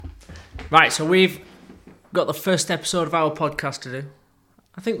Right, so we've got the first episode of our podcast to do.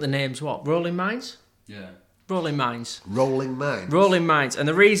 I think the name's what? Rolling Minds? Yeah. Rolling Minds. Rolling Minds. Rolling Minds. And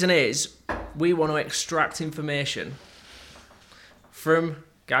the reason is we want to extract information from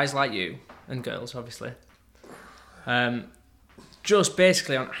guys like you and girls, obviously. Just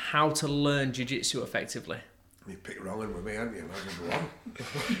basically on how to learn jiu-jitsu effectively. You picked Rolling with me, haven't you? Number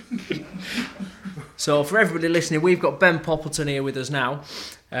one. So for everybody listening, we've got Ben Poppleton here with us now.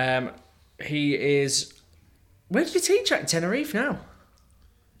 He is... Where did you teach at in Tenerife now?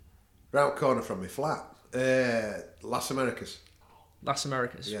 Round corner from me, flat. Las Americas. Las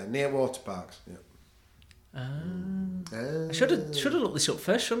Americas. Yeah, near water parks. Yeah. I should have looked this up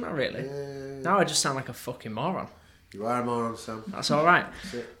first, shouldn't I, really? Now I just sound like a fucking moron. You are a moron, Sam. That's all right.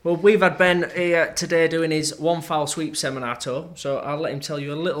 Well, we've had Ben here today doing his One Foul Sweep seminar tour, so I'll let him tell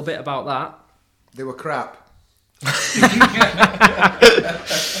you a little bit about that. They were crap.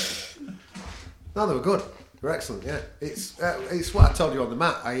 No, they were good. They were excellent, yeah. It's what I told you on the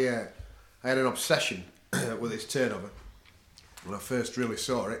mat. I had an obsession with its turnover when I first really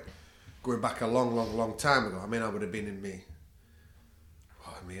saw it, going back a long time ago. I mean, I would have been in my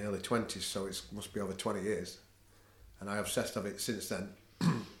early 20s, so it must be over 20 years. And I obsessed of it since then.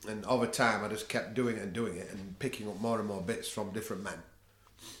 And over time, I just kept doing it and picking up more and more bits from different men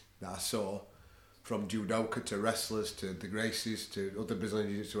that I saw, from judoka to wrestlers to the Gracies to other Brazilian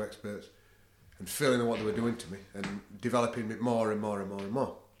Jiu-Jitsu experts, and feeling what they were doing to me and developing it more and more.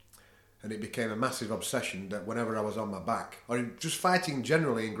 And it became a massive obsession that whenever I was on my back, or just fighting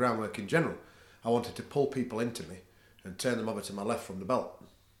generally in groundwork in general, I wanted to pull people into me and turn them over to my left from the belt.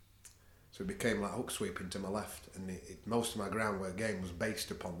 So it became like hook sweeping to my left, and most of my groundwork game was based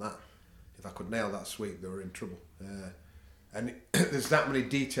upon that. If I could nail that sweep, they were in trouble. And there's that many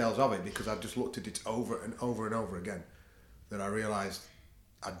details of it because I just looked at it over and over again that I realised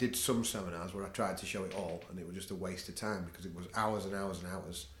I did some seminars where I tried to show it all, and it was just a waste of time because it was hours and hours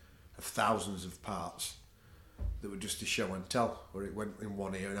of thousands of parts that were just to show and tell, where it went in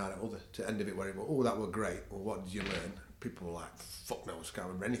one ear and out the other, to the end of it where it went, oh, that were great, well, what did you learn? People were like, fuck no, I can't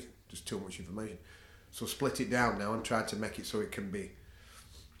remember anything, just too much information. So split it down now and try to make it so it can be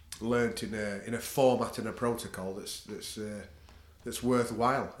learnt in a format and a protocol that's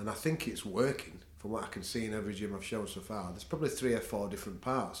worthwhile, and I think it's working from what I can see in every gym I've shown so far. There's probably 3 or 4 different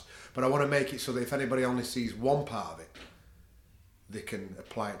parts, but I want to make it so that if anybody only sees one part of it, they can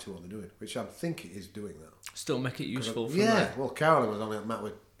apply it to what they're doing, which I think it is doing that. Still make it useful for yeah, that. well, Carolyn was only at mat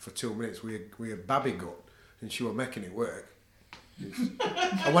for 2 minutes with a babby gut, and she was making it work.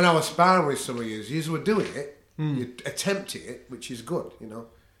 And when I was sparring with some of you were doing it, you attempted it, which is good, you know.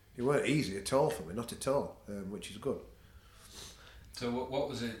 It weren't easy at all for me, not at all, which is good. So what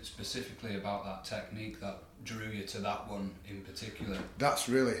was it specifically about that technique that drew you to that one in particular? That's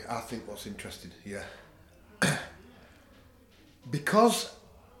really, I think, what's interesting, yeah. Because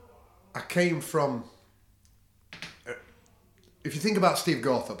I came from... if you think about Steve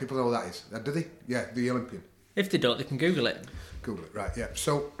Gawthorpe, people know who that is. Do they? Yeah, the Olympian. If they don't, they can Google it. Google it, right, yeah.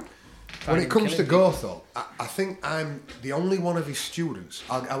 So, when it comes to Gawthorpe, I think I'm the only one of his students.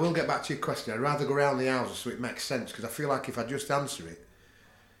 I will get back to your question. I'd rather go around the houses so it makes sense, because I feel like if I just answer it,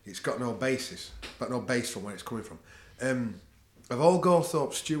 it's got no basis, but no base from where it's coming from. Of all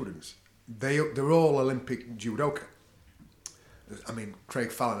Gawthorpe's students, they're all Olympic judoka. I mean,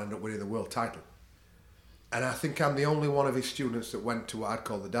 Craig Fallon ended up winning the world title. And I think I'm the only one of his students that went to what I'd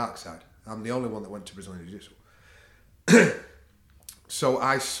call the dark side. I'm the only one that went to Brazilian Jiu-Jitsu. So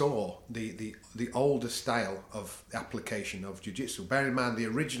I saw the older style of application of Jiu-Jitsu. Bear in mind, the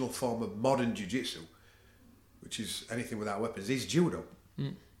original form of modern Jiu-Jitsu, which is anything without weapons, is judo.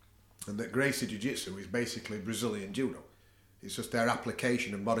 And that Gracie Jiu-Jitsu is basically Brazilian judo. It's just their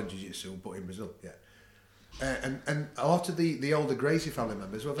application of modern Jiu-Jitsu, but in Brazil, yeah. And a lot of the older Gracie family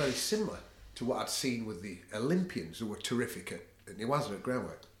members were very similar to what I'd seen with the Olympians, who were terrific at Niwaza at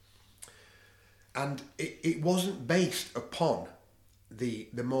groundwork. And it wasn't based upon the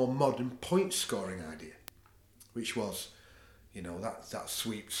more modern point scoring idea, which was, you know, that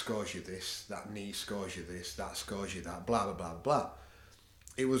sweep scores you this, that knee scores you this, that scores you that, blah blah blah blah.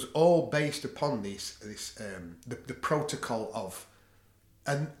 It was all based upon the protocol of,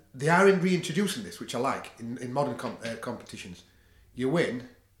 and they are reintroducing this, which I like in modern competitions. You win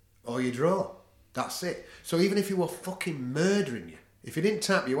or you draw. That's it. So even if you were fucking murdering you, if he didn't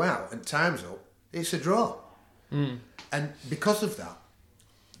tap you out and time's up, it's a draw. And because of that,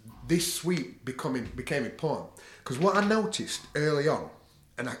 this sweep became important. Because what I noticed early on,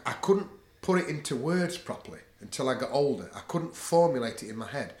 and I couldn't put it into words properly until I got older. I couldn't formulate it in my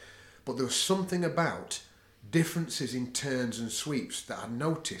head. But there was something about differences in turns and sweeps that I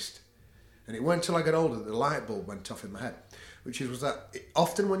noticed And it weren't until I got older that the light bulb went off in my head, was that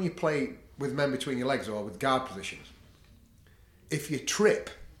often when you play with men between your legs or with guard positions, if you trip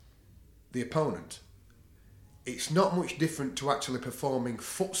the opponent, it's not much different to actually performing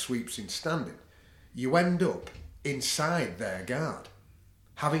foot sweeps in standing. You end up inside their guard,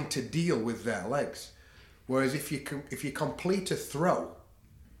 having to deal with their legs. Whereas if you complete a throw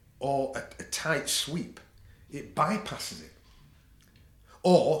or a tight sweep, it bypasses it.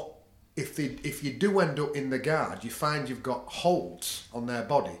 Or if you do end up in the guard, you find you've got holds on their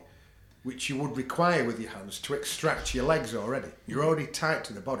body, which you would require with your hands to extract your legs already. You're already tight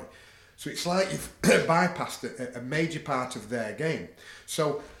to the body. So it's like you've bypassed a major part of their game.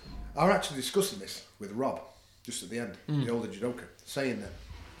 So I was actually discussing this with Rob, just at the end, the older judoka, saying that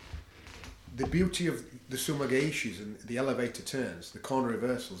the beauty of the sumageishis and the elevator turns, the corner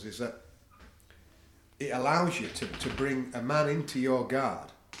reversals, is that it allows you to bring a man into your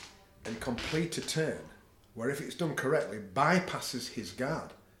guard and complete a turn where, if it's done correctly, bypasses his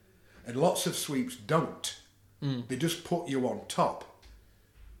guard. And lots of sweeps don't. They just put you on top,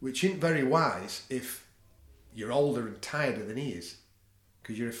 which isn't very wise if you're older and tireder than he is,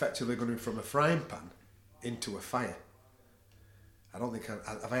 because you're effectively going from a frying pan into a fire. I don't think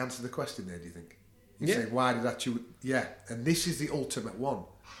have I answered the question there, do you think? You're saying, why did that you... Yeah, and this is the ultimate one.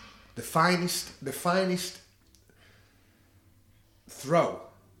 The finest throw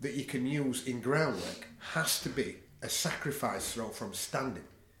that you can use in groundwork has to be a sacrifice throw from standing.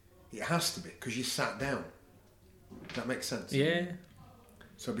 It has to be, because you sat down. That makes sense? Yeah.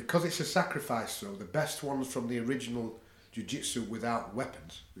 So because it's a sacrifice throw, the best ones from the original jiu-jitsu without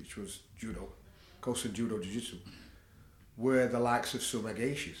weapons, which was judo, Kosen judo jiu-jitsu, were the likes of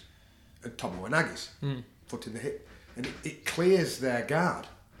sumageishis and tomo and foot in the hip. And it clears their guard,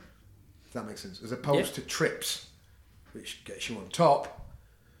 if that makes sense, as opposed to trips, which gets you on top.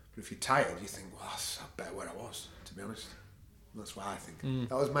 But if you're tired, you think, well, that's better where I was, to be honest. And that's what I think.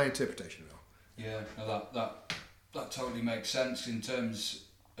 That was my interpretation of it all. Yeah, no, that totally makes sense. In terms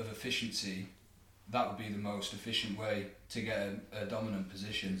of efficiency, that would be the most efficient way to get a dominant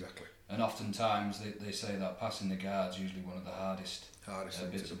position. Exactly. And oftentimes they say that passing the guard's usually one of the hardest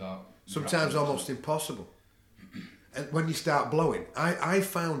bits about... Sometimes almost impossible. And when you start blowing, I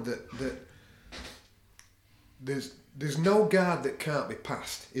found that there's no guard that can't be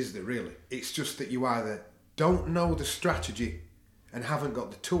passed, is there really? It's just that you either don't know the strategy and haven't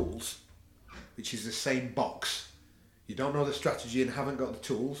got the tools, which is the same box. You don't know the strategy and haven't got the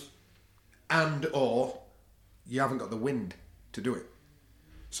tools, and or you haven't got the wind to do it.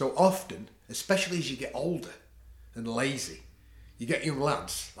 So often, especially as you get older and lazy, you get young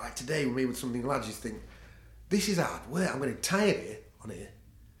lads, like today with me with something lads, you think, this is hard work, I'm getting tired here.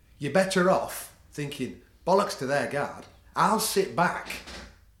 You're better off thinking, bollocks to their guard, I'll sit back,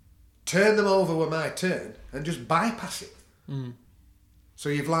 turn them over with my turn, and just bypass it. So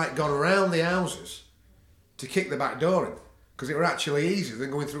you've like gone around the houses to kick the back door in, because it were actually easier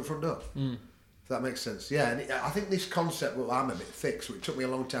than going through the front door. If that makes sense. Yeah, and I think this concept, well, I'm a bit thick, so it took me a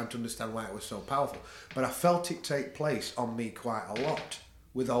long time to understand why it was so powerful. But I felt it take place on me quite a lot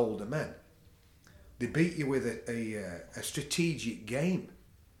with older men. They beat you with a strategic game.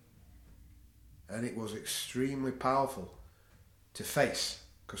 And it was extremely powerful to face,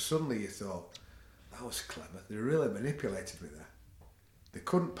 because suddenly you thought, that was clever. They really manipulated me there. They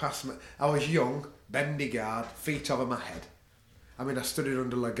couldn't pass me. I was young, bendy guard, feet over my head. I mean, I studied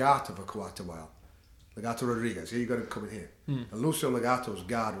under Legato for quite a while. Legato Rodriguez, here you got him coming here. And Lucio Legato's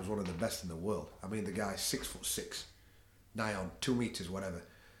guard was one of the best in the world. I mean, the guy's 6'6", nigh on 2 meters, whatever.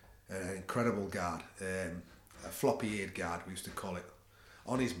 An incredible guard. A floppy-eared guard, we used to call it.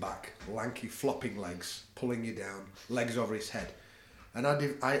 On his back, lanky, flopping legs, pulling you down, legs over his head. And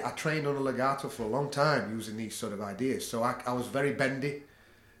I trained under Legato for a long time using these sort of ideas. So I was very bendy.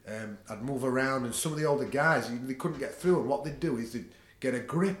 I'd move around, and some of the older guys, they couldn't get through. And what they'd do is they'd get a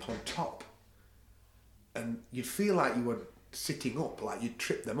grip on top. And you'd feel like you were sitting up, like you'd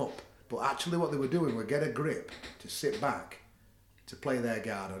trip them up. But actually what they were doing was get a grip to sit back, to play their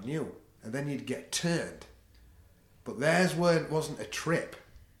guard on you. And then you'd get turned. But theirs wasn't a trip,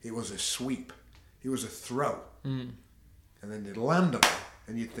 it was a sweep, it was a throw. And then they'd land on me,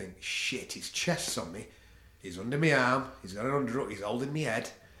 and you'd think, shit, his chest's on me, he's under my arm, he's got an underhook, he's holding my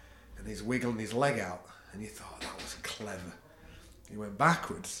head, and he's wiggling his leg out. And you thought, that was clever. He went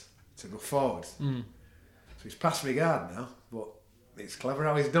backwards to go forwards. So he's past my guard now, but it's clever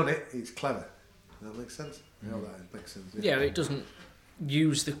how he's done it, it's clever. Does that make sense? Yeah, that makes sense. Yeah, it doesn't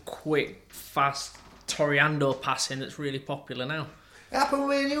use the quick, fast Toriando passing that's really popular now. It happened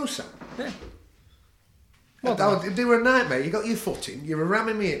with me and you, Sam. Yeah. They were a nightmare. You got your foot in, you were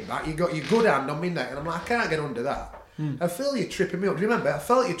ramming me in back, you got your good hand on my neck, and I'm like, I can't get under that. I feel you tripping me up. Do you remember? I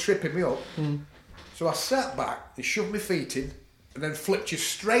felt you tripping me up. So I sat back and shoved my feet in, and then flipped you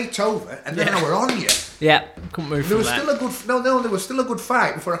straight over, and then I were on you. Yeah, couldn't move There from was there. still a good there was still a good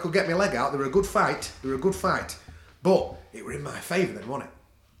fight before I could get my leg out. There were a good fight. But it were in my favour then, wasn't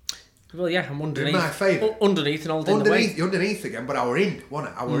it? Well, yeah, I'm underneath. In my favour. Underneath and holding the weight. Underneath again, but I were in,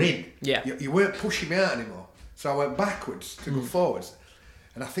 wasn't I? I were in. Yeah. You weren't pushing me out anymore. So I went backwards to go forwards.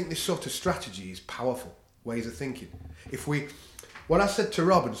 And I think this sort of strategy is powerful ways of thinking. What I said to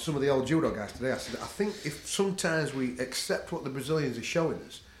Rob and some of the old judo guys today, I said, I think if sometimes we accept what the Brazilians are showing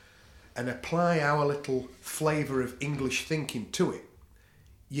us and apply our little flavour of English thinking to it,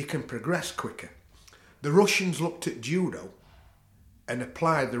 you can progress quicker. The Russians looked at judo and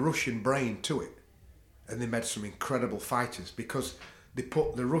applied the Russian brain to it, and they made some incredible fighters because they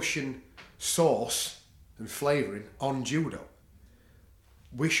put the Russian sauce and flavouring on judo.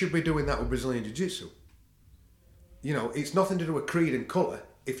 We should be doing that with Brazilian Jiu-Jitsu. You know, it's nothing to do with creed and colour.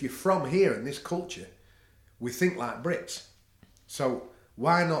 If you're from here in this culture, we think like Brits. So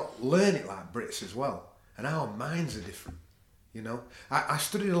why not learn it like Brits as well? And our minds are different. You know, I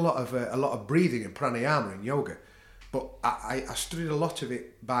studied a lot of breathing and pranayama and yoga, but I studied a lot of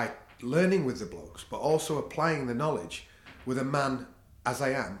it by learning with the blokes, but also applying the knowledge with a man, as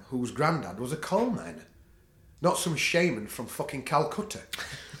I am, whose granddad was a coal miner, not some shaman from fucking Calcutta.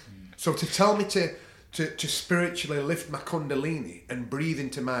 So to tell me to spiritually lift my kundalini and breathe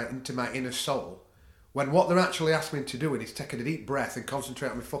into my inner soul, when what they're actually asking me to do is taking a deep breath and concentrate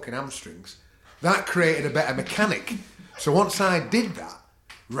on my fucking hamstrings, that created a better mechanic. So once I did that,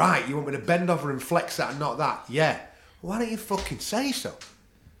 right, you want me to bend over and flex that and not that? Yeah. Why don't you fucking say so?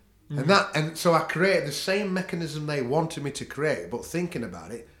 And so I created the same mechanism they wanted me to create, but thinking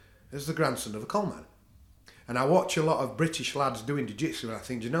about it as the grandson of a coal miner. And I watch a lot of British lads doing jiu-jitsu and I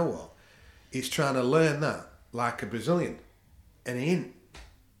think, do you know what? He's trying to learn that like a Brazilian, and he ain't.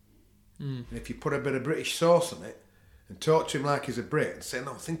 And if you put a bit of British sauce on it and talk to him like he's a Brit and say,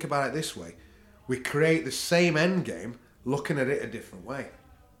 no, think about it this way, we create the same end game looking at it a different way.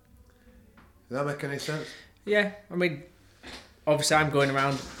 Does that make any sense? Yeah, I mean, obviously I'm going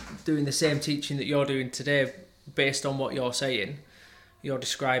around doing the same teaching that you're doing today based on what you're saying. You're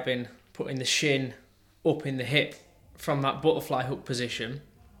describing putting the shin up in the hip from that butterfly hook position.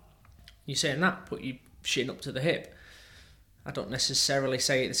 You're saying that, put your shin up to the hip. I don't necessarily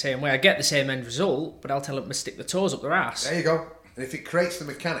say it the same way. I get the same end result, but I'll tell them to stick the toes up their ass. There you go. And if it creates the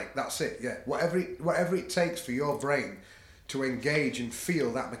mechanic, that's it, yeah. Whatever it takes for your brain to engage and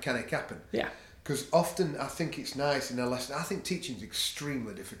feel that mechanic happen. Yeah. Because often I think it's nice in a lesson. I think teaching's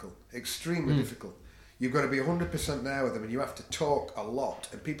extremely difficult. Extremely difficult. You've got to be 100% there with them and you have to talk a lot.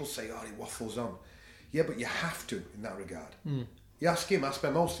 And people say, oh, he waffles on. Yeah, but you have to in that regard. You ask him, I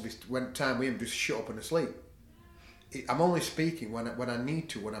spend most of his time with him just shut up and asleep. I'm only speaking when I need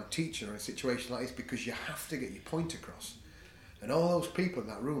to, when I'm teaching or in a situation like this, because you have to get your point across. And all those people in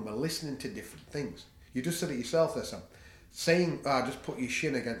that room are listening to different things. You just said it yourself there, Sam. Saying, just put your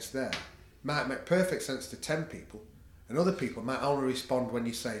shin against there, might make perfect sense to 10 people, and other people might only respond when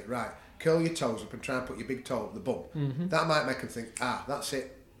you say, right, curl your toes up and try and put your big toe up the bum. That might make them think, that's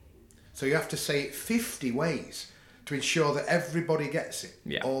it. So you have to say it 50 ways to ensure that everybody gets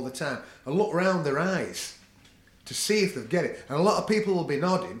it all the time. And look round their eyes to see if they get it. And a lot of people will be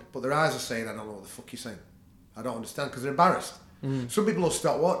nodding, but their eyes are saying, I don't know what the fuck you're saying. I don't understand, because they're embarrassed. Some people will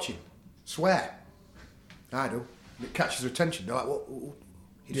stop watching, swear. I do. And it catches their attention. They're like, what?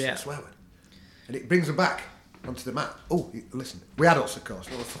 He just said a swear word. And it brings them back onto the mat. Oh, listen, we adults, of course,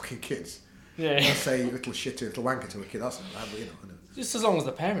 not the fucking kids. Yeah. I say little shit, little wanker to a kid, that's not bad, you know. Just as long as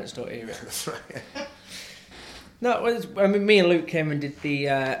the parents don't hear it. That's right, yeah. No, I mean, me and Luke came and did the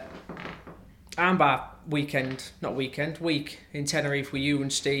armbar week in Tenerife with you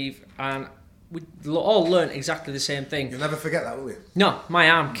and Steve, and we all learnt exactly the same thing. You'll never forget that, will you? No, my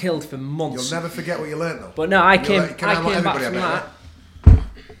arm killed for months. You'll never forget what you learnt, though. But no, I came back from that.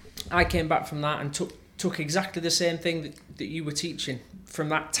 I came back from that and took exactly the same thing that you were teaching from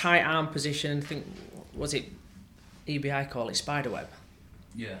that tight arm position. I think, was it EBI call it spiderweb?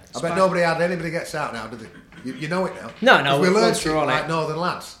 Yeah. I bet anybody gets out now, do they? You know it now. No, we learned it like Northern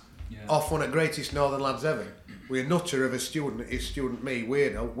Lads. Yeah. Off one of the greatest Northern Lads ever. We're a nutter of a student, his student me,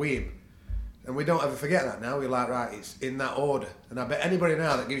 weirdo, we him. And we don't ever forget that now. We're like, right, it's in that order. And I bet anybody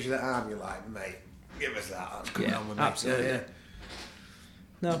now that gives you that arm, you're like, mate, give us that. That's coming on with me. Absolutely. Yeah.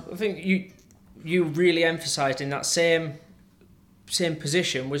 No, I think you really emphasised in that same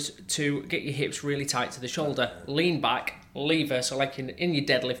position was to get your hips really tight to the shoulder, lean back, lever, so like in your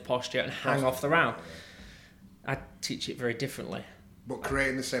deadlift posture, and hang off the round. I teach it very differently. But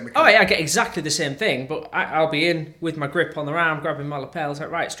creating the same Oh mechanic. yeah, I get exactly the same thing, but I'll be in with my grip on their arm, grabbing my lapels,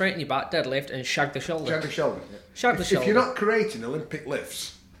 like, right, straighten your back, deadlift, and shag the shoulder. Shag the shoulder. Yeah. Shag the shoulder. If you're not creating Olympic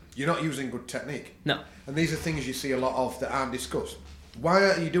lifts, you're not using good technique. No. And these are things you see a lot of that aren't discussed. Why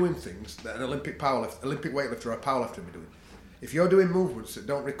aren't you doing things that an Olympic weightlifter or a powerlifter would be doing? If you're doing movements that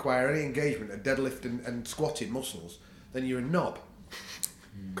don't require any engagement of deadlift and squatting muscles, then you're a knob.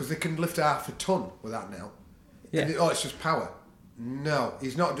 Because they can lift half a ton with that now. Yeah. It's just power. No,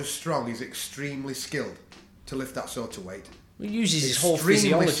 he's not just strong, he's extremely skilled to lift that sort of weight. He uses his whole Extremely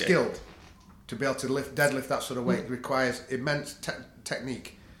physiology. skilled to be able to deadlift that sort of weight. It requires immense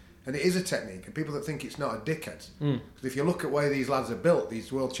technique. And it is a technique. And people that think it's not are dickheads. Because if you look at why these lads are built,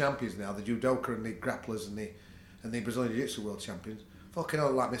 these world champions now, the judoka and the grapplers and the Brazilian Jiu-Jitsu world champions, fucking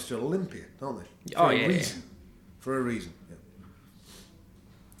all like Mr. Olympia, don't they? For a reason. For a reason. Yeah.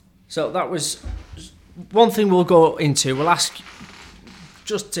 So that was one thing we'll go into. We'll ask,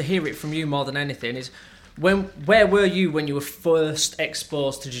 just to hear it from you more than anything, is where were you when you were first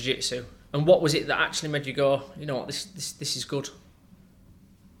exposed to Jiu-Jitsu? And what was it that actually made you go, you know what, this is good.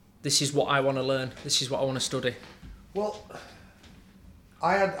 This is what I want to learn. This is what I want to study. Well,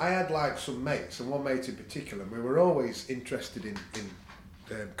 I had like some mates, and one mate in particular, and we were always interested in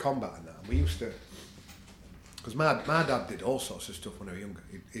combat and that. And we used to, because my dad did all sorts of stuff when I was younger.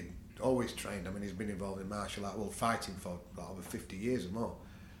 He'd always trained. I mean, he's been involved in martial art, fighting for over 50 years or more.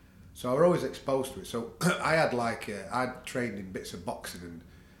 So I was always exposed to it. So I had I'd trained in bits of boxing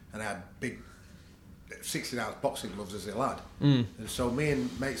and I had big 16-ounce boxing gloves as a lad. And so me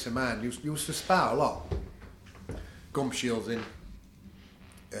and mates of mine used to spar a lot. Gum shields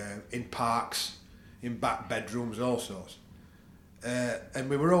in parks, in back bedrooms, all sorts. And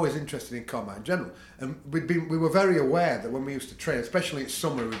we were always interested in combat in general. And we were very aware that when we used to train, especially in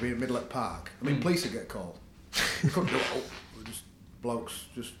summer, we'd be in Middle at Park. I mean, police would get called. We couldn't do it. We're just blokes.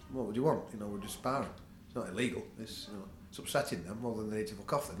 Just what would you want? You know, we're just sparring. It's not illegal. It's upsetting them more than they need to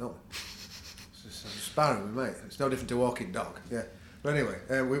fuck off then, don't we? It's just sparring with mate. It's no different to a walking dog. Yeah. But anyway,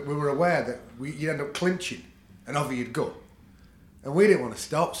 we were aware that you'd end up clinching, and over you'd go. And we didn't want to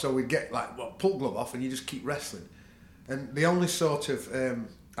stop, so we'd get pull glove off, and you just keep wrestling. And the only sort of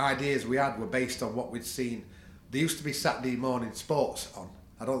ideas we had were based on what we'd seen. There used to be Saturday morning sports on.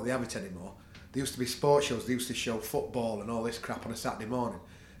 I don't think they have it anymore. There used to be sports shows. They used to show football and all this crap on a Saturday morning.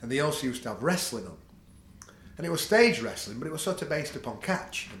 And they also used to have wrestling on. And it was stage wrestling, but it was sort of based upon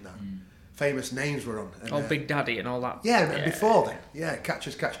catch and that. Famous names were on. And, Big Daddy and all that. Yeah, before then. Yeah, catch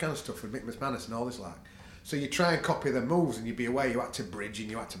kind of stuff with Mick McManus and all this like. So you try and copy their moves and you'd be aware you had to bridge and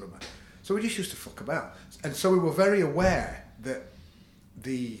you had to... So we just used to fuck about. And so we were very aware that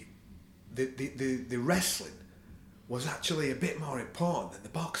the wrestling was actually a bit more important than the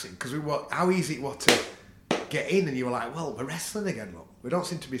boxing, because how easy it was to get in, and you were like, well, we're wrestling again, look. We don't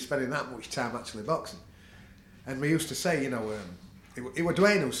seem to be spending that much time actually boxing. And we used to say, it was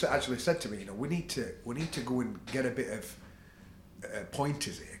Dwayne who actually said to me, we need to go and get a bit of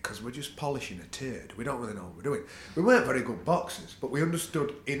pointers here, because we're just polishing a turd. We don't really know what we're doing. We weren't very good boxers, but we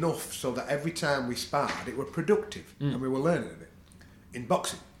understood enough so that every time we sparred, it were productive, and we were learning a bit. In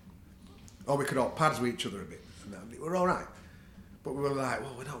boxing, or we could all pads with each other a bit, and we were all right. But we were like,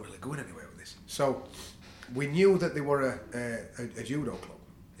 well, we're not really going anywhere with this. So we knew that there were a judo club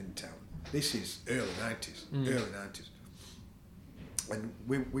in town. This is early 90s. And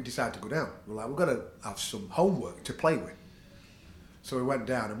we decided to go down. We're like, we've got to have some homework to play with. So we went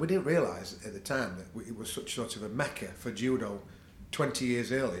down, and we didn't realise at the time that it was such sort of a mecca for judo 20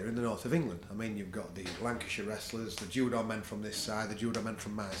 years earlier in the north of England. I mean, you've got the Lancashire wrestlers, the judo men from this side, the judo men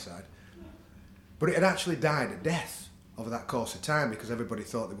from my side. But it had actually died a death over that course of time because everybody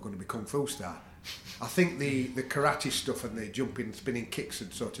thought they were going to be Kung Fu star. I think the karate stuff and the jumping, spinning kicks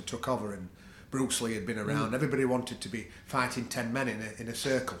had sort of took over, and Bruce Lee had been around. Everybody wanted to be fighting 10 men in a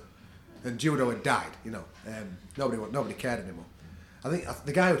circle. And judo had died, nobody cared anymore. I think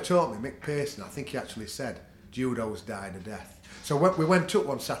the guy who taught me, Mick Pearson, I think he actually said judo's died a death. So we went up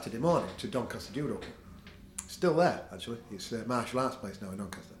one Saturday morning to Doncaster Judo Club. Still there, actually. It's a martial arts place now in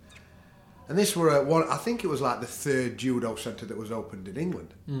Doncaster. And this were I think it was like the third judo centre that was opened in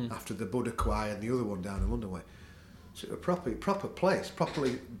England after the Buddha Kwai and the other one down in London way. So it was a proper place,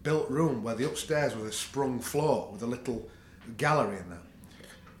 properly built room where the upstairs was a sprung floor with a little gallery in there.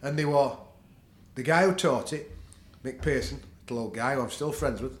 And they were the guy who taught it, Mick Pearson, little old guy who I'm still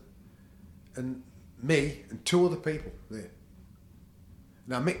friends with, and me and two other people there.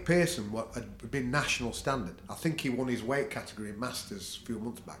 Now Mick Pearson had been national standard. I think he won his weight category in Masters a few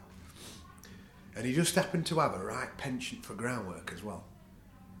months back. And he just happened to have a right penchant for groundwork as well.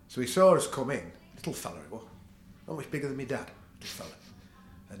 So he saw us come in, little fella it was, not much bigger than my dad, this fella.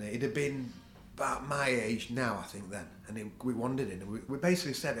 And he'd have been about my age now, I think, then. And we wandered in, and we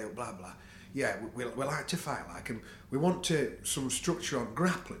basically said, oh, blah, blah. Yeah, we like to fight, and we want some structure on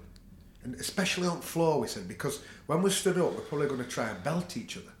grappling. And especially on floor, we said, because when we're stood up, we're probably going to try and belt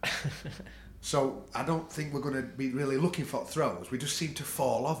each other. So I don't think we're going to be really looking for throws. We just seem to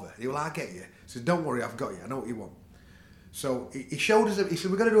fall over. He will, I get you. He said, don't worry, I've got you. I know what you want. So he showed us, he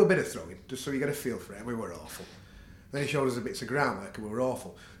said, we're going to do a bit of throwing, just so you get a feel for it. And we were awful. Then he showed us a bits of groundwork, and we were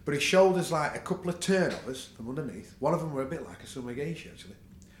awful. But he showed us like a couple of turnovers from underneath. One of them were a bit like a sumigation, actually.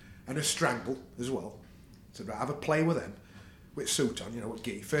 And a strangle as well. So right, have a play with them, with suit on, with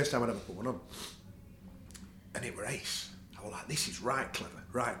gi. First time I'd ever put one on. And it were ace. I was like, this is right clever,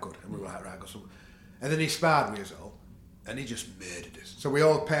 right good. And we were like, right, got some. And then he sparred with us all, and he just murdered us. So we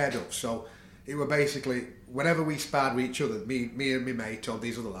all paired up. So it were basically, whenever we sparred with each other, me and my mate or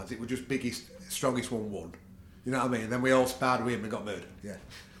these other lads, it was just biggest, strongest one won. You know what I mean? And then we all sparred with him and got murdered. Yeah.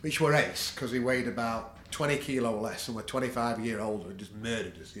 Which were ace, because he weighed about 20 kilo less and we're 25 year older and just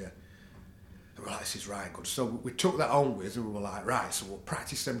murdered us, yeah. And we're like, this is right good. So we took that on with us and we were like, right, so we'll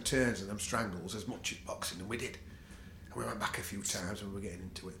practice them turns and them strangles as much as boxing, and we did. And we went back a few times when we were getting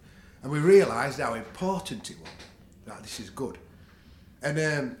into it. And we realised how important it was. Like, this is good.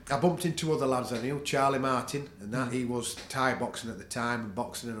 And I bumped into other lads I knew, Charlie Martin, and that he was Thai boxing at the time and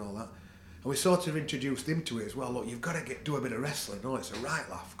boxing and all that. And we sort of introduced him to it as well. Look, you've got to do a bit of wrestling. Oh, it's a right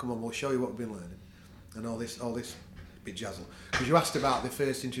laugh. Come on, we'll show you what we've been learning. And all this bit jazzle. Because you asked about the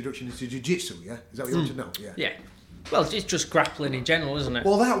first introduction into Jiu-Jitsu, yeah? Is that what you want to know? Yeah. Yeah. Well, it's just grappling in general, isn't it?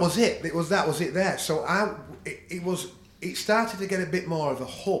 Well, that was it. That was it there. So it started to get a bit more of a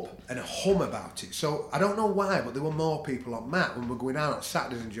hub and a hum about it. So I don't know why, but there were more people on mat when we were going out on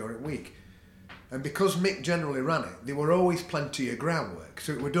Saturdays and during the week. And because Mick generally ran it, there were always plenty of groundwork.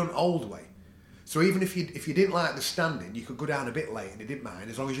 So it were done old way. So even if you didn't like the standing, you could go down a bit late and it didn't mind,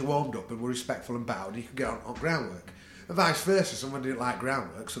 as long as you warmed up and were respectful and bowed, you could get on groundwork. And vice versa, someone didn't like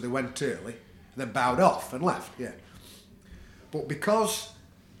groundwork, so they went early and then bowed off and left, yeah. But because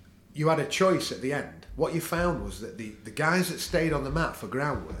you had a choice at the end, what you found was that the guys that stayed on the mat for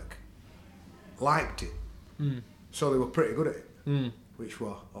groundwork liked it. Mm. So they were pretty good at it, which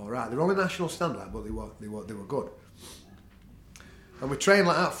were all right. They were on a national standard, but they were good. And we trained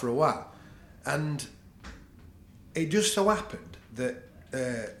like that for a while. And it just so happened that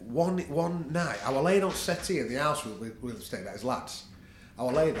one night I was laying on settee in the house with staying at his lads. I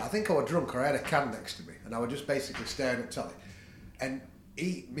was laying there. I think I was drunk, or I had a can next to me, and I was just basically staring at telly. And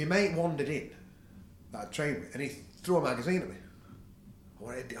my mate wandered in that I'd trained with, and he threw a magazine at me.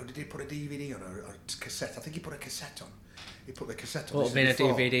 Or did he put a DVD on or a cassette? I think he put a cassette on. He put the cassette on. Would have been a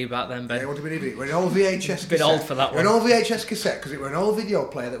DVD back then, Ben. Yeah, it would have been a DVD. We're an old VHS cassette. A bit old for that one. We're an old VHS cassette because it was an old video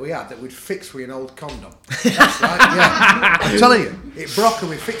player that we had that we'd fix with an old condom. That's right, yeah. I'm telling you, it broke and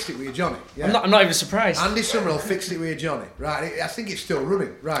we fixed it with your Johnny. Yeah. I'm not even surprised. Andy Summerall fixed it with your Johnny. Right, I think it's still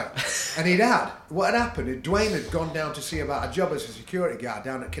running. Right. And what had happened, Dwayne had gone down to see about a job as a security guard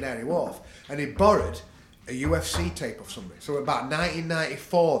down at Canary Wharf, and he'd borrowed a UFC tape of somebody. So about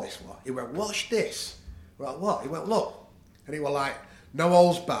 1994 this was. He went, watch this. We're like, what? He went, look. And he was like, no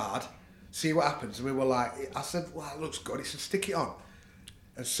holds barred, see what happens. And we were like, I said, well, it looks good. He said, stick it on.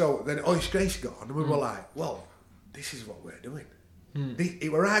 And so then Ice Grace got on, and we were like, well, this is what we're doing.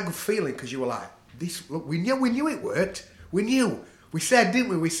 It were a good feeling, because you were like, look, we knew it worked. We knew. We said, didn't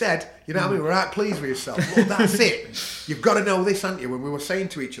we? We said, you know what I mean? We're right pleased with yourself. Look, that's it. You've got to know this, haven't you? When we were saying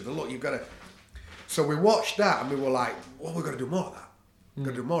to each other, look, you've got to. So we watched that, and we were like, well, we've got to do more of that. We've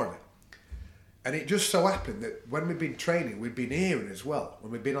got to do more of it. And it just so happened that when we'd been training, we'd been hearing as well,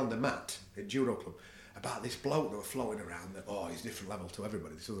 when we'd been on the mat at Judo Club, about this bloke that were floating around that, he's a different level to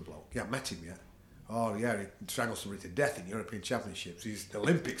everybody, this other bloke. You haven't met him yet. Oh, yeah, he strangled somebody to death in European Championships. He's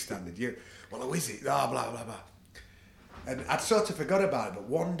Olympic standard. Well, who is it? Blah, blah, blah. And I'd sort of forgot about it, but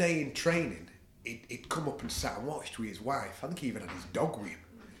one day in training, he'd come up and sat and watched with his wife. I think he even had his dog with him.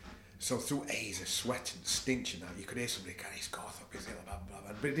 So through haze of sweat and stench and that, you could hear somebody carry his coat up his hill, blah, blah,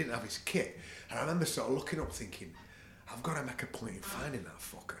 blah. But he didn't have his kit. And I remember sort of looking up thinking, I've got to make a point in finding that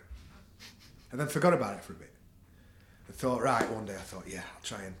fucker. And then forgot about it for a bit. I thought, right, one day I thought, yeah, I'll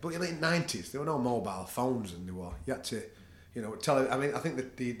try and... But in the 90s, there were no mobile phones, and you had to, I think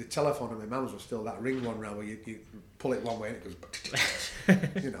that the telephone on my mum's was still that ring one round where you pull it one way and it goes...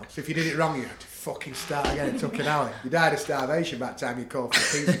 So if you did it wrong, you had to fucking start again. It took an hour. You died of starvation by the time you called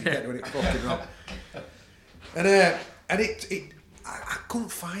for pizza if you kept doing it fucking wrong. And I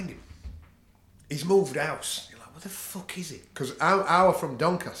couldn't find him. He's moved house. You're like, what the fuck is it? Because I were from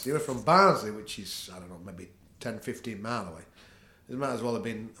Doncaster, you were from Barnsley, which is, I don't know, maybe 10, 15 miles away. It might as well have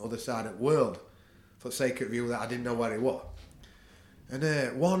been other side of the world for the sake of you that I didn't know where he was.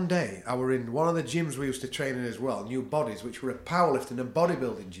 And one day, I were in one of the gyms we used to train in as well, New Bodies, which were a powerlifting and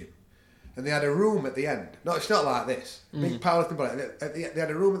bodybuilding gym. And they had a room at the end. No, it's not like this. Big powerlifting body. They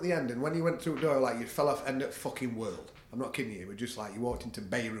had a room at the end, and when you went through the door, like, you fell off end of fucking world. I'm not kidding you. It was just like you walked into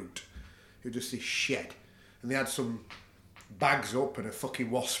Beirut. It was just this shed. And they had some bags up and a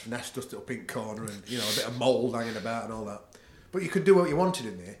fucking wasp nest just up in corner and, you know, a bit of mould hanging about and all that. But you could do what you wanted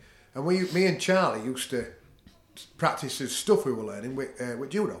in there. And me and Charlie used to practice the stuff we were learning with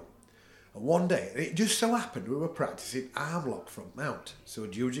judo. And one day, it just so happened we were practicing arm lock from Mount. So a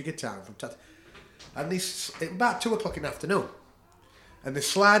jiu-jitsu time from Tat. And it about 2 o'clock in the afternoon. And the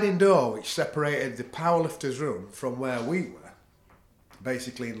sliding door which separated the powerlifters' room from where we were,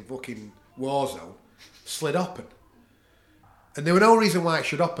 basically in fucking war zone, slid open. And there was no reason why it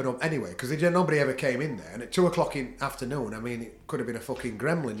should open up anyway, because nobody ever came in there. And at 2 o'clock in the afternoon, I mean, it could have been a fucking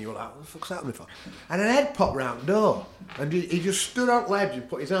gremlin. You were like, what the fuck's happening for? And an head popped round the door. And he just stood on the ledge and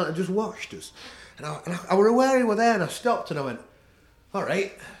put his hand and just watched us. And I were aware he were there, and I stopped and I went, all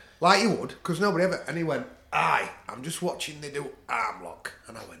right, like you would, because nobody ever... And he went, aye, I'm just watching they do arm lock.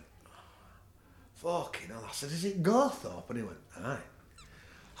 And I went, fucking hell. I said, is it Garthorpe? And he went, aye.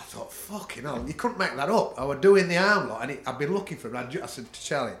 I thought, fucking hell, you couldn't make that up. I was doing the arm lock, and I'd been looking for him. I said to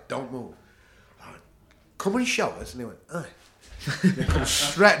Charlie, don't move. I went, come and show us. And he went, aye. And he come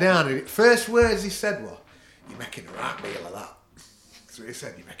straight down, and first words he said were, you're making a right deal of that. So he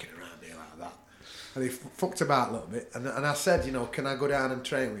said, you're making a right deal out of that. And he fucked about a little bit, and I said, you know, can I go down and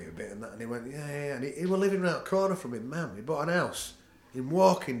train with you a bit? And he went, yeah. And he was living round the corner from him, man. He bought an house in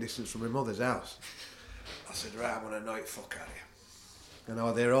walking distance from his mother's house. I said, right, I'm going to annoy the fuck out of you. And I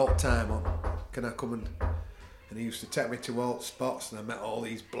was there all the time on, can I come and he used to take me to all spots, and I met all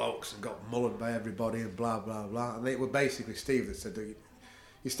these blokes and got mullered by everybody and blah, blah, blah. And it was basically Steve that said,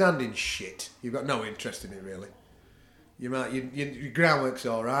 you're standing shit. You've got no interest in it, really. Your groundwork's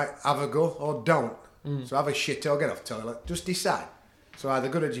all right. Have a go or don't. So have a shit or get off the toilet. Just decide. So either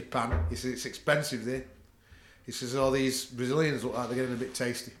go to Japan. He says, it's expensive there. He says, all these Brazilians look like they're getting a bit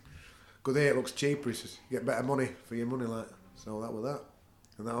tasty. Go there, it looks cheaper. He says, you get better money for your money, like. So that was that.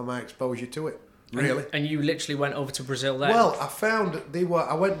 And that was my exposure to it, really. And you literally went over to Brazil then? Well, I found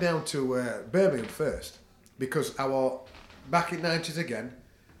I went down to Birmingham first, because I was back in 90s again.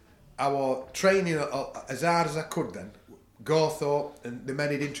 I was training as hard as I could then. Gawthorpe and the men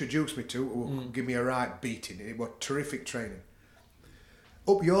he'd introduced me to would give me a right beating. It was terrific training.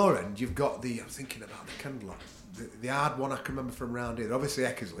 Up your end, you've got I'm thinking about the Candler. The hard one I can remember from round here. Obviously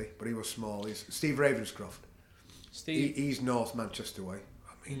Eckersley, but he was small. He's Steve Ravenscroft. He's North Manchester way.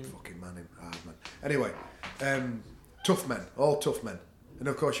 I mean, fucking man, hard man. Anyway, tough men, all tough men. And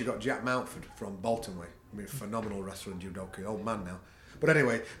of course you got Jack Mountford from Bolton way. I mean, phenomenal wrestler and judoka, old man now. But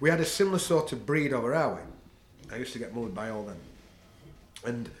anyway, we had a similar sort of breed over our way. I used to get mullered by all them.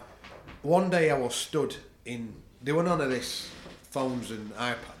 And one day I was stood in... They were none of this phones and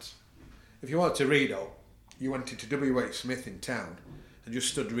iPads. If you wanted to read all, you went into W.H. Smith in town and just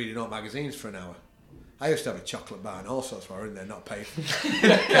stood reading all magazines for an hour. I used to have a chocolate bar and all sorts while I were in there, not paid for.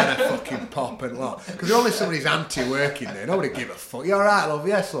 Kind of fucking pop and lot. Because only somebody's anti-working there. Nobody give a fuck. You all right, love?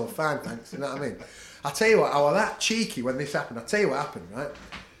 Yes, love. Fine, thanks. You know what I mean? I tell you what, I was that cheeky when this happened. I tell you what happened, right?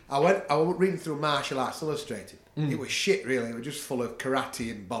 I was reading through Martial Arts Illustrated. It was shit, really. It was just full of karate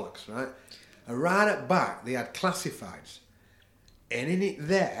and bollocks, right? And right at back, they had classifieds. And in it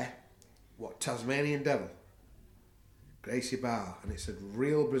there, Tasmanian Devil, Gracie Barr, and it said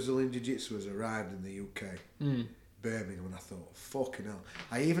real Brazilian Jiu-Jitsu has arrived in the UK, Birmingham, and I thought, fucking hell.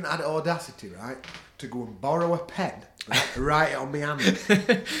 I even had audacity, right, to go and borrow a pen, right, write it on my hand.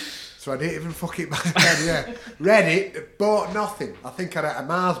 So I didn't even fucking buy a pen, yeah. Read it, bought nothing. I think I had a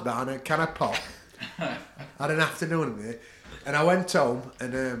Mars bar and a can of pop. Had an afternoon in there, and I went home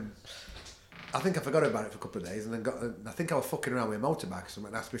and I think I forgot about it for a couple of days, and then I think I was fucking around with a motorbike or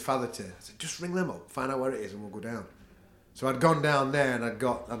something, and asked my father to, I said, just ring them up, find out where it is, and we'll go down. So I'd gone down there, and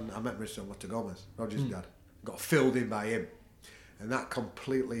I met my son, Mr. Gomez, Roger's dad, got filled in by him, and that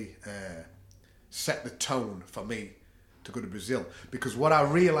completely set the tone for me to go to Brazil, because what I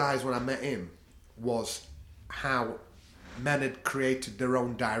realised when I met him was how men had created their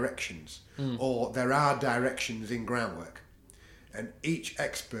own directions, or there are directions in groundwork. And each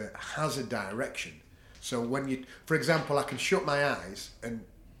expert has a direction. So when you, for example, I can shut my eyes and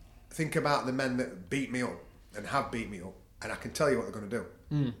think about the men that beat me up and have beat me up, and I can tell you what they're going to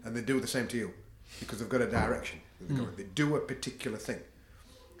do. And they do the same to you because they've got a direction. They do a particular thing.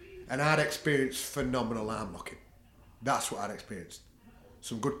 And I'd experienced phenomenal arm locking. That's what I'd experienced.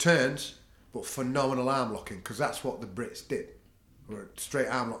 Some good turns, but phenomenal arm locking, because that's what the Brits did. who are straight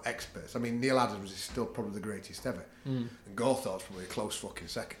arm lock experts. I mean, Neil Adams is still probably the greatest ever. And Gawthorpe's probably a close fucking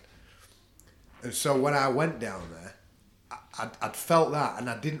second. And so when I went down there, I'd felt that, and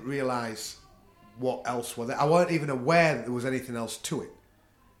I didn't realise what else was there. I weren't even aware that there was anything else to it.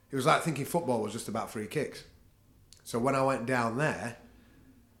 It was like thinking football was just about free kicks. So when I went down there,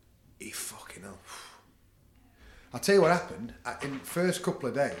 he fucking hell. I'll tell you what happened. In the first couple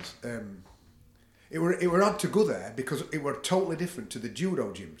of days, it were odd to go there because it were totally different to the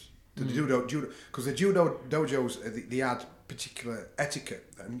judo gyms. To the judo, because the judo dojos, they had particular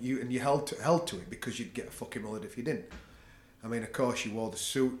etiquette, and you held to it because you'd get a fucking mullet if you didn't. I mean, of course, you wore the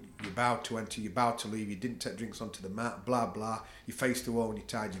suit, you bowed to enter, you bowed to leave, you didn't take drinks onto the mat, blah, blah. You faced the wall when you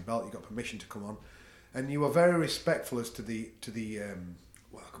tied your belt, you got permission to come on. And you were very respectful as to the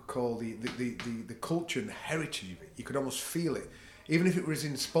what I could call the culture and the heritage of it. You could almost feel it. Even if it was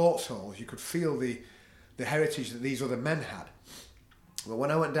in sports halls, you could feel the heritage that these other men had. But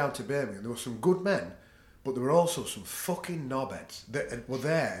when I went down to Birmingham, there were some good men, but there were also some fucking knobheads that were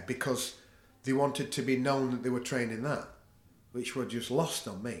there because they wanted to be known that they were training that, which were just lost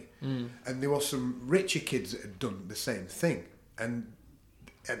on me. And there were some richer kids that had done the same thing. And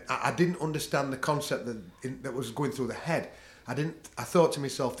I didn't understand the concept that was going through the head. I thought to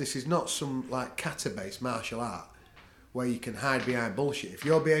myself, this is not some like kata-based martial art where you can hide behind bullshit. If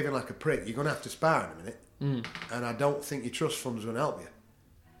you're behaving like a prick, you're going to have to spar in a minute. And I don't think your trust fund's going to help you.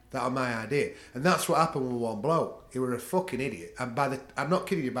 That was my idea. And that's what happened with one bloke. He was a fucking idiot. And I'm not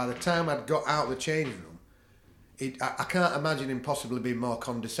kidding you, by the time I'd got out of the changing room, I can't imagine him possibly being more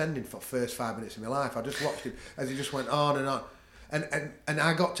condescending for the first 5 minutes of my life. I just watched him as he just went on and on. And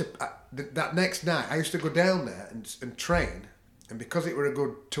I got to... that next night, I used to go down there and train. And because it were a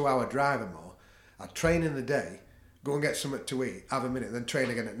good 2-hour drive or more, I'd train in the day, go and get something to eat, have a minute, then train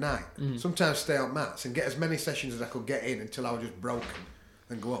again at night. Sometimes stay on mats and get as many sessions as I could get in until I was just broken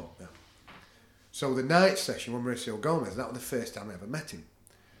and go home. Yeah. So the night session with Mauricio Gomez, that was the first time I ever met him.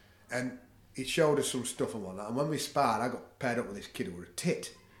 And he showed us some stuff and whatnot. And when we sparred, I got paired up with this kid who was a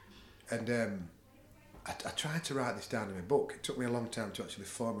tit. And I tried to write this down in my book. It took me a long time to actually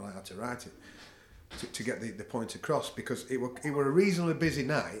formulate how to write it, to get the point across, because it were a reasonably busy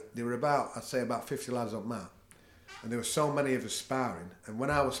night. There were about 50 lads on mat. And there were so many of us sparring. And when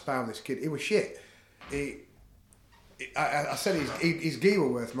I was sparring with this kid, he was shit. I said his gi were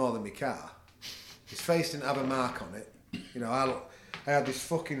worth more than my car. His face didn't have a mark on it. You know, I had this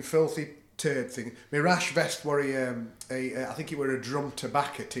fucking filthy turd thing. My rash vest were I think it were a Drum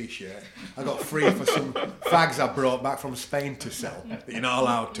Tobacco t-shirt. I got free for some fags I brought back from Spain to sell that you're not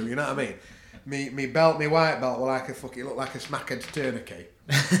allowed to. You know what I mean? Me belt, me white belt, it looked like a smackhead tourniquet.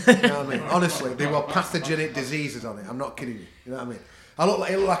 You know what I mean? Honestly, there were pathogenic diseases on it. I'm not kidding you. You know what I mean?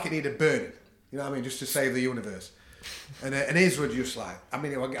 It looked like it needed burning. You know what I mean? Just to save the universe. And his were just like, I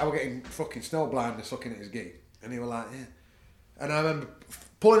mean, I was getting fucking snow blindness looking at his gi. And he was like, yeah. And I remember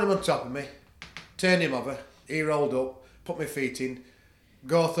pulling him on top of me, turned him over, he rolled up, put my feet in,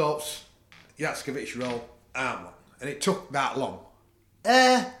 Gawthorpe's Yatskovich roll, arm lock. And it took that long.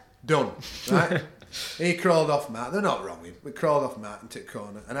 Done. Right? He crawled off mat. They're not wrong. We crawled off mat into the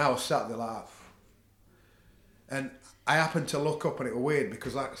corner. And I was sat there like... And I happened to look up and it was weird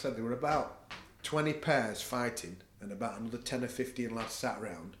because, like I said, there were about 20 pairs fighting and about another 10 or 15 lads sat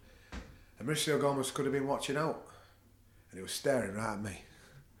around. And Mauricio Gomez could have been watching out. And he was staring right at me.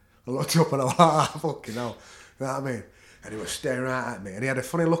 I looked up and I was like, fucking hell. You know what I mean? And he was staring right at me. And he had a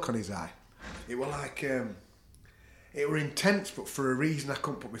funny look on his eye. It was like... it were intense, but for a reason I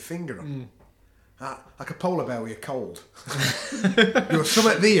couldn't put my finger on. Like a polar bear with a cold. There was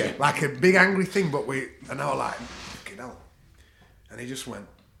something there, like a big angry thing, and I was like, fucking hell. And he just went,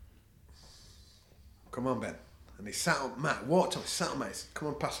 come on, Ben. And he sat on Matt, walked up, sat on Matt, he said, come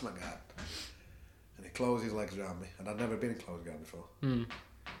on, pass my guard. And he closed his legs around me, and I'd never been in closed guard before.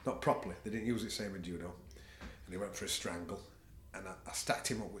 Not properly, they didn't use it same in judo. And he went for a strangle. And I stacked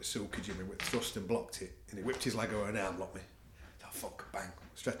him up with Suki Jimmy with thrust and blocked it. And he whipped his leg over and arm locked me. I thought, fuck, bang,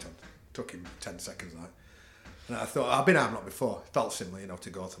 straight on. Took him 10 seconds, like. And I thought, I've been arm locked before. It felt similar, to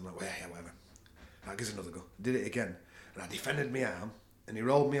go through. I'm like, well, yeah, whatever. Right, gives another go. Did it again. And I defended my arm, and he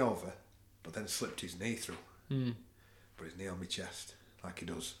rolled me over, but then slipped his knee through. Put his knee on my chest, like he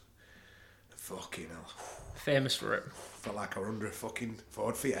does. And fucking hell. Famous for it. Felt like I were under a fucking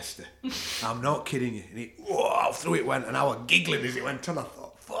Ford Fiesta. I'm not kidding you. And he, whoa, through it went, and I was giggling as it went on. I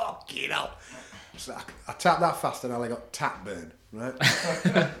thought, fucking hell. So I tapped that fast and I got tap burn, right?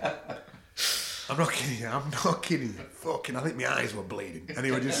 I'm not kidding you. Fucking, I think my eyes were bleeding. And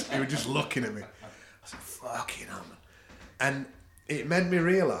he was just looking at me. I said, fucking hell, man. And it made me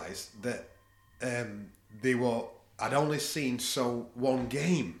realise that I'd only seen one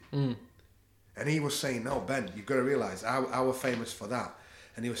game. And he was saying, no, Ben, you've got to realise, I were famous for that.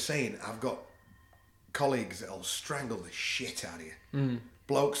 And he was saying, I've got colleagues that'll strangle the shit out of you.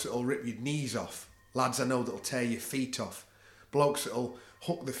 Blokes that'll rip your knees off. Lads I know that'll tear your feet off. Blokes that'll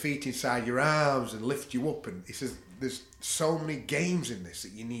hook the feet inside your arms and lift you up. And he says, there's so many games in this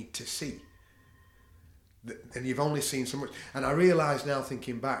that you need to see. And you've only seen so much. And I realise now,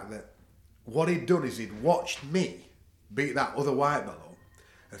 thinking back, that what he'd done is he'd watched me beat that other white belt up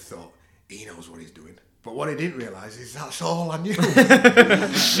and thought, he knows what he's doing. But what he didn't realise is that's all I knew.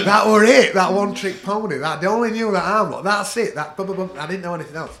 That were it. That one trick pony. They only knew that arm lock. That's it. I didn't know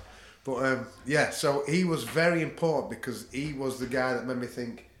anything else. But so he was very important because he was the guy that made me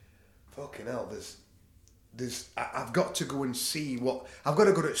think, fucking hell, I've got to go and see I've got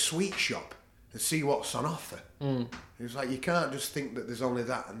to go to a sweet shop and see what's on offer. He was like, you can't just think that there's only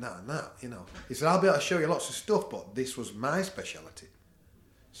that and that and that, you know. He said, I'll be able to show you lots of stuff, but this was my speciality.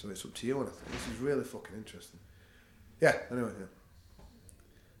 So it's up to you, and I think this is really fucking interesting. Yeah, anyway, yeah.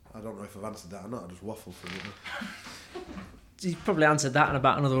 I don't know if I've answered that or not, I just waffled for a minute. You've probably answered that and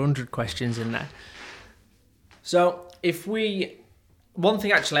about another 100 questions in there. So, one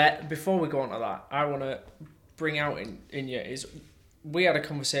thing actually, before we go on to that, I want to bring out in you is, we had a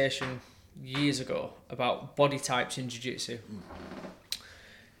conversation years ago about body types in Jiu-Jitsu.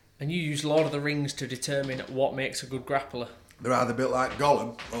 And you use Lord of the Rings to determine what makes a good grappler. They're either built like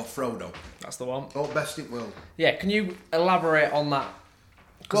Gollum or Frodo. That's the one. All best in the world. Yeah, can you elaborate on that?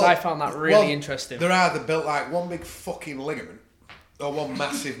 Because I found that really interesting. They're either built like one big fucking ligament or one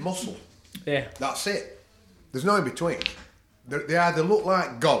massive muscle. Yeah. That's it. There's no in between. They either look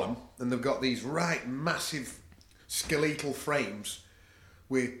like Gollum and they've got these right massive skeletal frames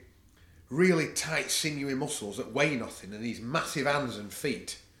with really tight sinewy muscles that weigh nothing and these massive hands and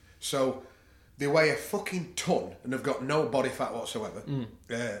feet. So they weigh a fucking ton and have got no body fat whatsoever.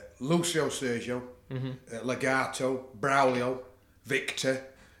 Lucio Sergio, Legato, Braulio, Victor,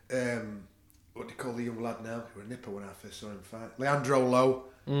 what do you call the young lad now? He was a nipper when I first saw him fight. Leandro Lowe.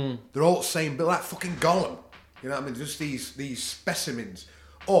 They're all the same, but like fucking Gollum. You know what I mean? Just these specimens.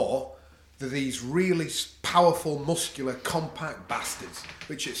 Or they're these really powerful, muscular, compact bastards,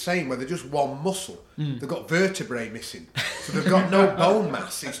 which it's saying where they're just one muscle. They've got vertebrae missing. So they've got no bone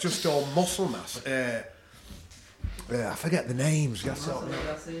mass. It's just all muscle mass. I forget the names.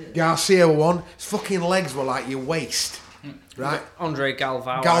 Garcia one. His fucking legs were like your waist. Right? Andre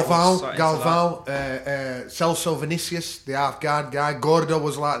Galvao. Galvao. Celso Vinicius, the half guard guy. Gordo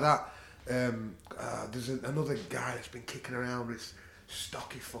was like that. There's another guy that's been kicking around. This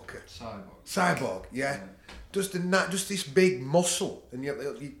stocky fucker. Cyborg, yeah. Just this big muscle, and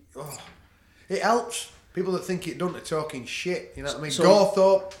it helps people that think it doesn't are talking shit. You know what I mean?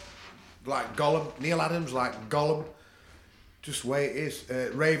 Gorthorpe, like Gollum. Neil Adams, like Gollum. Just the way it is.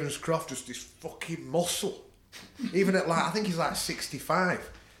 Ravenscroft, just this fucking muscle. Even at I think he's like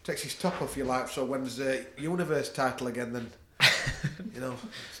 65. Takes his top off your life. So when's the universe title again? Then,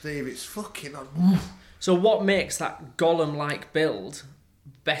 Steve, it's fucking on. So what makes that Gollum-like build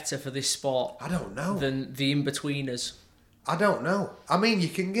better for this sport? I don't know. Than the in-betweeners? I don't know. I mean, you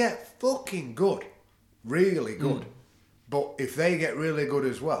can get fucking good, really good, but if they get really good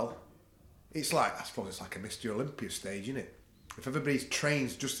as well, it's like, I suppose it's like a Mr. Olympia stage, isn't it? If everybody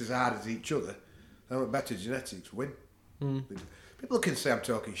trains just as hard as each other, then better genetics win. People can say I'm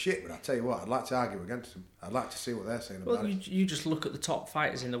talking shit, but I tell you what, I'd like to argue against them. I'd like to see what they're saying about it. You just look at the top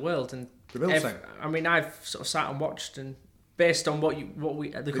fighters in the world, and I mean, I've sort of sat and watched, and based on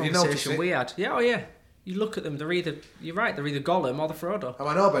the conversation we had, you look at them. You're right. They're either Gollum or the Frodo.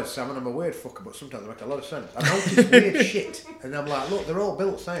 I know about Sam, and I'm a weird fucker, but sometimes they make a lot of sense. I notice weird shit, and I'm like, look, they're all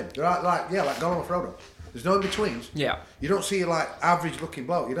built the same. They're like Gollum or Frodo. There's no in betweens. Yeah. You don't see like average looking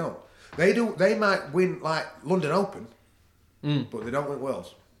bloke. You don't. They do. They might win like London Open, but they don't win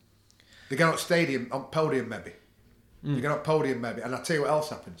Worlds. They get on podium maybe. They get on podium maybe, and I tell you what else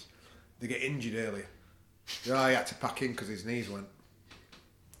happens. They get injured earlier. He had to pack in because his knees went.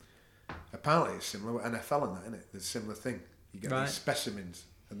 Apparently it's similar with NFL and that, isn't it? There's a similar thing. You get these specimens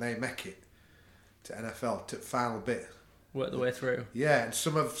and they make it to NFL to final bit. Work the way through. Yeah, and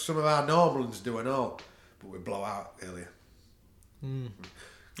some of our normal ones do and all, but we blow out earlier.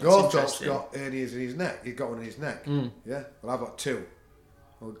 Gorthorpe's got hernias in his neck. He's got one in his neck. Yeah. Well, I've got two.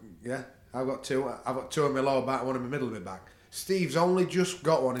 Well, yeah, I've got two. I've got two in my lower back, one in the middle of my back. Steve's only just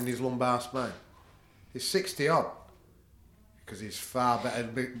got one in his lumbar spine. He's 60 odd because he's far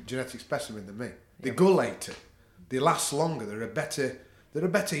better genetic specimen than me. They're gullator. They last longer. They're a better They're a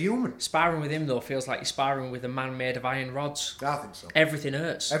better human. Sparring with him, though, feels like you're sparring with a man made of iron rods. I think so. Everything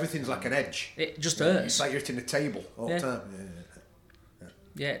hurts. Everything's like an edge. It just hurts. It's like you're hitting a table all the time.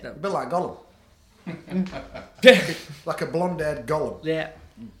 Yeah. A bit like Gollum. Like a blonde-haired Gollum. Yeah.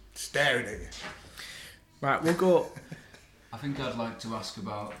 Staring at you. Right, we'll go. I think I'd like to ask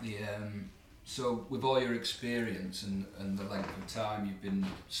about the... so, with all your experience and the length of time you've been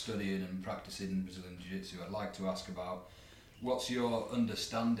studying and practising Brazilian Jiu-Jitsu, I'd like to ask about what's your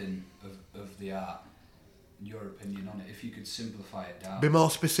understanding of the art, and your opinion on it, if you could simplify it down. Be more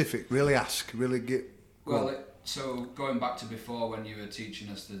specific, really ask, really get... Well, so going back to before when you were teaching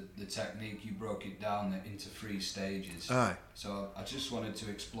us the technique, you broke it down into 3 stages. Aye. So I just wanted to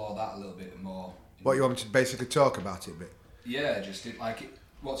explore that a little bit more. What, you want me to basically talk about it a bit? Yeah,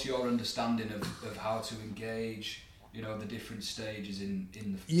 what's your understanding of how to engage, the different stages in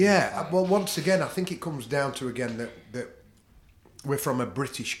the Yeah, fight? well, once again, I think it comes down to, again, that we're from a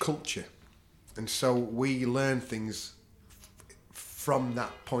British culture. And so we learn things from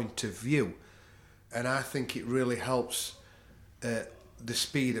that point of view. And I think it really helps the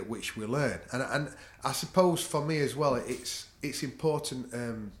speed at which we learn. And I suppose for me as well, it's important,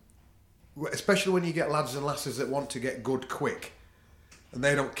 especially when you get lads and lasses that want to get good quick. And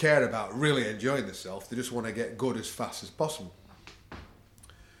they don't care about really enjoying themselves. They just want to get good as fast as possible.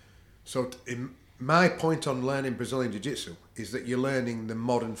 So my point on learning Brazilian Jiu-Jitsu is that you're learning the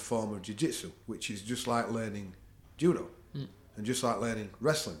modern form of Jiu-Jitsu, which is just like learning judo and just like learning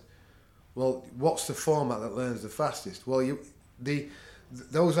wrestling. Well, what's the format that learns the fastest? Well,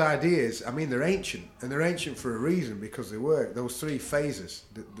 those ideas, I mean, they're ancient, and they're ancient for a reason, because they work. Those 3 phases.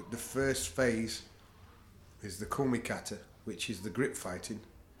 The first phase is the kumikata, which is the grip fighting.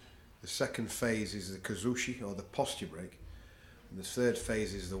 The second phase is the kazushi, or the posture break. And the third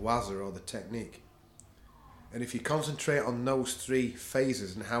phase is the waza, or the technique. And if you concentrate on those 3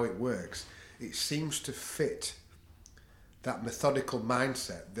 phases and how it works, it seems to fit that methodical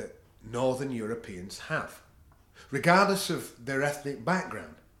mindset that Northern Europeans have, regardless of their ethnic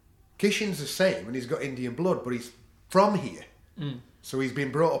background. Kishin's the same, and he's got Indian blood, but he's from here, so he's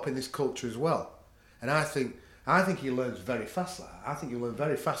been brought up in this culture as well. And I think he learns very fast. I think you learn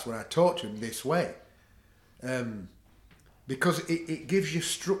very fast when I talk to him this way, because it gives you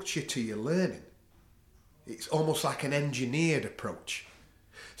structure to your learning. It's almost like an engineered approach.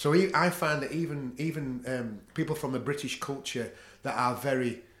 So I find that even people from the British culture that are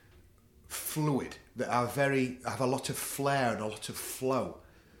very fluid, that have a lot of flair and a lot of flow,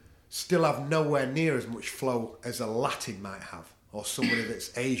 still have nowhere near as much flow as a Latin might have, or somebody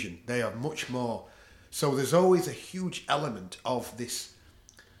that's Asian. They have much more. So there's always a huge element of this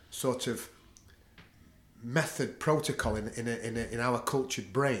sort of method protocol in our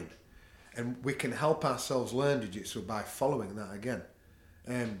cultured brain, and we can help ourselves learn Jiu-Jitsu by following that again.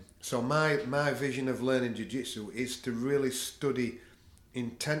 So my vision of learning Jiu-Jitsu is to really study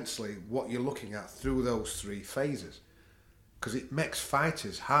intensely what you're looking at through those 3 phases, because it makes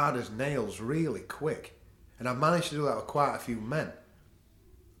fighters hard as nails really quick. And I've managed to do that with quite a few men.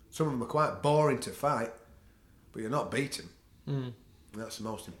 Some of them are quite boring to fight, but you're not beaten. That's the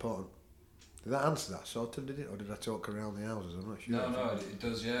most important. Did that answer that sort of, did it, or did I talk around the houses? I'm not sure. No, it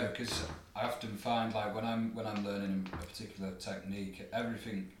does, yeah, because I often find, like, when I'm learning a particular technique,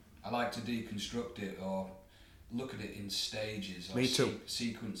 everything, I like to deconstruct it or look at it in stages or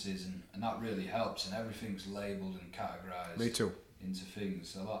sequences, and that really helps, and everything's labelled and categorised into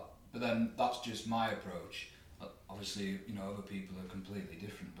things a lot. But then that's just my approach. Obviously, other people are completely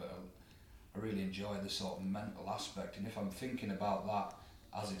different, but I really enjoy the sort of mental aspect, and if I'm thinking about that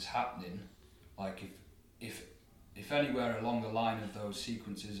as it's happening, like if anywhere along the line of those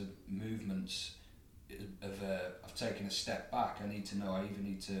sequences of movements I've taken a step back, I need to know I either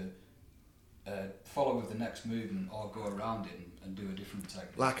need to follow with the next movement or go around it and do a different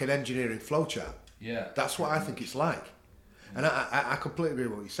technique. Like an engineering flowchart. Yeah. That's what I think it's like. And I completely agree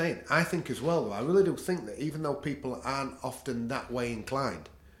with what you're saying. I think as well, though, I really do think that even though people aren't often that way inclined,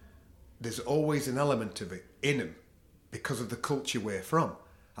 there's always an element of it in them because of the culture we're from.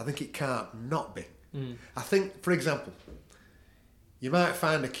 I think it can't not be. I think, for example, you might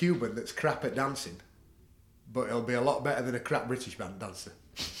find a Cuban that's crap at dancing, but it'll be a lot better than a crap British band dancer.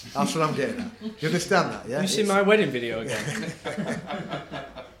 That's what I'm getting at. Do you understand that? Yeah. You seen my wedding video again?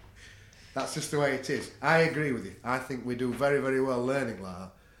 That's just the way it is. I agree with you. I think we do very, very well learning like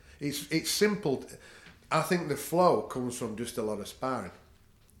that. It's simple. I think the flow comes from just a lot of sparring.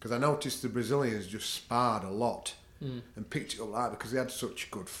 Because I noticed the Brazilians just sparred a lot and picked it up like that because they had such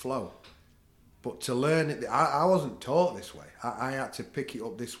good flow. But to learn it, I wasn't taught this way. I had to pick it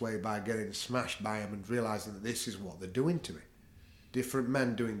up this way by getting smashed by them and realising that this is what they're doing to me. different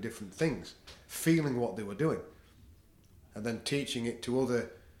men doing different things, feeling what they were doing, and then teaching it to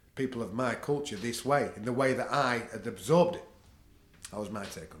other people of my culture this way, in the way that I had absorbed it. That was my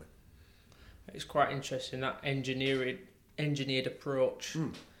take on it. It's quite interesting, that engineered approach.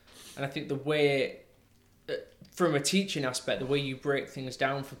 And I think the way, from a teaching aspect, the way you break things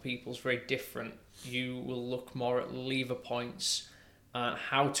down for people is very different. You will look more at lever points,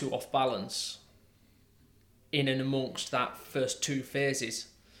 how to off balance in and amongst that first 2 phases.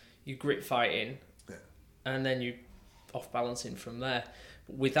 You grip fighting, and then you off balancing from there.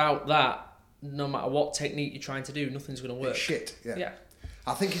 But without that, no matter what technique you're trying to do, nothing's going to work. It's shit. Yeah.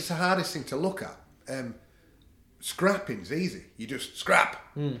 I think it's the hardest thing to look at. Scrapping's easy. You just scrap,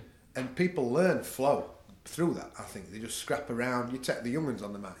 and people learn flow through that. I think they just scrap around. You take the young'uns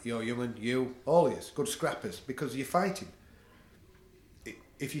on the mat. You're young'un, you, all of you, good scrappers, because you're fighting.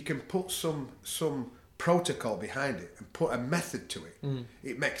 If you can put some protocol behind it and put a method to it,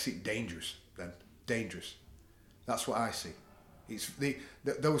 it makes it dangerous. Then dangerous. That's what I see. It's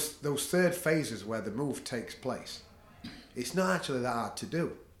those third phases where the move takes place. It's not actually that hard to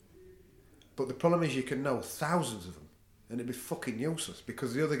do. But the problem is you can know thousands of them and it'd be fucking useless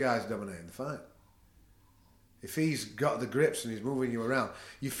because the other guy's dominating the fight. If he's got the grips and he's moving you around,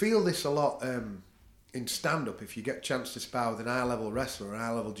 you feel this a lot in stand-up if you get a chance to spar with an high-level wrestler or an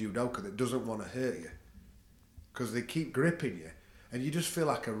high-level judoka that doesn't want to hurt you because they keep gripping you and you just feel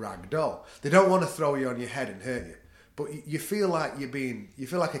like a rag doll. They don't want to throw you on your head and hurt you, but you feel like you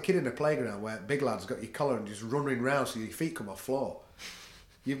feel like a kid in a playground where big lad's got your collar and just running around so your feet come off floor.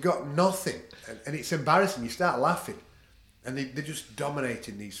 You've got nothing and it's embarrassing. You start laughing and they're just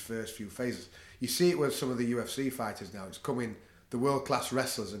dominating these first few phases. You see it with some of the UFC fighters now. It's coming, the world-class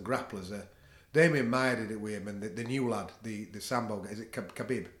wrestlers and grapplers. Damien Maia did it with him, and the new lad, the Sambo guy, is it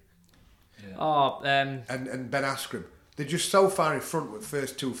Khabib? Yeah. And Ben Askren. They're just so far in front with the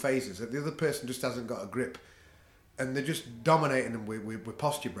first 2 phases that the other person just hasn't got a grip. And they're just dominating them with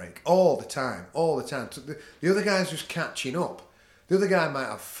posture break all the time. So the other guy's just catching up. The other guy might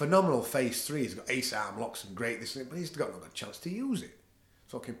have phenomenal phase 3. He's got ace arm locks and great this and that, but he's got no chance to use it.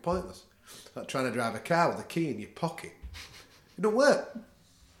 It's fucking pointless. It's like trying to drive a car with a key in your pocket. It don't work.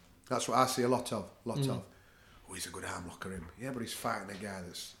 That's what I see a lot of. Oh, he's a good arm locker, him. Yeah, but he's fighting a guy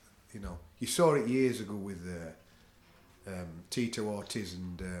that's, you saw it years ago with Tito Ortiz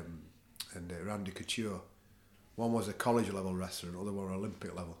and Randy Couture. One was a college level wrestler, and the other one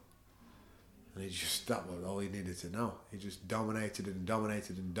Olympic level. And that was all he needed to know. He just dominated and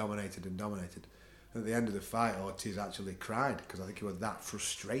dominated and dominated and dominated. And at the end of the fight, Ortiz actually cried because I think he was that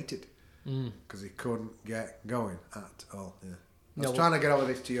frustrated because he couldn't get going at all. Yeah. I was trying to get over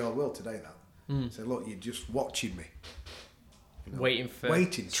this to your will today, that. Say, look, you're just watching me.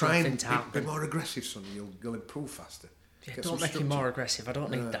 Waiting, try and be more aggressive, son. You'll improve faster. Yeah, don't make him more aggressive. I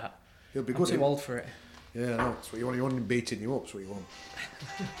don't need that. He'll be good. I'm too old for it. Yeah, no, that's what you want. You want him beating you up. That's what you want.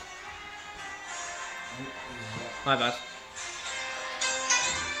 My bad.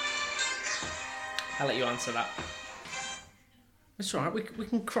 I'll let you answer that. It's alright, we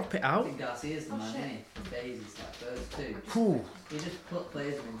can crop it out. I think Garcia's the man, isn't he? The phases, like first 2. Cool. He just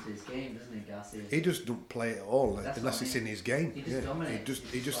plays them into his game, doesn't he, Garcia? He just don't play it at all unless it's in his game. He just dominates.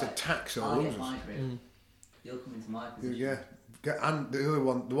 He just like, attacks or I'll loses. get my grip. You'll come into my position. Yeah. And the other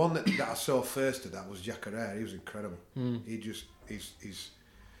one, the one that I saw first of that was Jacare. He was incredible. He's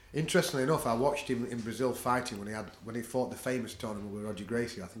interestingly enough, I watched him in Brazil fighting when he fought the famous tournament with Roger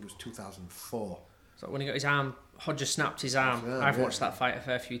Gracie. I think it was 2004. So when he got his arm, Hodger snapped his arm. I've watched that fight a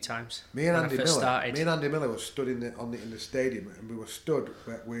fair few times. Me and Andy Miller were stood in the stadium, and we were stood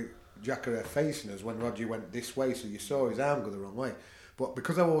with Jacare facing us when Roger went this way, so you saw his arm go the wrong way. But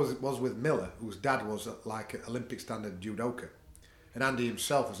because I was with Miller, whose dad was like an Olympic standard judoka, and Andy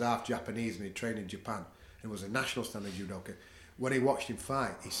himself was half Japanese and he trained in Japan and was a national standard judoka. When he watched him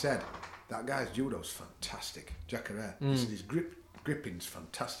fight, he said, "That guy's judo's fantastic, Jacare. His gripping's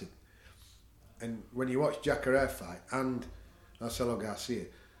fantastic." And when you watch Jacare fight and Marcelo Garcia,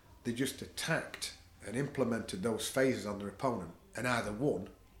 they just attacked and implemented those phases on their opponent and either won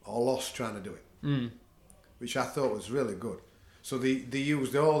or lost trying to do it, which I thought was really good. So they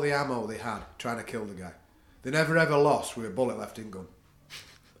used all the ammo they had trying to kill the guy. They never ever lost with a bullet left in gun.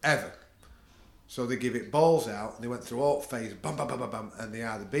 Ever. So they give it balls out and they went through all phases, bam, bam, bam, bam, bam, and they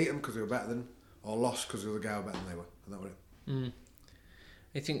either beat them because they were better than or lost because the other guy was better than they were. And that was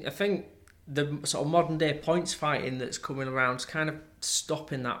it. I think the sort of modern day points fighting that's coming around is kind of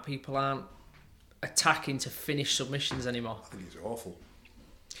stopping that. People aren't attacking to finish submissions anymore. I think it's awful.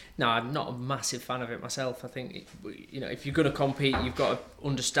 No, I'm not a massive fan of it myself. I think if you're going to compete, you've got to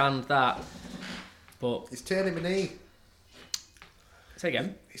understand that. But it's turning my knee. Say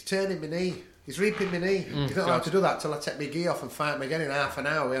again. He's turning my knee. He's reaping my knee. He's not allowed to do that till I take my gi off and fight him again in half an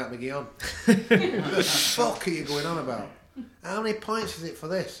hour without my gi on. What the fuck are you going on about? How many points is it for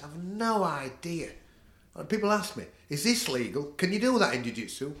this? I've no idea. When people ask me, is this legal? Can you do that in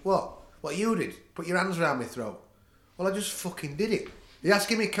jiu-jitsu? What? What you did? Put your hands around my throat. Well, I just fucking did it. You're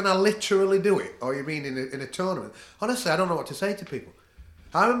asking me, can I literally do it? Or you mean in a tournament? Honestly, I don't know what to say to people.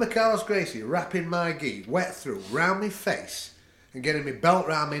 I remember Carlos Gracie wrapping my gi wet through round my face and getting my belt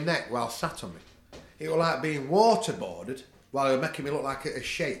round my neck while sat on me. It was like being waterboarded while they were making me look like a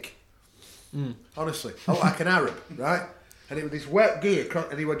sheikh. Honestly, I looked like an Arab, right? And it was this wet gi,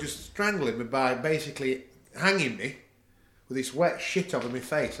 and he was just strangling me by basically hanging me with this wet shit over my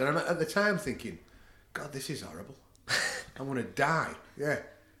face. And I'm at the time thinking, God, this is horrible. I'm going to die. Yeah.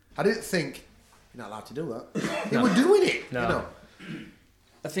 I didn't think, you're not allowed to do that. They were doing it, No. you know.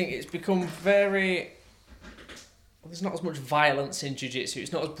 I think it's become very... There's not as much violence in jiu-jitsu.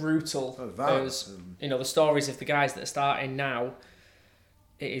 It's not as brutal as, the stories of the guys that are starting now.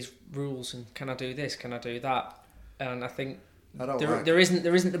 It is rules and can I do this, can I do that? And I think there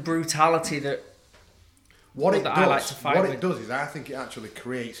isn't the brutality that I like to fight with. What it does is I think it actually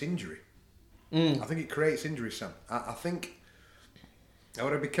creates injury. I think it creates injury, Sam. I think... I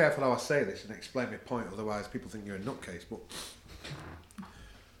want to be careful how I say this and explain my point, otherwise people think you're a nutcase, but...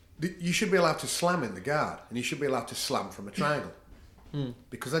 You should be allowed to slam in the guard, and you should be allowed to slam from a triangle.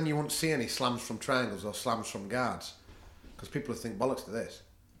 Because then you won't see any slams from triangles or slams from guards. Because people would think bollocks to this.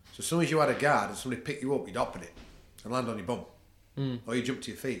 So as soon as you had a guard and somebody picked you up, you'd open it and land on your bum. Or you jump to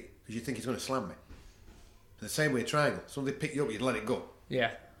your feet, because you think he's going to slam me. And the same way a triangle. Somebody pick you up, you'd let it go.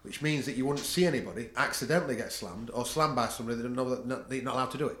 Yeah. Which means that you wouldn't see anybody accidentally get slammed or slammed by somebody that didn't know that they're not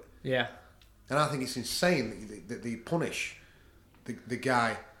allowed to do it. Yeah. And I think it's insane that they punish the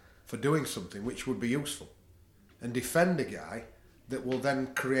guy for doing something which would be useful, and defend a guy that will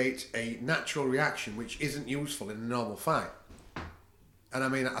then create a natural reaction which isn't useful in a normal fight. And I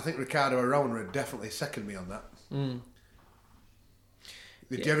mean, I think Ricardo Arona would definitely second me on that.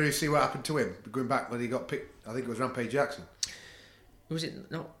 Did you ever see what happened to him going back when he got picked? I think it was Rampage Jackson. Was it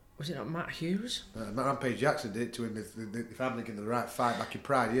not Matt Hughes? Rampage Jackson did it to him if I'm thinking of the right fight back in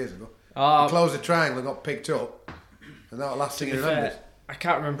Pride years ago. He closed the triangle and got picked up, and that was the last thing he remembered. I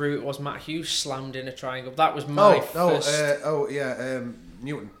can't remember who it was. Matt Hughes slammed in a triangle. That was my first... Newton.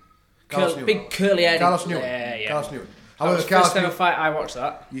 Newton. Big curly head. Carlos Newton. Yeah. Carlos Newton. That was the first ever fight I watched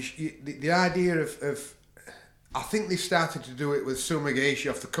that. The idea of... I think they started to do it with Sumigaishi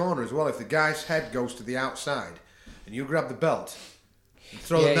off the corner as well. If the guy's head goes to the outside and you grab the belt and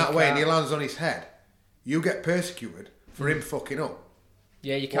throw them that way and he lands on his head, you get persecuted for him fucking up.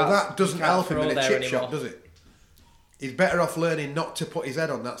 Yeah, you can't... Well, that doesn't help him in a chip shot, does it? He's better off learning not to put his head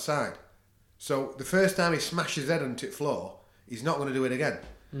on that side. So the first time he smashes his head onto the floor, he's not going to do it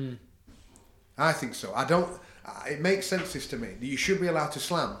again. I think so. It makes sense this to me. You should be allowed to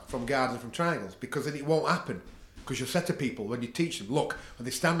slam from guards and from triangles, because then it won't happen. Because you'll say to people when you teach them, look, when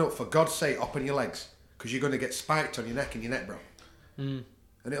they stand up, for God's sake, open your legs, because you're going to get spiked on your neck and your neck, bro. And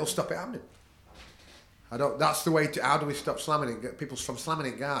it'll stop it happening. That's the way to... How do we stop slamming it? Get people from slamming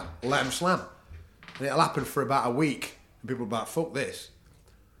it guard. Let them slam. And it'll happen for about a week. And people will be like, fuck this.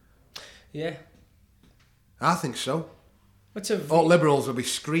 Yeah. I think so. All liberals will be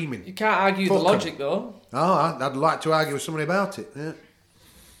screaming. You can't argue the logic, though. Oh, I'd like to argue with somebody about it. Yeah.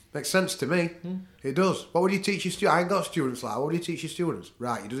 Makes sense to me. It does. What would you teach your students? I ain't got students like that. What would you teach your students?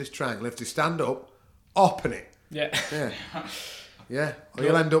 Right, you do this triangle. If they stand up, open it. Yeah. Yeah. Yeah. Or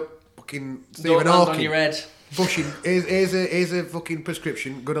you'll end up fucking Stephen Hawking. On your head. Pushing. Here's a fucking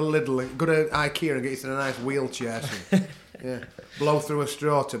prescription. Go to Lidl, go to IKEA and get you in a nice wheelchair. Yeah. Blow through a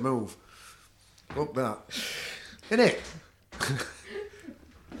straw to move. Look that. Innit?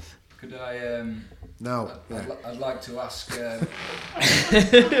 Could I... No. I'd like to ask...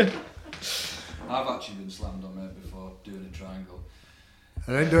 I've actually been slammed on my head before doing a triangle.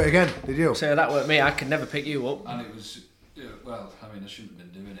 I didn't do it again, did you? So that weren't me. I could never pick you up. And it was... Well, I mean, I shouldn't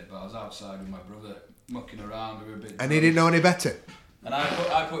have been doing it, but I was outside with my brother, mucking around. We were a bit... And he didn't know any better? And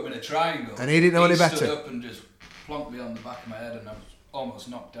I put him in a triangle. And he didn't know any better? He stood up and just plonked me on the back of my head, and I was almost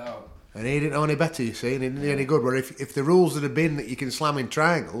knocked out. And he didn't know any better, you see, and he didn't do any good. Where if the rules had been that you can slam in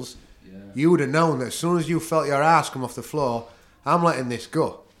triangles, you would have known that as soon as you felt your ass come off the floor, I'm letting this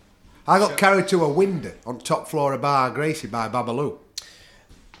go. I got carried to a window on top floor of Bar Gracie by Babalu.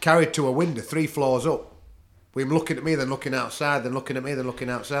 Carried to a window 3 floors up. With him looking at me, then looking outside, then looking at me, then looking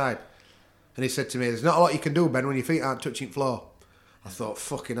outside. And he said to me, there's not a lot you can do, Ben, when your feet aren't touching the floor. I thought,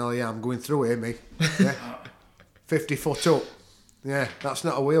 fucking hell, yeah, I'm going through here, me. Yeah. 50 foot up. Yeah, that's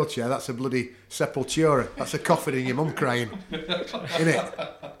not a wheelchair, that's a bloody sepultura. That's a coffin in your mum crying.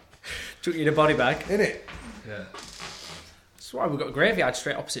 Innit? Took you in a body bag. Innit? Yeah. That's why we've got a graveyard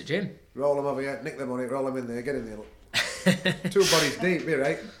straight opposite gym. Roll them over here, nick them on it, roll them in there, get in there. Look. 2 bodies deep, be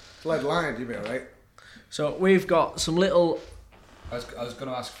right. Lead lined, you'll be alright. So we've got some little... I was going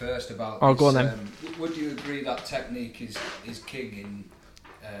to ask first about. Oh, this, go on then. Would you agree that technique is king in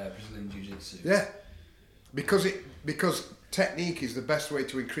Brazilian Jiu-Jitsu? Yeah, because technique is the best way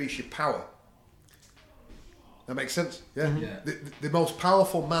to increase your power. That makes sense. Yeah. Mm-hmm. Yeah. The most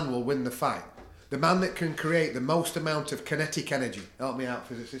powerful man will win the fight. The man that can create the most amount of kinetic energy. Help me out,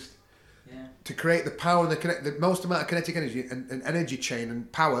 physicist. Yeah. To create the power and the most amount of kinetic energy and energy chain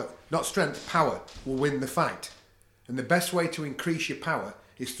and power, not strength, power will win the fight. And the best way to increase your power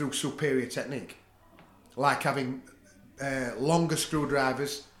is through superior technique, like having longer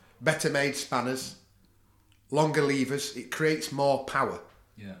screwdrivers, better made spanners, longer levers. It creates more power.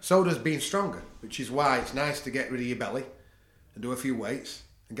 Yeah. So does being stronger, which is why it's nice to get rid of your belly and do a few weights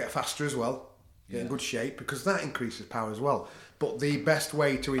and get faster as well, get in good shape, because that increases power as well. But the best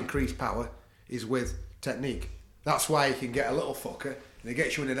way to increase power is with technique. That's why you can get a little fucker and it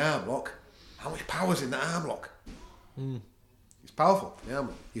gets you in an arm lock. How much power's in that arm lock? It's powerful, yeah,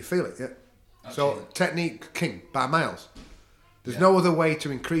 man. You feel it, yeah. So technique king by miles. There's no other way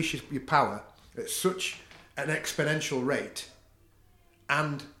to increase your power at such an exponential rate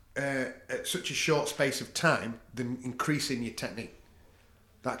and at such a short space of time than increasing your technique.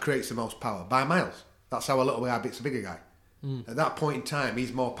 That creates the most power by miles. That's how a little guy beats a bigger guy. At that point in time,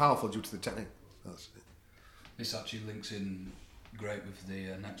 he's more powerful due to the technique. That's it. This actually links in great with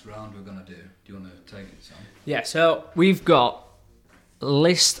the next round we're going to do. Do you want to take it, Sam? Yeah, so we've got a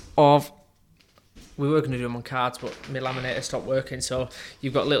list of... We were going to do them on cards, but my laminator stopped working, so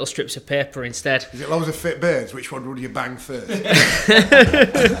you've got little strips of paper instead. Is it loads of fit birds? Which one would you bang first?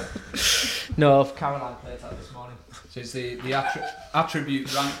 No, Caroline played that this morning. So it's the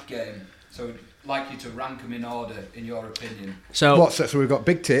attribute rank game. So we'd like you to rank them in order, in your opinion. So What's that? So we've got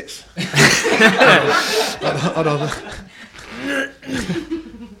big tits. Hold on.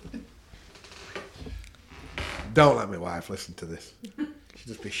 Don't let my wife listen to this. She'll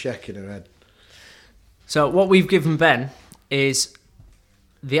just be shaking her head. So what we've given Ben is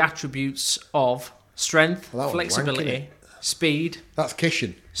the attributes of strength, Well, that was flexibility, wanky, speed, That's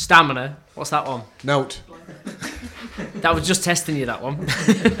kissing. stamina. What's that one? Note. That was just testing you, that one.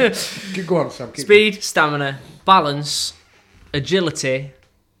 Go on, Sam. Keep Speed, stamina, balance, agility,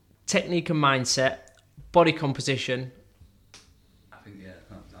 technique and mindset, body composition. I think, yeah,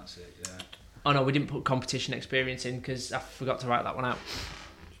 that's it, yeah. Oh no, we didn't put competition experience in because I forgot to write that one out.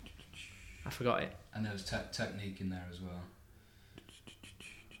 I forgot it. And there's technique in there as well.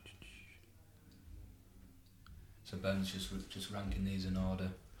 So Ben's just ranking these in order.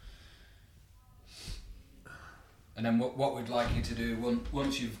 And then what we'd like you to do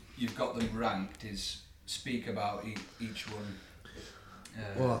once you've got them ranked is speak about each one.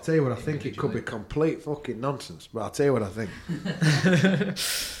 Well, I'll tell you what I think. It could be complete fucking nonsense, but I'll tell you what I think.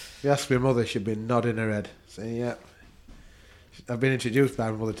 You ask my mother, she'd be nodding her head, saying, yeah. I've been introduced by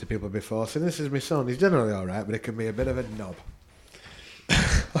my mother to people before, saying, this is my son. He's generally alright, but he can be a bit of a knob.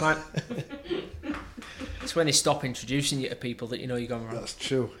 Right. It's when they stop introducing you to people that you know you're going wrong. That's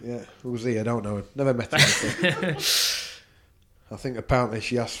true, yeah. Who's he? I don't know him. Never met him before. I think apparently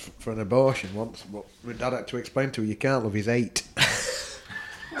she asked for an abortion once, but my dad had to explain to her, you can't love his 8.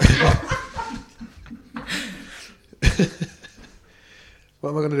 What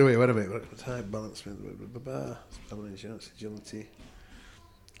am I going to do here? Wait a minute. Type balance, insurance, agility.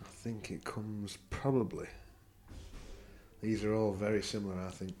 I think it comes probably. These are all very similar, I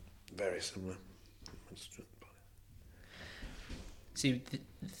think. Very similar. See, the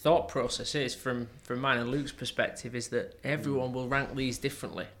thought process is, from mine and Luke's perspective, is that everyone will rank these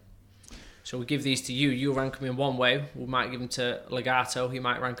differently. So we give these to you, you'll rank them in one way, we might give them to Legato, he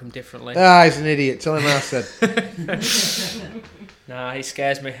might rank them differently. Ah, he's an idiot, tell him I said. Nah, he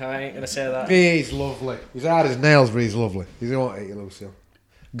scares me, I ain't going to say that. He's lovely. He's hard as nails, but he's lovely. He won't hate you, Lucio.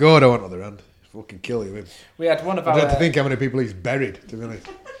 Gordo, on the other hand, fucking kill you, him. We had one of I our... don't think how many people he's buried, to be honest.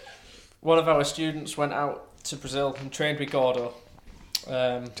 One of our students went out to Brazil and trained with Gordo.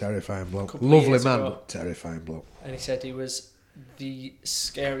 Terrifying bloke. couple of Lovely years man, ago. but terrifying bloke. And he said he was the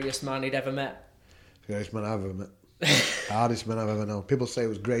scariest man he'd ever met. Scariest man I've ever met. Hardest man I've ever known. People say it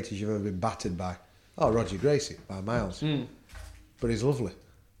was greatest you've ever been battered by. Oh, Roger Gracie, by miles. But he's lovely.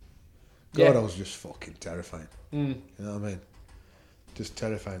 Yeah. Gordo's just fucking terrifying. You know what I mean? Just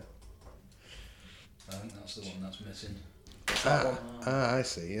terrifying. I think that's the one that's missing. I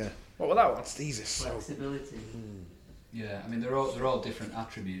see, yeah. What was that one? These are so... Flexibility. Yeah, I mean they're all different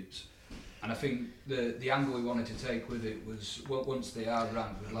attributes, and I think the angle we wanted to take with it was once they are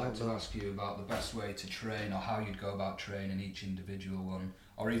ranked, we'd like to ask you about the best way to train or how you'd go about training each individual one,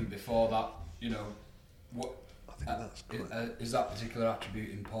 or even before that, you know, what I think that's is that particular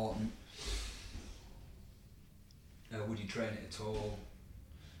attribute important? Would you train it at all?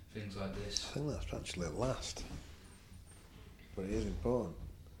 Things like this. I think that's actually last, but it is important.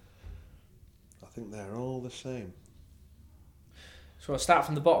 I think they're all the same. So I'll start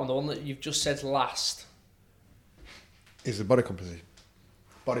from the bottom. The one that you've just said last Is the body composition.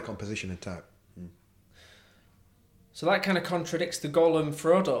 Body composition and type. So that kind of contradicts the Golem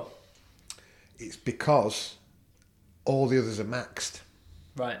Frodo. It's because all the others are maxed,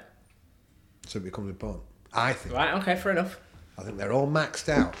 Right. so it becomes important. I think. Right, okay, fair enough. I think they're all maxed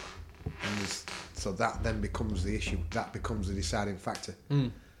out, and so that then becomes the issue. That becomes the deciding factor.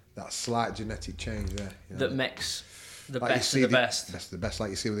 That slight genetic change there. You know? That makes the Like best of the best. Best of the best, like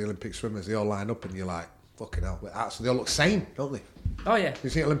you see with the Olympic swimmers. They all line up, and you're like, fucking hell. Actually, they all look sane, don't they? Oh, yeah. You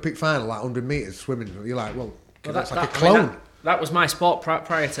see Olympic final, like 100 metres swimming, you're like, well that's like a I mean, clone. that was my sport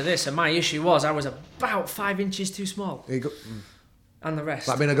prior to this, and my issue was I was about 5 inches too small. There you go. And the rest.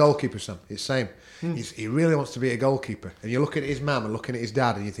 Like being a goalkeeper, Sam. It's the same. He really wants to be a goalkeeper. And you're looking at his mum and looking at his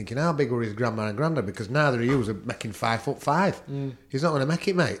dad and you're thinking, how big were his grandma and granddad? Because neither of you are making 5'5". He's not going to make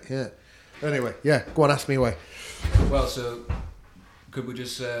it, mate. Yeah. Anyway, yeah, go on, ask me away. Well, so could we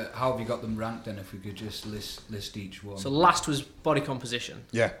just how have you got them ranked then? If we could just list each one. So last was body composition.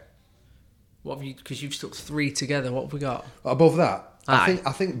 Yeah. What have you? Because you've stuck 3 together. What have we got? Above that, Aye.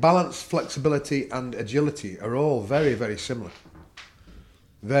 I think balance, flexibility and agility are all very, very similar.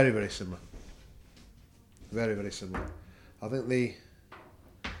 Very, very similar. Very, very similar. I think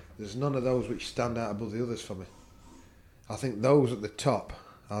there's none of those which stand out above the others for me. I think those at the top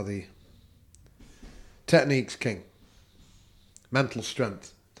are the technique's king. Mental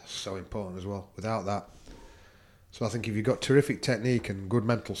strength, that's so important as well. Without that. So I think if you've got terrific technique and good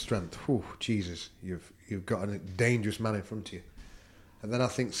mental strength, whew, Jesus, you've got a dangerous man in front of you. And then I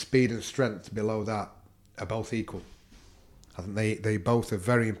think speed and strength below that are both equal. I think they both are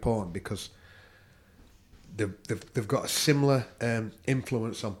very important because they've got a similar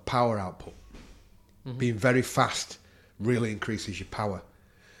influence on power output. Being very fast really increases your power.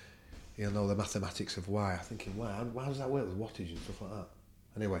 You know the mathematics of why. I'm thinking, why does that work with wattage and stuff like that?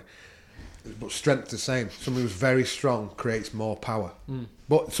 Anyway, but strength the same. Someone who's very strong creates more power.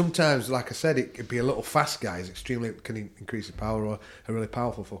 But sometimes, like I said, it could be a little fast guy can increase the power, or a really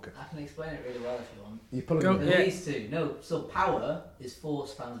powerful fucker. I can explain it really well if you want. You probably These two. No, so power is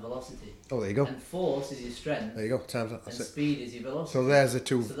force times velocity. Oh, there you go. And force is your strength. There you go. Times that. And That's it. speed is your velocity. So there's the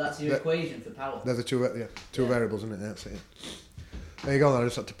two. So that's your equation for power. There's the two variables, isn't it? That's it. There you go. I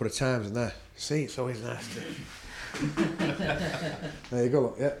just had to put a times in there. See, it's always nasty. There you go.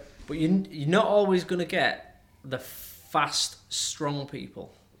 Look, yeah. But you're not always going to get the fast, strong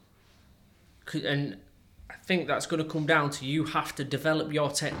people. And I think that's going to come down to you have to develop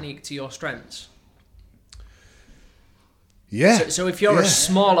your technique to your strengths. Yeah. So if you're a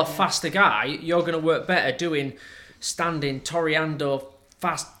smaller, faster guy, you're going to work better doing standing, toreando,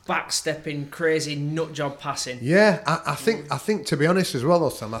 fast backstepping, crazy nut job passing. Yeah, I think to be honest as well though,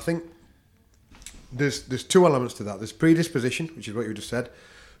 Sam, I think there's 2 elements to that. There's predisposition, which is what you just said,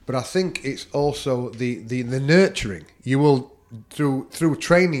 but I think it's also the nurturing. You will through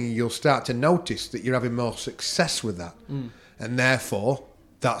training you'll start to notice that you're having more success with that. And therefore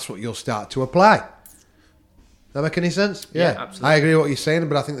that's what you'll start to apply. That make any sense? Yeah, absolutely. I agree with what you're saying,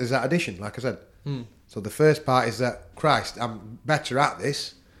 but I think there's that addition, like I said. So the first part is that, Christ, I'm better at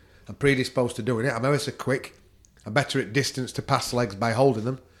this. I'm predisposed to doing it. I'm ever so quick. I'm better at distance to pass legs by holding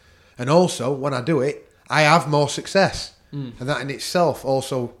them. And also, when I do it, I have more success. And that in itself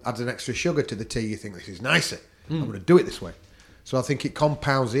also adds an extra sugar to the tea. You think, this is nicer. I'm going to do it this way. So I think it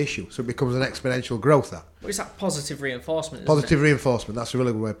compounds the issue. So it becomes an exponential growth, that. Well, it's that positive reinforcement, isn't Positive it? reinforcement. That's a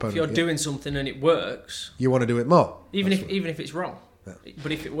really good way of putting it. If you're doing something and it works... You want to do it more. Even if it's wrong. Yeah.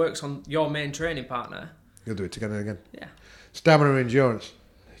 But if it works on your main training partner... You'll do it again and again. Yeah. Stamina and endurance.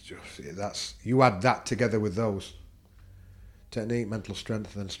 You add that together with those. Technique, mental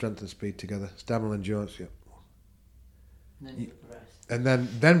strength, and then strength and speed together. Stamina and endurance, yeah. And then you get the rest.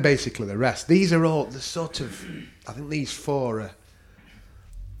 And then basically the rest. These are all the sort of... I think these 4 are...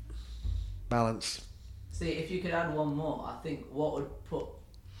 balance. See, if you could add one more, I think what would put...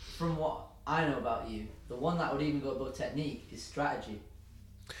 From what I know about you, the one that would even go above technique is strategy.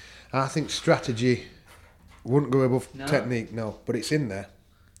 I think strategy wouldn't go above No. technique, no. But it's in there.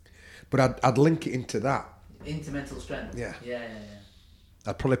 But I'd link it into that. Into mental strength. Yeah. Yeah.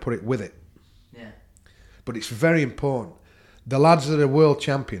 I'd probably put it with it. Yeah. but it's very important. The lads that are world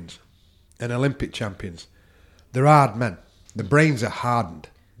champions and Olympic champions, they're hard men. The brains are hardened.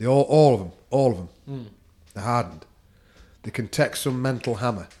 They all of them. They're hardened. They can take some mental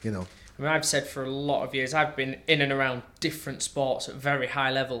hammer, you know. I mean, I've said for a lot of years, I've been in and around different sports at very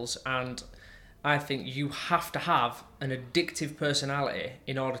high levels, and I think you have to have an addictive personality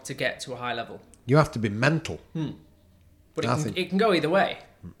in order to get to a high level. You have to be mental. But it can go either way.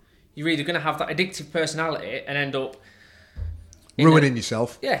 You're either going to have that addictive personality and end up ruining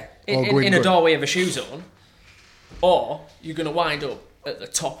yourself. Yeah, in a doorway of a shoe zone, or you're going to wind up at the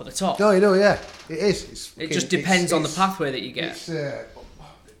top of the top. No, you know, yeah, it is. It just depends on the pathway that you get. It's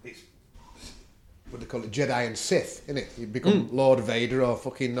what they call it, Jedi and Sith, isn't it? You become Lord Vader or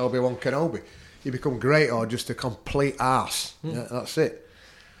fucking Obi-Wan Kenobi. You become great or just a complete arse. Yeah, that's it.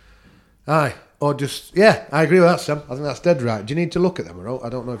 Aye. Or just, yeah, I agree with that, Sam. I think that's dead right. Do you need to look at them, or I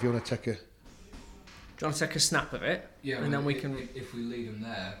don't know if you want to take a... Do you want to take a snap of it? Yeah, and then we can... If we leave them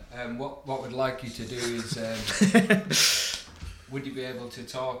there, what we'd like you to do is... would you be able to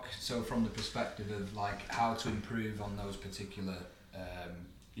talk, so from the perspective of like how to improve on those particular,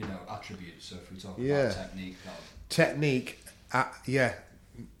 attributes? So if we talk about technique... Technique, yeah.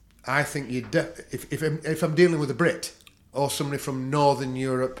 I think if I'm dealing with a Brit or somebody from Northern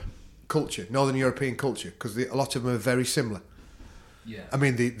European culture, because a lot of them are very similar. Yeah. I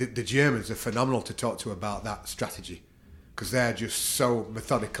mean, the Germans are phenomenal to talk to about that strategy, because they're just so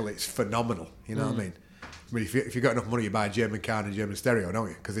methodical. It's phenomenal. You know what I mean? I mean, if you've got enough money, you buy a German car and a German stereo, don't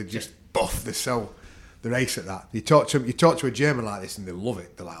you? Because they're just buff. They're ace at that. You talk to a German like this and they love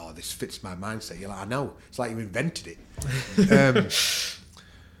it. They're like, oh, this fits my mindset. You're like, I know. It's like you invented it.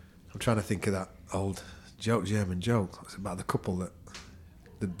 I'm trying to think of that old German joke. It's about the couple that,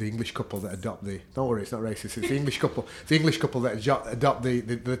 the English couple that adopt the... Don't worry, it's not racist. It's the English couple. The English couple that adopt the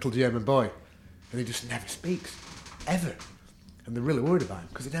little German boy, and he just never speaks, ever. And they're really worried about him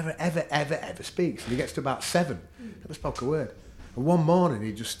because he never, ever speaks. And he gets to about 7, never spoke a word. And one morning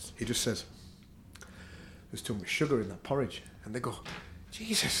he just says, "There's too much sugar in that porridge." And they go,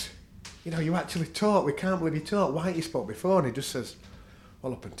 "Jesus, you actually talk. We can't believe you talk. Why ain't you spoke before?" And he just says,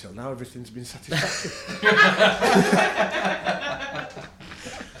 "Well, up until now, everything's been satisfactory."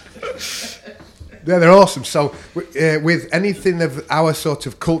 Yeah, they're awesome. So, with anything of our sort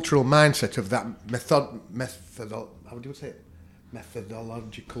of cultural mindset of that how would you say it?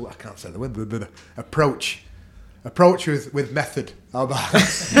 Methodological. I can't say the word. Approach with method. How about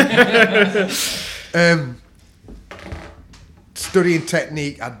studying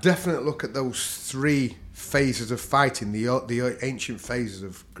technique? I definitely look at those 3 phases of fighting, the ancient phases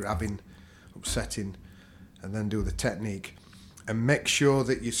of grabbing, upsetting, and then do the technique, and make sure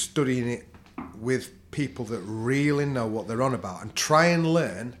that you're studying it with people that really know what they're on about, and try and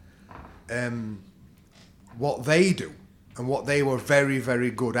learn what they do and what they were very, very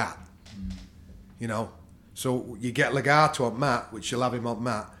good at. So you get Legato on mat, which you'll have him on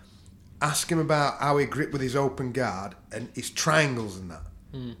mat. Ask him about how he gripped with his open guard and his triangles and that,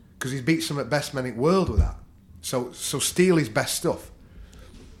 because he's beat some of the best men in the world with that. So steal his best stuff,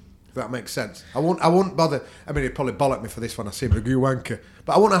 if that makes sense. I won't bother. I mean, he'd probably bollock me for this one. I see him, a goo wanker.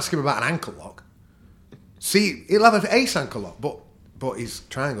 But I won't ask him about an ankle lock. See, he'll have an ace ankle lock, but his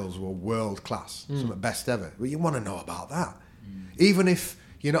triangles were world class, some of the best ever. Well, you want to know about that. Even if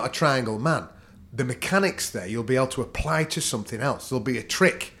you're not a triangle man, the mechanics there you'll be able to apply to something else. There'll be a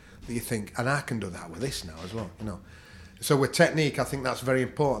trick that you think, and I can do that with this now as well. So with technique, I think that's very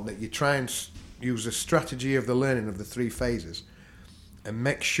important, that you try and use a strategy of the learning of the 3 phases and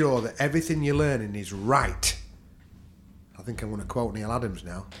make sure that everything you're learning is right. I think I'm going to quote Neil Adams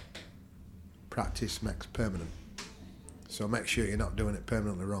now. Practice makes permanent. So make sure you're not doing it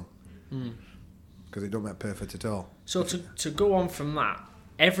permanently wrong, because it don't make perfect at all. So to go on from that,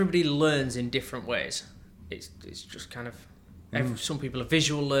 everybody learns in different ways. It's just kind of... Some people are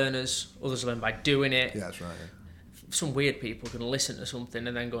visual learners, others learn by doing it. Yeah, that's right. Yeah. Some weird people can listen to something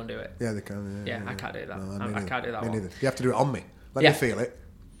and then go and do it. Yeah, they can. Yeah, I can't do that. No, I can't do that one. Neither. You have to do it on me. Let me feel it.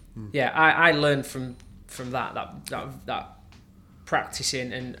 Yeah, I learned from that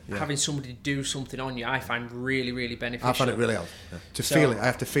practicing and having somebody do something on you. I find really, really beneficial. I find it really helpful. Yeah. To feel it, I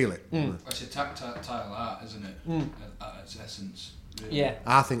have to feel it. It's a tactile art, isn't it? At its essence. Really. Yeah.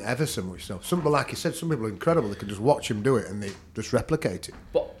 I think ever so much so. Some people, like you said, some people are incredible. They can just watch him do it and they just replicate it.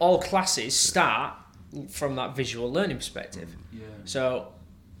 But all classes start from that visual learning perspective. Yeah. So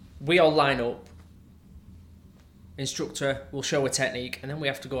we all line up, instructor will show a technique, and then we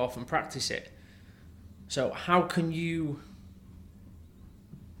have to go off and practice it. So how can you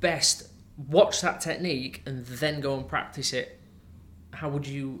best watch that technique and then go and practice it? How would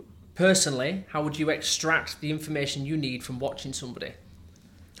you personally, how would you extract the information you need from watching somebody?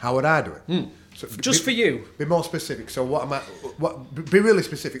 How would I do it? So Just for you. Be more specific. So what am I? Be really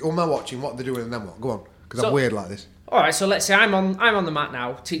specific. Who am I watching? What they're doing, and then what? Go on, because I'm weird like this. All right, so let's say I'm on the mat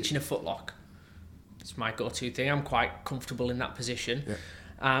now teaching a footlock. It's my go-to thing. I'm quite comfortable in that position.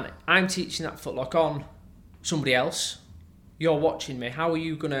 Yeah. I'm teaching that footlock on somebody else. You're watching me. How are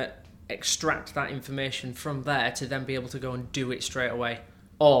you going to extract that information from there to then be able to go and do it straight away?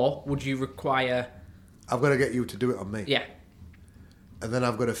 Or would you require... I've got to get you to do it on me. Yeah. And then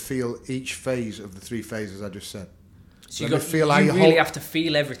I've got to feel each phase of the 3 phases I just said. So you really have to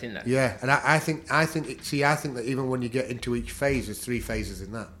feel everything then. Yeah, and I think that even when you get into each phase, there's 3 phases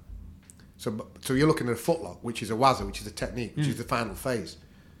in that. So you're looking at a footlock, which is a waza, which is a technique, which is the final phase.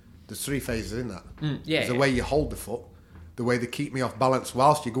 There's 3 phases in that. There's the way you hold the foot, the way they keep me off balance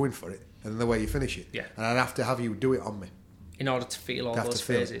whilst you're going for it, and then the way you finish it. Yeah. And I'd have to have you do it on me. In order to feel all those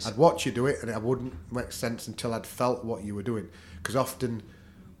phases. I'd watch you do it, and it wouldn't make sense until I'd felt what you were doing. Because often,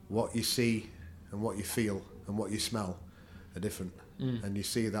 what you see and what you feel and what you smell are different, and you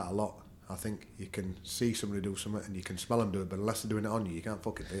see that a lot. I think you can see somebody do something and you can smell them do it, but unless they're doing it on you, you can't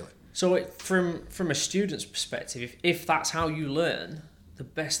fucking feel it. So from a student's perspective, if that's how you learn, the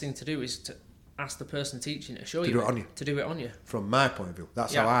best thing to do is to ask the person teaching it to show you do it on you. To do it on you. From my point of view,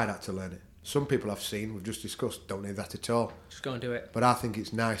 that's how I'd had to learn it. Some people I've seen, we've just discussed, don't need that at all. Just go and do it. But I think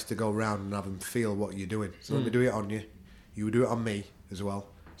it's nice to go round and have them feel what you're doing. So let me do it on you. You do it on me as well,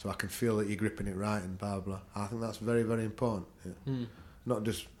 so I can feel that you're gripping it right and blah, blah, blah. I think that's very, very important. Yeah. Not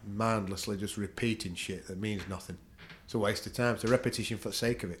just mindlessly just repeating shit that means nothing. It's a waste of time. It's a repetition for the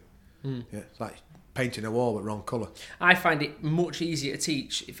sake of it. Yeah, it's like painting a wall with wrong colour. I find it much easier to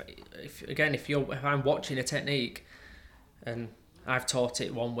teach if I'm watching a technique and I've taught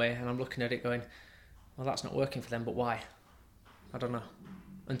it one way and I'm looking at it going, well, that's not working for them, but why? I don't know.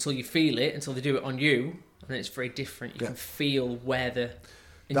 Until you feel it, until they do it on you, and then it's very different. You can feel where they're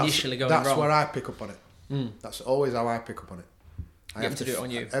initially going wrong. That's where I pick up on it. That's always how I pick up on it. I have to do it on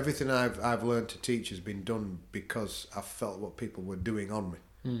you. Everything I've learned to teach has been done because I felt what people were doing on me.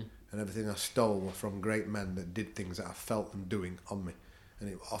 And everything I stole were from great men that did things that I felt them doing on me. And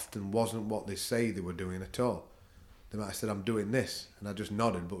it often wasn't what they say they were doing at all. They might have said, I'm doing this, and I just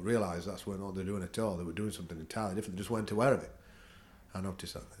nodded, but realised that's what they're doing at all. They were doing something entirely different. They just weren't aware of it. I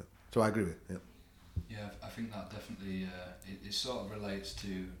noticed that. Yeah. So I agree with it. Yeah, I think that definitely it sort of relates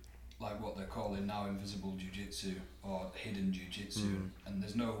to like what they're calling now invisible jiu-jitsu or hidden jiu-jitsu, and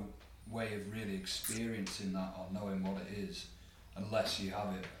there's no way of really experiencing that or knowing what it is unless you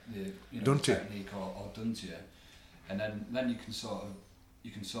have it, the technique or done to you, and then you can sort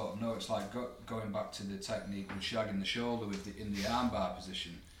of know. It's like going back to the technique with shagging the shoulder in the armbar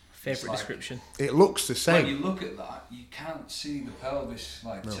position. Favourite description. It looks the same. When you look at that, you can't see the pelvis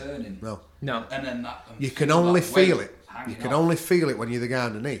turning. No. And then that. You can only feel it. You can only feel it when you're the guy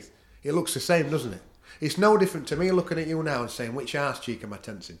underneath. It looks the same, doesn't it? It's no different to me looking at you now and saying, which arse cheek am I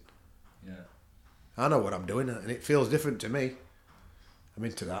tensing? Yeah. I know what I'm doing, and it feels different to me. I'm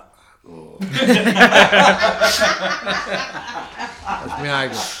into that. Oh. Watch me,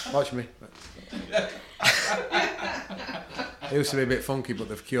 Igor. Watch me. It used to be a bit funky, but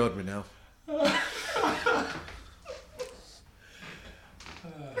they've cured me now. Go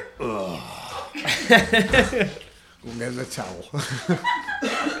and get the towel.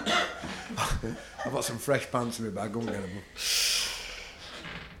 I've got some fresh pants in my bag. Go and get them.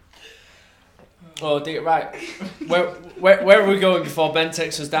 Oh, right. Where are we going before Ben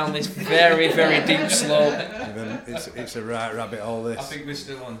takes us down this very, very deep slope? It's a right rabbit hole, this. I think we're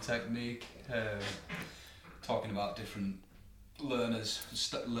still on technique, talking about different learners,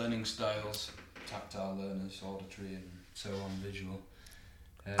 learning styles, tactile learners, auditory and so on, visual.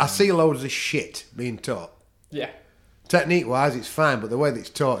 I see loads of shit being taught. Yeah. Technique-wise, it's fine, but the way that it's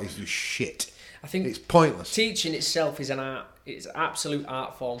taught is just shit. I think it's pointless. Teaching itself is an art. It's an absolute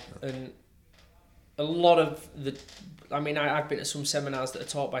art form, and a lot of the. I mean, I've been to some seminars that are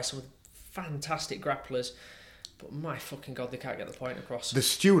taught by some fantastic grapplers, but my fucking god, they can't get the point across. The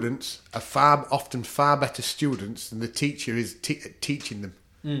students are often far better students than the teacher is teaching them.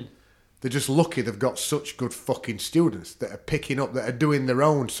 They're just lucky they've got such good fucking students that are picking up, that are doing their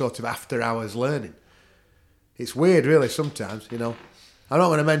own sort of after-hours learning. It's weird, really, sometimes, you know. I don't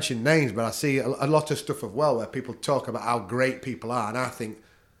want to mention names, but I see a lot of stuff as well where people talk about how great people are, and I think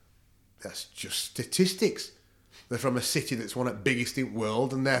that's just statistics. They're from a city that's one of the biggest in the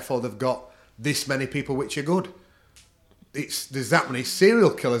world, and therefore they've got this many people which are good. There's that many serial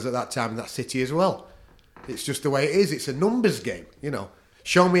killers at that time in that city as well. It's just the way it is. It's a numbers game, you know.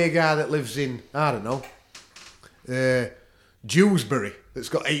 Show me a guy that lives in, I don't know, Dewsbury that's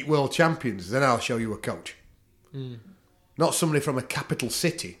got 8 world champions, then I'll show you a coach. Not somebody from a capital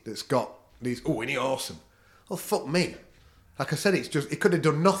city that's got these, isn't he awesome? Oh, fuck me. Like I said, it could have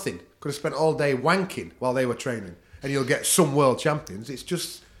done nothing. Could have spent all day wanking while they were training. And you'll get some world champions. It's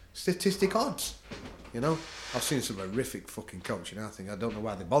just statistic odds. You know? I've seen some horrific fucking coaching. I don't know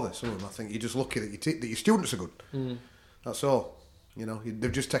why they bother. Some of them, I think you're just lucky that your students are good. That's all. You know,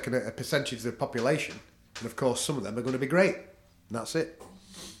 they've just taken a percentage of the population. And of course, some of them are going to be great. And that's it.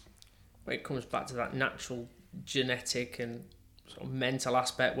 Well, it comes back to that natural genetic and sort of mental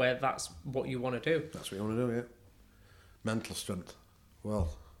aspect where that's what you want to do. That's what you want to do, yeah. Mental strength. Well,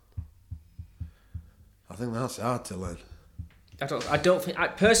 I think that's hard to learn. I don't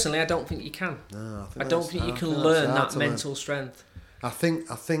think you can. No, I don't think you can learn that mental strength. I think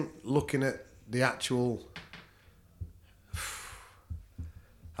looking at the actual,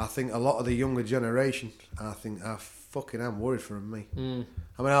 I think a lot of the younger generation, I fucking am worried for me. I mean,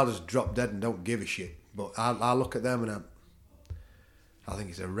 I'll just drop dead and don't give a shit. But I look at them and I think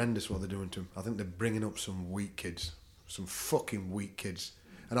it's horrendous what they're doing to them. I think they're bringing up some weak kids, some fucking weak kids.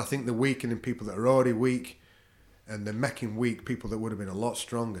 And I think they're weakening people that are already weak, and they're making weak people that would have been a lot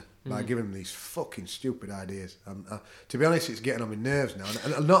stronger by giving them these fucking stupid ideas. To be honest, it's getting on my nerves now.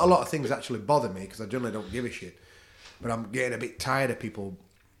 And not a lot of things actually bother me because I generally don't give a shit. But I'm getting a bit tired of people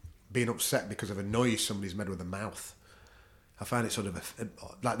being upset because of a noise somebody's made with their mouth. I find it sort of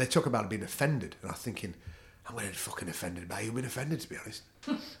like they talk about being offended, and I'm thinking, I'm getting fucking offended by you being offended, to be honest.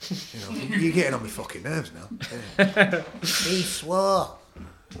 You know, you're getting on my fucking nerves now. Yeah. He swore.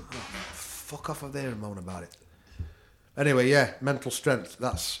 Oh, fuck off of there and moan about it. Anyway, yeah, mental strength. I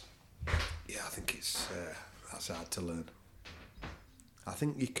think that's hard to learn. I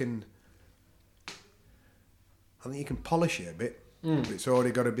think you can polish it a bit, but it's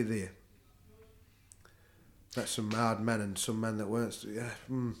already got to be there. That's some hard men and some men that weren't. Yeah.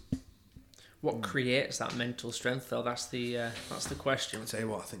 What creates that mental strength, though? That's the question. I'll tell you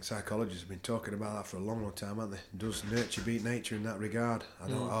what, I think psychologists have been talking about that for a long, long time, haven't they? Does nurture beat nature in that regard? I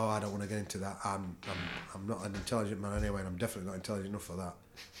don't want to get into that. I'm not an intelligent man anyway, and I'm definitely not intelligent enough for that.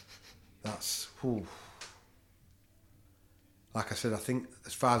 That's, like I said, I think,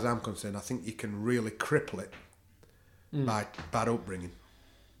 as far as I'm concerned, I think you can really cripple it by bad upbringing.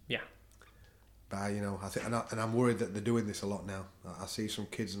 Yeah. I think, and I'm worried that they're doing this a lot now. I see some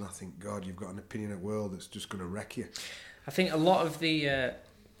kids and I think, God, you've got an opinionate world that's just going to wreck you. I think a lot of the,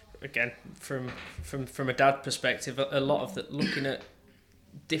 again, from a dad perspective, a lot of the looking at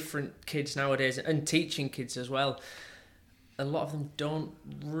different kids nowadays and teaching kids as well, a lot of them don't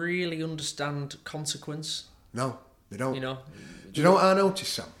really understand consequence. No, they don't. You know. Do you know what I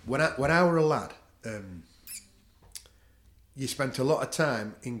noticed, Sam? When I were a lad, you spent a lot of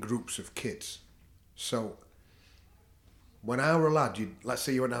time in groups of kids. So, when I were a lad, let's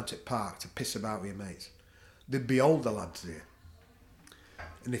say you went out to the park to piss about with your mates, there'd be older lads there.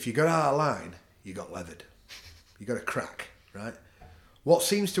 And if you got out of line, you got leathered. You got a crack, right? What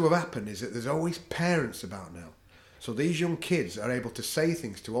seems to have happened is that there's always parents about now. So these young kids are able to say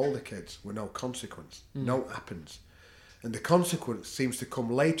things to older kids with no consequence. No happens. And the consequence seems to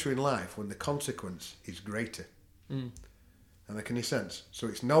come later in life when the consequence is greater. Does that make any sense? So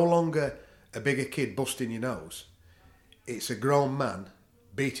it's no longer a bigger kid busting your nose. It's a grown man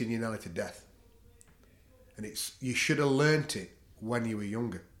beating you nearly to death. And you should have learnt it when you were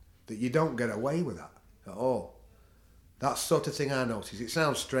younger. That you don't get away with that at all. That sort of thing I notice. It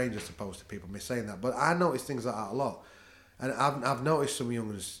sounds strange, I suppose, to people, me saying that, but I notice things like that a lot. And I've noticed some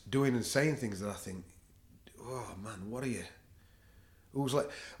youngers doing and saying things that I think, oh man, what are you? Who's like?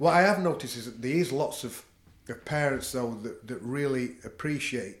 What I have noticed is that there is lots of parents though that really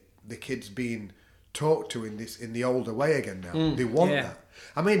appreciate the kids being talked to in the older way again now. They want that.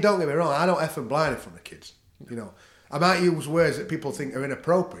 I mean, don't get me wrong, I don't F and blind in front of kids. You know, I might use words that people think are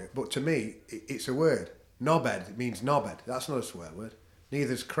inappropriate, but to me, it's a word. Knobhead, it means knobhead. That's not a swear word.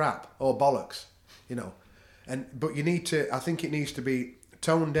 Neither's crap or bollocks, you know. But you need to, I think it needs to be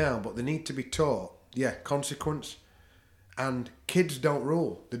toned down, but they need to be taught, consequence. And kids don't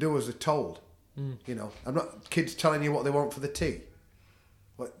rule. They do as they're told. You know, I'm not kids telling you what they want for the tea.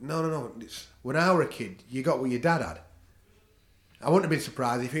 But no. When I were a kid, you got what your dad had. I wouldn't have been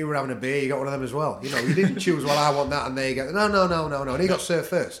surprised if he were having a beer, you got one of them as well. You know, you didn't choose, well, I want that, and there you go. No. And he got served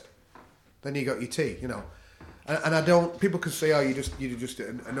first. Then you got your tea, you know. And I don't, people can say, oh, you're just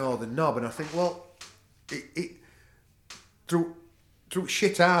a northern knob. And I think, well, through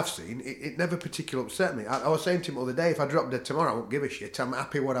shit I've seen, it never particularly upset me. I was saying to him the other day, if I drop dead tomorrow, I won't give a shit. I'm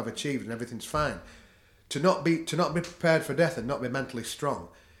happy what I've achieved and everything's fine. To not be prepared for death and not be mentally strong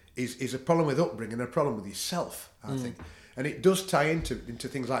is a problem with upbringing and a problem with yourself, I think. And it does tie into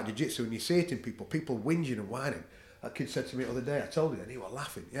things like jiu-jitsu, and you see it in people whinging and whining. That kid said to me the other day, I told you, and he was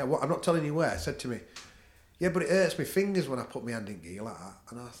laughing. Yeah, what? I'm not telling you where. Said to me, yeah, but it hurts my fingers when I put my hand in gi like that.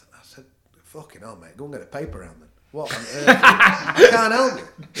 And I said, fucking hell, mate, go and get a paper round then. What on earth? I can't help it.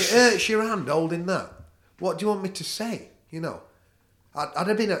 It hurts your hand holding that. What do you want me to say? You know, I'd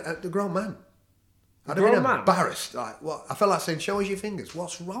have been a grown man. I'd have been embarrassed. Like, what? I felt like saying, show us your fingers.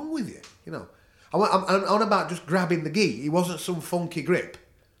 What's wrong with you? You know, I'm on about just grabbing the gi. It wasn't some funky grip.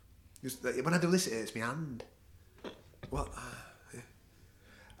 Just, when I do this, it hurts my hand. Well,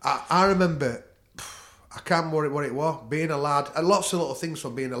 I remember, I can't remember what it was, being a lad, and lots of little things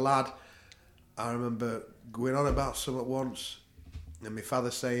from being a lad. I remember going on about something once, and my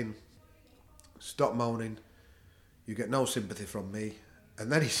father saying, stop moaning, you get no sympathy from me. And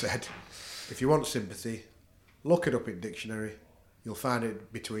then he said, if you want sympathy, look it up in dictionary, you'll find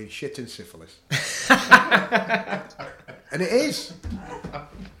it between shit and syphilis. And it is.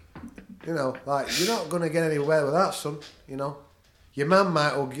 You know, like, you're not going to get anywhere with that, son, you know. Your mum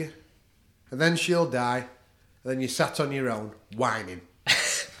might hug you, and then she'll die, and then you're sat on your own, whining.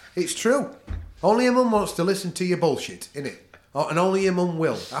 It's true. Only your mum wants to listen to your bullshit, innit? And only your mum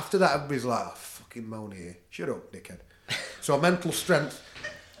will. After that, everybody's like, oh, fucking moan here. Shut up, dickhead. So mental strength,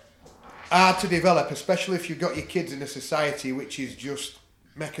 hard to develop, especially if you've got your kids in a society which is just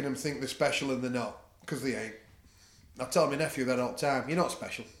making them think they're special and they're not, because they ain't. I tell my nephew that all the time, you're not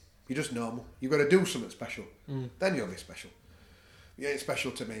special. You're just normal. You've got to do something special. Then you'll be special. You ain't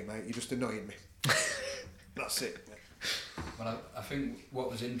special to me, mate. You're just annoying me. That's it. Well, I think what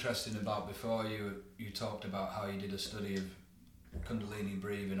was interesting about before you talked about how you did a study of Kundalini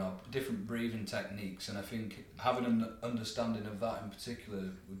breathing or different breathing techniques, and I think having an understanding of that in particular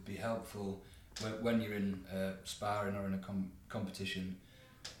would be helpful when you're in sparring or in a competition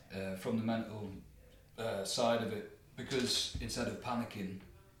from the mental side of it, because instead of panicking,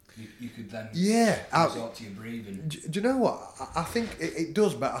 you could then resort to your breathing. Do you know what? I think it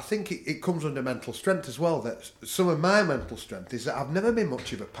does, but I think it comes under mental strength as well. That some of my mental strength is that I've never been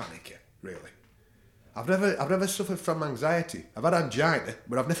much of a panicker, really. I've never suffered from anxiety. I've had angina,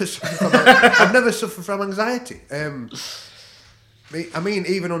 but I've never suffered from anxiety. I mean,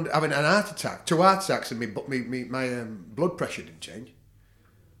 even having an heart attack, 2 heart attacks, and my blood pressure didn't change.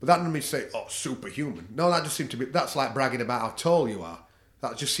 But that didn't mean to say, oh, superhuman. No, that just seemed to be. That's like bragging about how tall you are.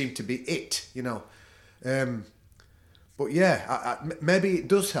 That just seemed to be it, you know. But yeah, maybe it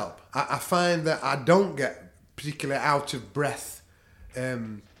does help. I find that I don't get particularly out of breath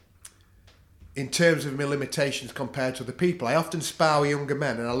in terms of my limitations compared to other people. I often spar with younger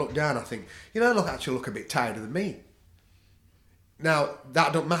men and I look down and I think, you know, actually look a bit tighter than me. Now,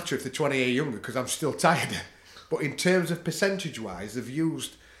 that don't matter if they're 20 years younger because I'm still tired. But in terms of percentage-wise, they've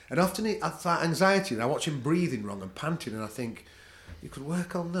used... And often I thought anxiety, and I watch him breathing wrong and panting, and I think, you could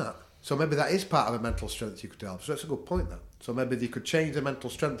work on that. So maybe that is part of a mental strength you could help. So that's a good point, that. So maybe you could change the mental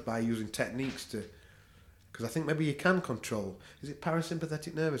strength by using techniques to... Because I think maybe you can control... Is it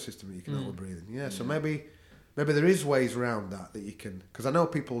parasympathetic nervous system that you can help with breathing? Yeah, so maybe there is ways around that you can... Because I know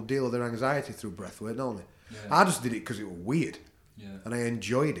people deal with their anxiety through breath work, don't they? Yeah. I just did it because it was weird. Yeah. And I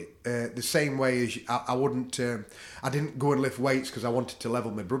enjoyed it. The same way as I wouldn't... I didn't go and lift weights because I wanted to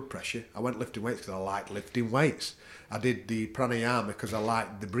level my blood pressure. I went lifting weights because I like lifting weights. I did the pranayama because I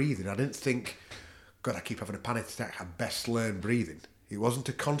liked the breathing. I didn't think, God, I keep having a panic attack. I best learn breathing. It wasn't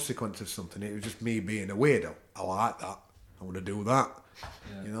a consequence of something. It was just me being a weirdo. I like that. I want to do that.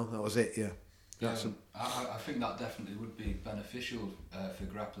 Yeah. You know, that was it, yeah. I think that definitely would be beneficial for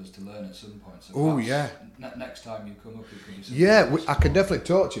grapplers to learn at some point. So next time you come up, it could be something. Yeah, I can definitely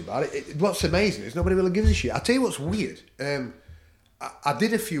talk to you about it. What's amazing is nobody really gives a shit. I'll tell you what's weird. I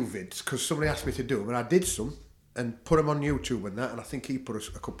did a few vids because somebody asked me to do them, and I did some and put them on YouTube and that, and I think he put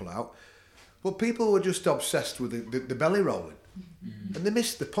a couple out. But people were just obsessed with the belly rolling. Mm-hmm. And they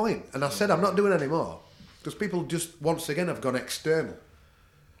missed the point. And I said, I'm not doing any more. Because people just, once again, have gone external.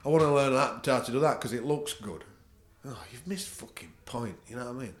 I want to learn how to do that because it looks good. Oh, you've missed fucking point, you know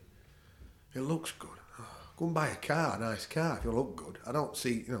what I mean? It looks good. Oh, go and buy a nice car if you look good. I don't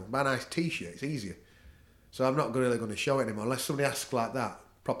see, buy a nice t-shirt, it's easier. So I'm not really going to show it anymore unless somebody asks like that,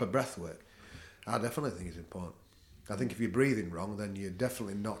 proper breath work. I definitely think it's important. I think if you're breathing wrong, then you're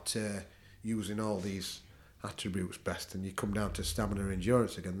definitely not using all these attributes best, and you come down to stamina and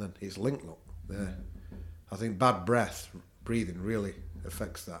endurance again, then it's linked up there. I think bad breathing really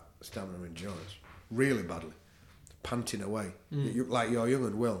affects that stamina and endurance really badly. Panting away. You, like your young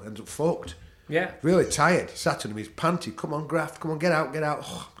and Will ends up fucked. Yeah. Really tired. Sat on him, he's panting. Come on, Graft, come on, get out.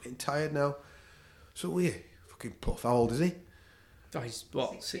 Oh, I'm getting tired now. So weird. Fucking puff. How old is he? Oh, he's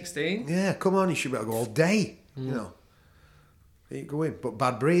what, 16? Yeah, come on, you should be able to go all day. You know. He'd go in. But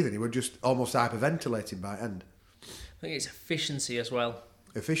bad breathing, he was just almost hyperventilating by end. I think it's efficiency as well.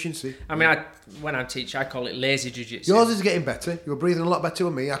 Efficiency. I mean, when I teach, I call it lazy jiu-jitsu. Yours is getting better. You were breathing a lot better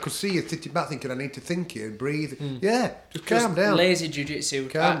with me. I could see you sitting back thinking, I need to think here and breathe. Yeah, just calm down. Lazy jiu-jitsu.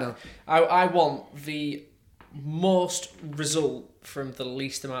 Calm down. I want the most result from the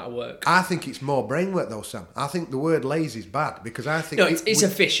least amount of work. I think it's more brain work though, Sam. I think the word lazy is bad because I think... No, it's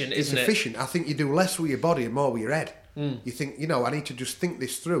efficient, isn't it? It's efficient. I think you do less with your body and more with your head. You think, I need to just think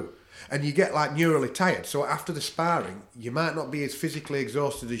this through. And you get like neurally tired. So after the sparring, you might not be as physically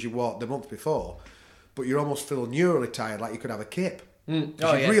exhausted as you were the month before, but you almost feel neurally tired, like you could have a kip. You've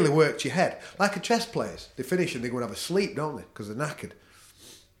really worked your head. Like a chess players. They finish and they go and have a sleep, don't they? Because they're knackered.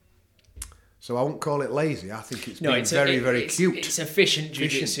 So I won't call it lazy. I think it's very cute. It's efficient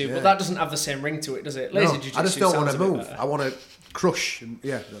jiu-jitsu, yeah. But that doesn't have the same ring to it, does it? Lazy jiu-jitsu I just don't want to move. Better. I want to crush. And,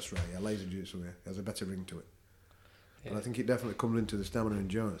 yeah, that's right. Yeah, lazy jiu-jitsu, yeah. There's a better ring to it. Yeah. But I think it definitely comes into the stamina and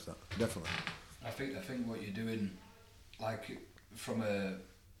endurance, that. Definitely. I think what you're doing, like from a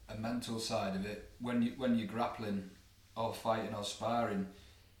mental side of it, when you're grappling or fighting or sparring,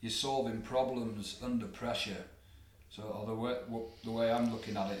 you're solving problems under pressure. So the way I'm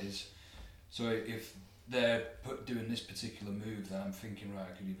looking at it is, so if they're doing this particular move, then I'm thinking, right,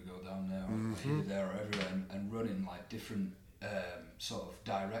 I could either go down there or either there or everywhere, and running like different sort of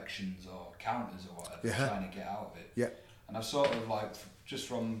directions or counters or whatever, trying to get out of it. Yeah. And I've sort of like, just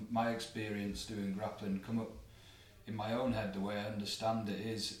from my experience doing grappling, come up in my own head, the way I understand it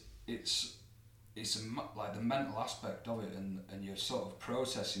is, it's like the mental aspect of it, and you're sort of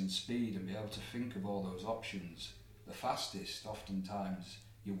processing speed and be able to think of all those options. The fastest, oftentimes,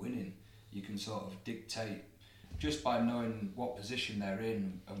 you're winning. You can sort of dictate, just by knowing what position they're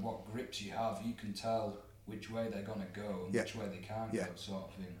in and what grips you have, you can tell which way they're going to go and which way they can't go, sort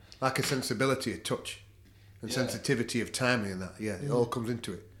of thing. Like a sensibility of touch and sensitivity of timing and that, it all comes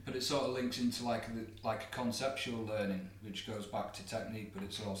into it. But it sort of links into like a conceptual learning, which goes back to technique, but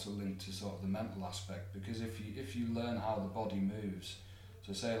it's also linked to sort of the mental aspect, because if you learn how the body moves,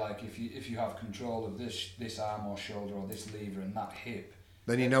 so say like if you have control of this arm or shoulder or this lever and that hip,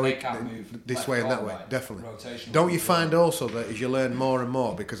 then you know they it can't move this way and that way, right, definitely. Don't you find also that as you learn more and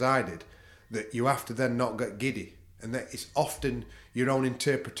more, because I did, that you have to then not get giddy, and that it's often your own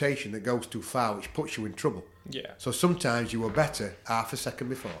interpretation that goes too far, which puts you in trouble. Yeah. So sometimes you were better half a second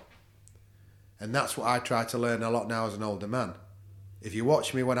before. And that's what I try to learn a lot now as an older man. If you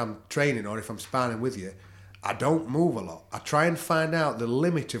watch me when I'm training or if I'm sparring with you, I don't move a lot. I try and find out the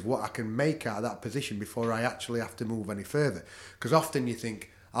limit of what I can make out of that position before I actually have to move any further. Because often you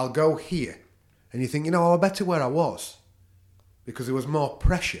think, I'll go here. And you think, I'm better where I was. Because there was more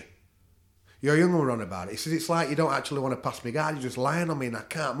pressure. Your young one on about it. He says, it's like you don't actually want to pass me guard. You're just lying on me and I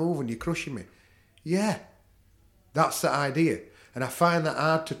can't move and you're crushing me. Yeah. That's the idea. And I find that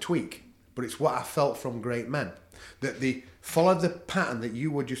hard to tweak. But it's what I felt from great men. That they followed the pattern that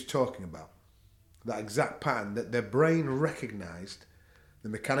you were just talking about. That exact pattern, that their brain recognised the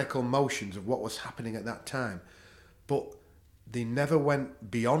mechanical motions of what was happening at that time. But they never went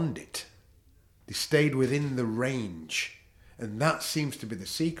beyond it. They stayed within the range. And that seems to be the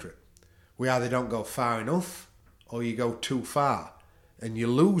secret. We either don't go far enough or you go too far. And you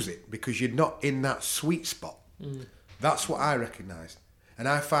lose it because you're not in that sweet spot. That's what I recognised. And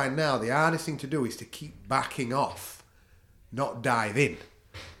I find now the hardest thing to do is to keep backing off, not dive in.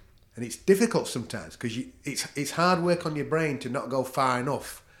 And it's difficult sometimes because it's hard work on your brain to not go far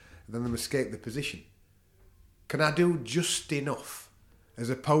enough and then escape the position. Can I do just enough as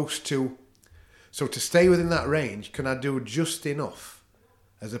opposed to... So to stay within that range, can I do just enough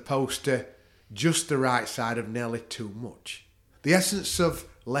as opposed to just the right side of nearly too much? The essence of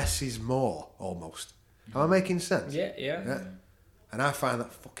less is more, almost. Am I making sense? Yeah. And I find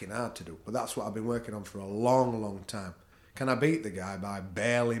that fucking hard to do. But that's what I've been working on for a long, long time. Can I beat the guy by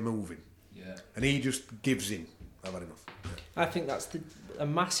barely moving? Yeah. And he just gives in. I've had enough. Yeah. I think that's a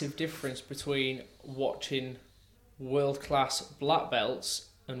massive difference between watching world-class black belts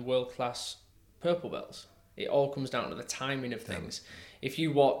and world-class purple belts. It all comes down to the timing of things. If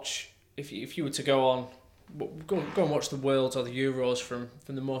you watch, if you were to go and watch the Worlds or the Euros from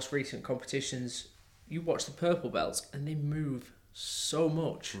the most recent competitions, you watch the purple belts and they move so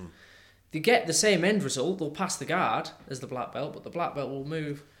much. They get the same end result. They'll pass the guard as the black belt, but the black belt will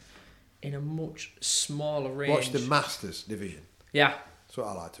move in a much smaller range. Watch the Masters division. Yeah. That's what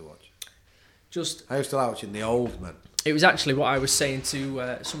I like to watch. I used to like watching the old men. It was actually what I was saying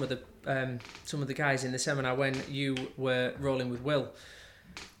to some of the guys in the seminar when you were rolling with Will.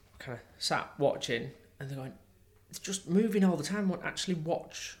 Kind of sat watching, and they're going, "It's just moving all the time. Won't actually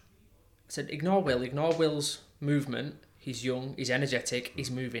watch." I said, "Ignore Will's movement. he's young, he's energetic, he's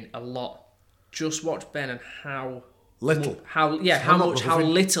moving a lot. Just watch Ben and how little, how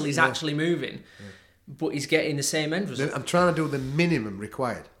little he's actually moving, but he's getting the same end result. I'm trying to do the minimum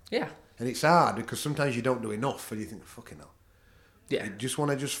required. Yeah. And it's hard because sometimes you don't do enough and you think, fucking hell. Yeah. You just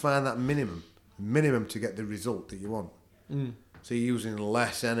want to find that minimum to get the result that you want. So you're using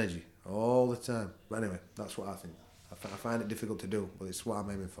less energy all the time. But anyway, that's what I think. I find it difficult to do, but it's what I'm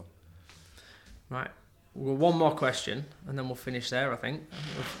aiming for. Right. Well, one more question, and then we'll finish there, I think.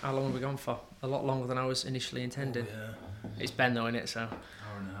 How long have we gone for? A lot longer than I was initially intending. Oh, yeah. It's Ben, though, isn't it? So. Hour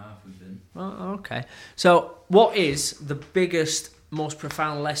and a half we've been. Oh, okay. So, what is the biggest, most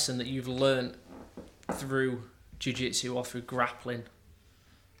profound lesson that you've learnt through jiu-jitsu or through grappling?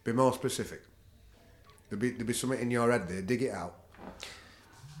 Be more specific. There'll be something in your head there. Dig it out.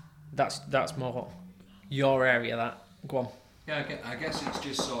 That's more your area. That go on. Yeah, I guess it's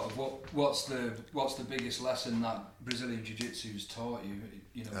just sort of what's the biggest lesson that Brazilian Jiu-Jitsu's taught you?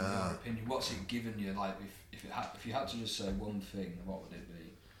 You know, in your opinion, what's it given you? Like, if you had to just say one thing, what would it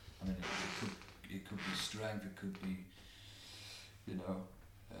be? I mean, it could be strength. It could be, you know.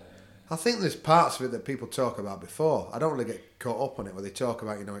 I think there's parts of it that people talk about before. I don't really get caught up on it where they talk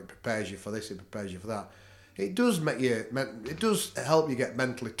about, you know, it prepares you for this, it prepares you for that. It does it does help you get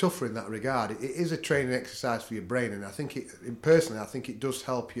mentally tougher in that regard. It is a training exercise for your brain, and I think I think it does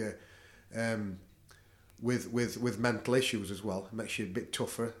help you with mental issues as well. It makes you a bit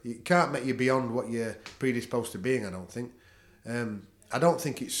tougher. It can't make you beyond what you're predisposed to being, I don't think. I don't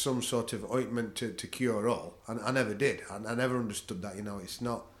think it's some sort of ointment to cure all. I never did. I never understood that. You know, it's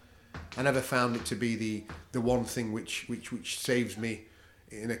not. I never found it to be the one thing which saves me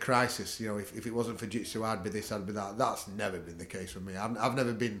in a crisis. You know, if it wasn't for Jitsu, I'd be this, I'd be that. That's never been the case for me. I've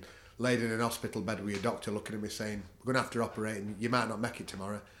never been laid in an hospital bed with a doctor looking at me saying, we're going to have to operate and you might not make it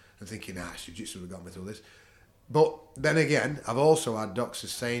tomorrow, and thinking, Jiu-Jitsu would have got me through this. But then again, I've also had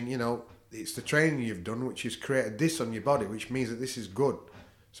doctors saying, you know, it's the training you've done which has created this on your body, which means that this is good.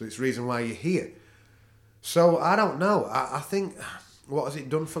 So it's the reason why you're here. So I don't know. I think, what has it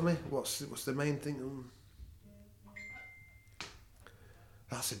done for me? What's the main thing?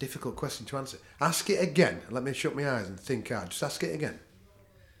 That's a difficult question to answer. Ask it again. Let me shut my eyes and think hard. Just ask it again.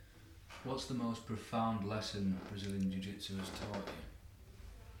 What's the most profound lesson Brazilian Jiu-Jitsu has taught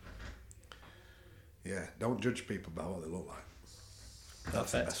you? Yeah, don't judge people by what they look like.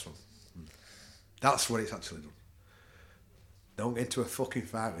 That's the best one. That's what it's actually done. Don't get into a fucking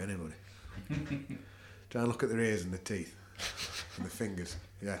fight with anybody. Try and look at their ears and their teeth and their fingers.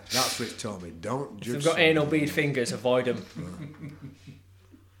 Yeah, that's what it's taught me. Don't judge. If they've got anal bead fingers, avoid them.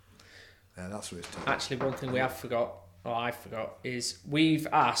 Yeah, that's what it's taught me. Actually, one thing we have forgot, or I forgot, is we've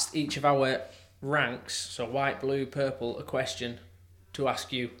asked each of our ranks, so white, blue, purple, a question to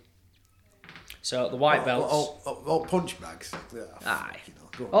ask you. So the white belts. All punch bags. Yeah, aye.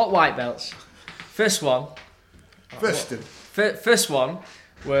 All white belts. First one. First one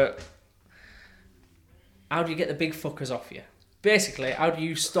were, how do you get the big fuckers off you? Basically, how do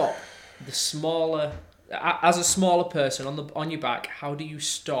you stop the smaller, as a smaller person on your back, how do you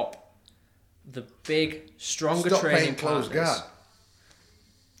stop the big, stronger training partners? Stop playing close guard.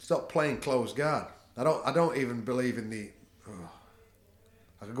 Stop playing close guard. I don't even believe in the.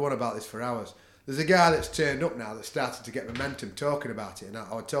 I could go on about this for hours. There's a guy that's turned up now that started to get momentum talking about it, and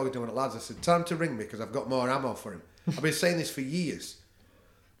I was talking to one of the lads. I said, "Tell him to ring me because I've got more ammo for him." I've been saying this for years.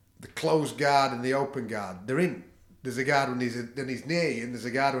 The closed guard and the open guard, they're in. There's a guard when he's near you, and there's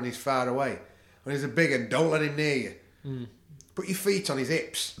a guard when he's far away. When he's a big one, don't let him near you. Put your feet on his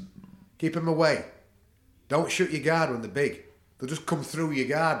hips. Keep him away. Don't shoot your guard when they're big. They'll just come through your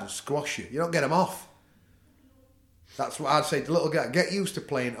guard and squash you. You don't get them off. That's what I'd say to little guy. Get used to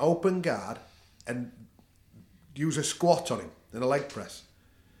playing open guard and use a squat on him and a leg press.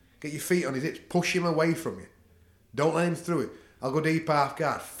 Get your feet on his hips. Push him away from you. Don't let him through it. I'll go deep half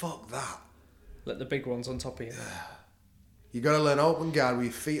guard. Fuck that. Let the big ones on top of you. You got to learn open guard with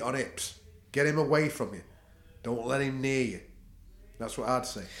your feet on hips. Get him away from you. Don't let him near you. That's what I'd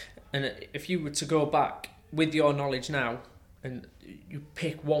say. And if you were to go back with your knowledge now and you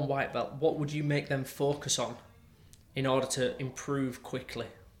pick one white belt, what would you make them focus on in order to improve quickly?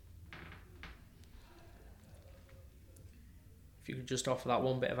 If you could just offer that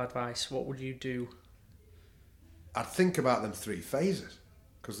one bit of advice, what would you do? I'd think about them 3 phases,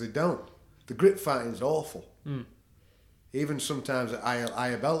 because they don't. The grip fighting is awful. Even sometimes at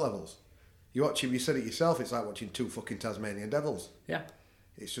higher belt levels. You watch him, you said it yourself, it's like watching 2 fucking Tasmanian devils. Yeah.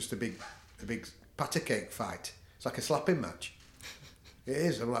 It's just a big patty cake fight. It's like a slapping match. It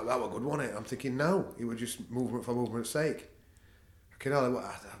is. I'm like, that was good, wasn't it? I'm thinking, no, it was just movement for movement's sake. I fucking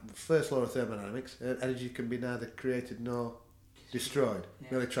hell, first law of thermodynamics, energy can be neither created nor destroyed,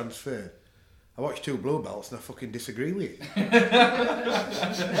 merely transferred. I watched 2 blue belts and I fucking disagree with you.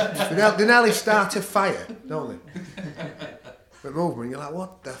 They nearly start a fire, don't they? But movement, you're like,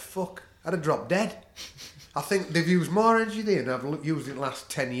 what the fuck? I'd have dropped dead. I think they've used more energy than I've used in the last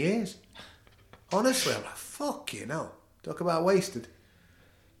 10 years. Honestly, I'm like, fuck you know. Talk about wasted.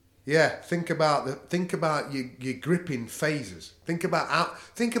 Yeah, think about your gripping phases. Think about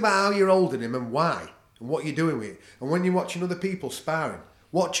how you're holding him and why and what you're doing with it. And when you're watching other people sparring,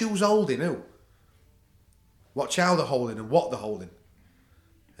 watch who's holding who. Watch how they're holding and what they're holding.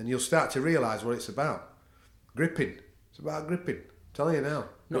 And you'll start to realise what it's about. Gripping. It's about gripping. I'm telling you now.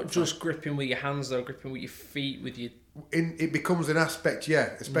 Not just gripping with your hands though, gripping with your feet, with your... It becomes an aspect, yeah,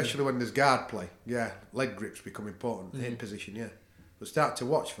 especially when there's guard play. Yeah, leg grips become important, hip position, yeah. But start to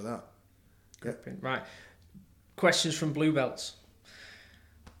watch for that. Gripping, right. Questions from blue belts.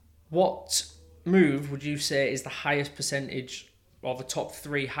 What move would you say is the highest percentage, or the top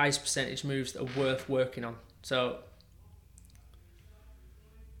 3 highest percentage moves that are worth working on? So...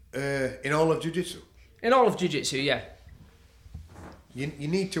 in all of Jiu-Jitsu? In all of Jiu-Jitsu, yeah. You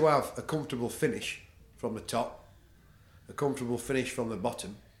need to have a comfortable finish from the top, a comfortable finish from the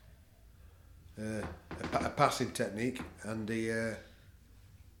bottom, a passing technique, and a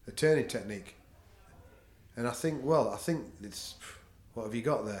turning technique. And I think it's... What have you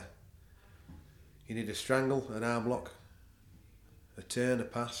got there? You need a strangle, an arm lock, a turn, a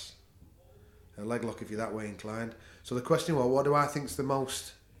pass, a leg lock if you're that way inclined. So the question was, what do I think's the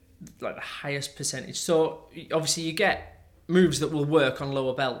most... Like the highest percentage. So obviously you get moves that will work on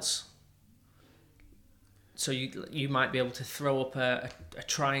lower belts. So you might be able to throw up a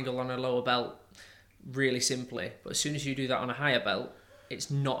triangle on a lower belt really simply, but as soon as you do that on a higher belt, it's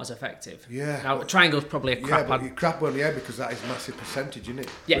not as effective. Yeah. Now a triangle's probably a crap. Yeah, but crap one, yeah, because that is a massive percentage, isn't it?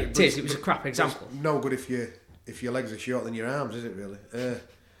 Yeah, it is. It was a crap example. No good if your legs are shorter than your arms, is it really?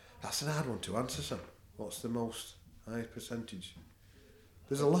 That's an hard one to answer, Sam. What's the most highest percentage?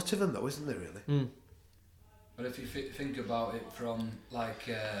 There's a lot of them though, isn't there really? But if you think about it from like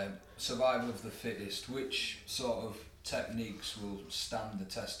survival of the fittest, which sort of techniques will stand the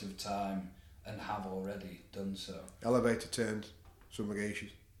test of time and have already done so? Elevator turns,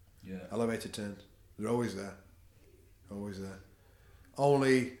 sumagashis. Yeah. Elevator turns. They're always there. Always there.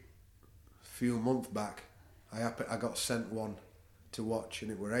 Only a few months back, I got sent one to watch,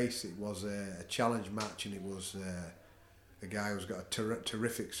 and it were ace. It was a challenge match, and it was a guy who's got a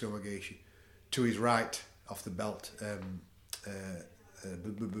terrific sumagashi to his right off the belt. Fucking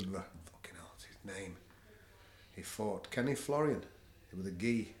hell, what's his name? He fought Kenny Florian with a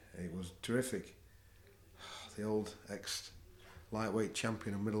gi. It was terrific. The old ex-lightweight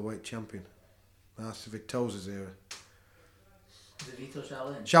champion and middleweight champion. Master Vitosa's era. Is it Vito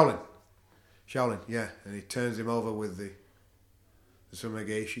Shaolin? Shaolin, yeah. And he turns him over with the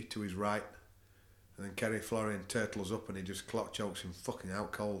sumagashi to his right. And then Kenny Florian turtles up and he just clock chokes him fucking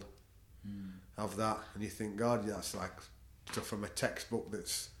out cold. Have that, and you think, God, that's like stuff from a textbook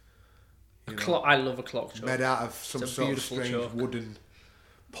that's... I love a clock choke. Made out of some sort of strange wooden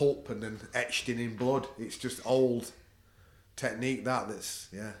pulp and then etched in blood. It's just old technique that's,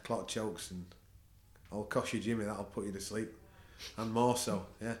 yeah, clock chokes, and I'll cost you Jimmy, that'll put you to sleep. And more so,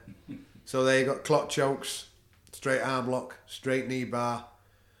 yeah. So there you got clock chokes, straight arm lock, straight knee bar,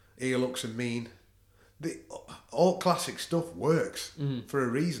 ear looks and mean. All classic stuff works for a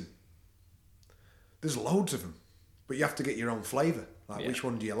reason. There's loads of them, but you have to get your own flavour. Like, which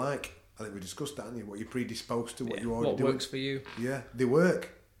one do you like? I think we discussed that, haven't you? What you're predisposed to, what you already do. What works for you? Yeah, they work.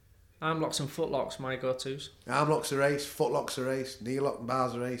 Arm locks and foot locks, my go-tos. Arm locks are ace, foot locks are ace, knee lock and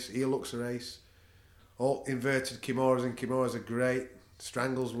bars are ace, ear locks are ace. All inverted kimuras and kimuras are great.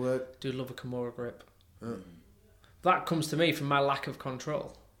 Strangles work. Do love a kimura grip. That comes to me from my lack of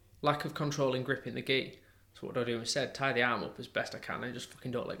control. Lack of control in gripping the gi. So what do I do instead? Tie the arm up as best I can and just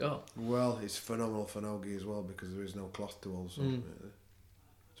fucking don't let go. Well, it's phenomenal for no gi as well because there is no cloth to hold. So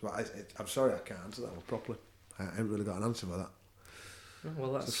I'm sorry I can't answer that one properly. I haven't really got an answer for that.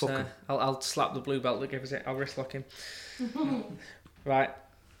 Well, that's... I'll slap the blue belt that gives it. I'll wrist lock him. Right.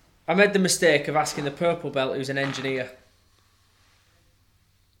 I made the mistake of asking the purple belt who's an engineer.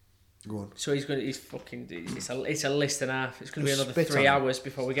 Go on. So it's a list and a half. It's going to be another 3 hours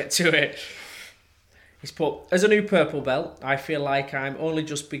before we get to it. He's put, as a new purple belt, I feel like I'm only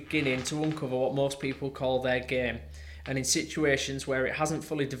just beginning to uncover what most people call their game. And in situations where it hasn't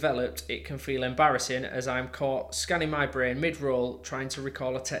fully developed, it can feel embarrassing as I'm caught scanning my brain mid-roll, trying to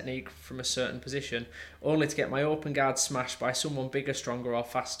recall a technique from a certain position, only to get my open guard smashed by someone bigger, stronger or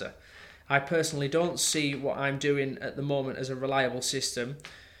faster. I personally don't see what I'm doing at the moment as a reliable system.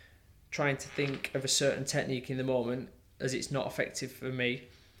 Trying to think of a certain technique in the moment as it's not effective for me.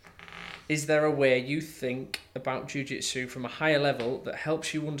 Is there a way you think about jiu-jitsu from a higher level that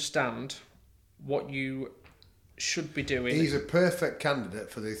helps you understand what you should be doing? He's a perfect candidate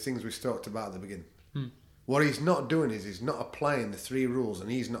for the things we talked about at the beginning. What he's not doing is he's not applying the 3 rules,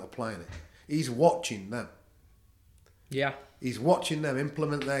 and he's not applying it. He's watching them. Yeah. He's watching them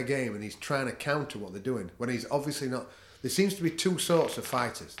implement their game, and he's trying to counter what they're doing, when he's obviously not. There seems to be 2 sorts of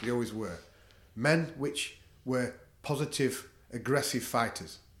fighters. There always were. Men which were positive, aggressive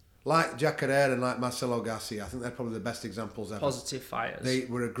fighters. Like Jacare and like Marcelo Garcia. I think they're probably the best examples ever. Positive fighters. They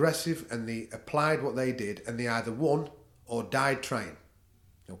were aggressive and they applied what they did, and they either won or died trying.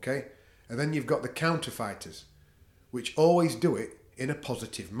 Okay? And then you've got the counter fighters, which always do it in a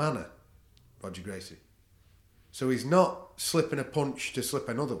positive manner. Roger Gracie. So he's not slipping a punch to slip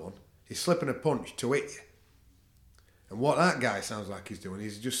another one. He's slipping a punch to hit you. And what that guy sounds like he's doing,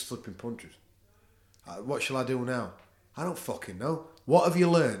 he's just slipping punches. What shall I do now? I don't fucking know. What have you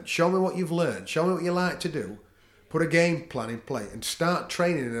learned? Show me what you've learned. Show me what you like to do. Put a game plan in play and start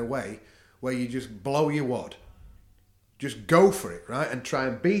training in a way where you just blow your wad. Just go for it, right? And try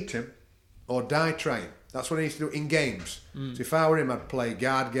and beat him or die trying. That's what he needs to do in games. So if I were him, I'd play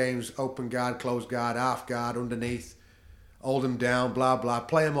guard games, open guard, closed guard, half guard, underneath, hold them down, blah, blah.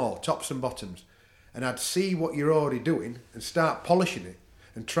 Play them all, tops and bottoms. And I'd see what you're already doing and start polishing it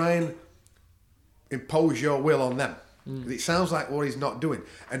and try and impose your will on them. It sounds like what he's not doing.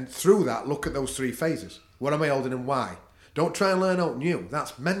 And through that, look at those 3 phases. What am I holding and why? Don't try and learn out new.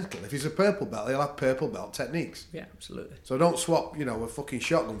 That's mental. If he's a purple belt, he'll have purple belt techniques. Yeah, absolutely. So don't swap, a fucking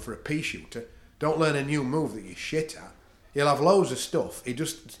shotgun for a pea shooter. Don't learn a new move that you're shit at. He'll have loads of stuff. It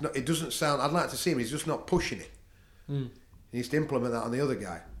doesn't sound... I'd like to see him. He's just not pushing it. He needs to implement that on the other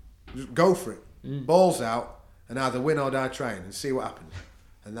guy. Just go for it. Balls out and either win or die trying and see what happens.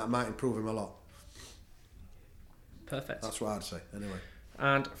 And that might improve him a lot. Perfect. That's what I'd say, anyway.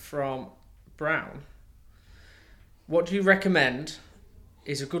 And from Brown, what do you recommend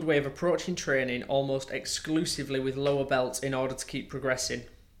is a good way of approaching training almost exclusively with lower belts in order to keep progressing?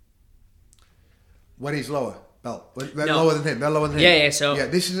 When he's lower belt. They're lower than him. They're lower than him. Yeah, so... Yeah,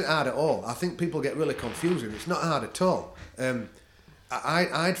 this isn't hard at all. I think people get really confused. It's not hard at all.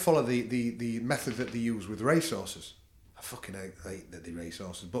 I'd follow the method that they use with racehorses. I fucking hate the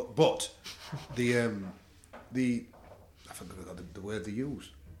racehorses. But I forgot the word they use.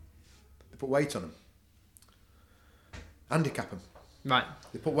 They put weight on them. Handicap them. Right.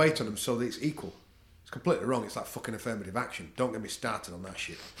 They put weight on them so that it's equal. It's completely wrong. It's like fucking affirmative action. Don't get me started on that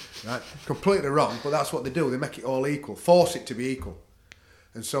shit. Right? Completely wrong, but that's what they do. They make it all equal. Force it to be equal.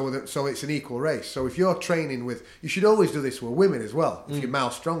 And so it's an equal race. So if you're training with... You should always do this with women as well, if you're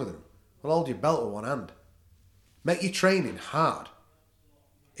male stronger than them. Well, hold your belt with one hand. Make your training hard.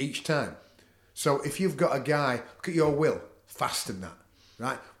 Each time. So if you've got a guy... Look at your will. Faster than that.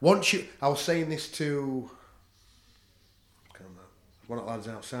 Right? I was saying this to... one of the lads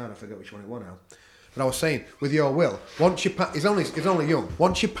outside, I forget which one it was now. But I was saying, with your will, once you pass... He's only young.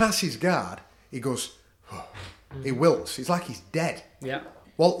 Once you pass his guard, he goes... He wilts. It's like he's dead. Yeah.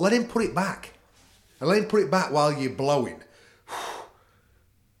 Well, let him put it back. And let him put it back while you're blowing.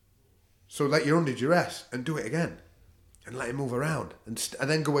 So that you're under duress and do it again. And let him move around. And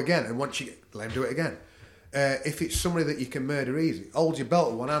then go again. And once you... Let him do it again. If it's somebody that you can murder easy, hold your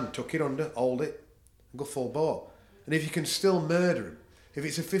belt with one hand, tuck it under, hold it, and go full bore. And if you can still murder him, if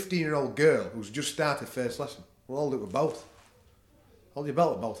it's a 15-year-old girl who's just started first lesson, well, hold it with both. Hold your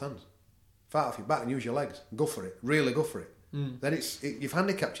belt with both hands. Fight off your back and use your legs. Go for it. Really go for it. Then you've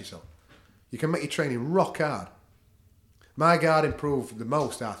handicapped yourself. You can make your training rock hard. My guard improved the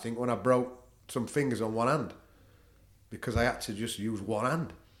most, I think, when I broke some fingers on one hand. Because I had to just use one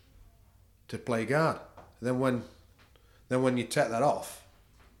hand to play guard. And then when you take that off,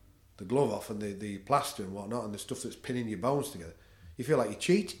 the glove off and the plaster and whatnot and the stuff that's pinning your bones together, you feel like you're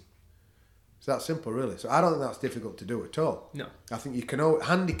cheating. It's that simple, really. So I don't think that's difficult to do at all. No. I think you can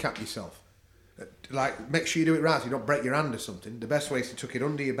handicap yourself. Like, make sure you do it right so you don't break your hand or something. The best way is to tuck it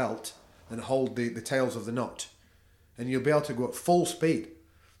under your belt and hold the tails of the knot. And you'll be able to go at full speed.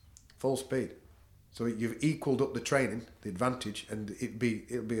 Full speed. So you've equalled up the training, the advantage, and it'll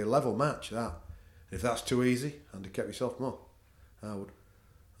be a level match, that. And if that's too easy, handicap yourself more. I would.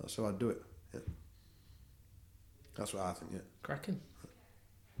 That's how I'd do it. Yeah. That's what I think, yeah. Cracking.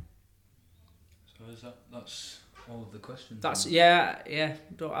 So that's all of the questions? That's yeah.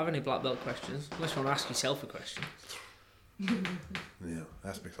 Don't have any black belt questions unless you want to ask yourself a question. Yeah, I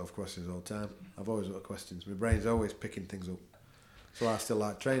ask myself questions all the time. I've always got questions. My brain's always picking things up. So I still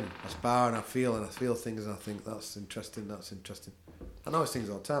like training. I spar and I feel things and I think that's interesting. I notice things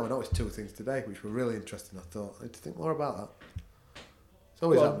all the time. I noticed 2 things today which were really interesting. I thought I need to think more about that. It's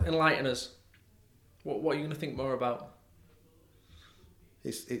always happening. Enlighten us. What are you going to think more about?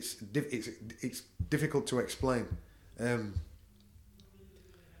 It's difficult to explain.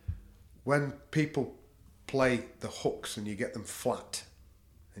 When people play the hooks and you get them flat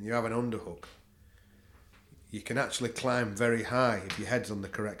and you have an underhook, you can actually climb very high if your head's on the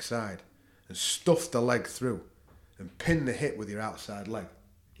correct side and stuff the leg through and pin the hip with your outside leg.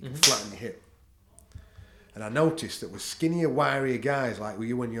 You can flatten your hip. And I noticed that with skinnier, wirier guys like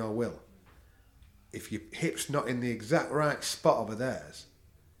you and your Will, if your hip's not in the exact right spot over theirs,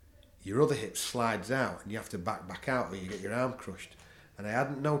 your other hip slides out and you have to back out or you get your arm crushed. And I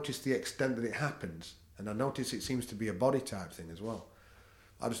hadn't noticed the extent that it happens, and I noticed it seems to be a body type thing as well.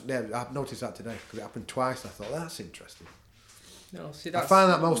 I've noticed that today because it happened twice. And I thought that's interesting. No, see, I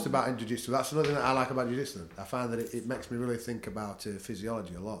find that most about in jiu-jitsu. That's another thing that I like about jiu-jitsu. I find that it makes me really think about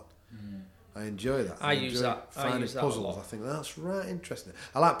physiology a lot. I enjoy that. I use that. Finding puzzles. I think that's right interesting.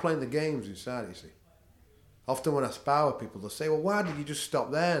 I like playing the games inside it, you see. Often when I spar with people, they'll say, well, why did you just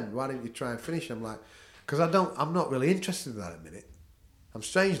stop there and why didn't you try and finish? I'm like, because I'm not really interested in that at the minute. I'm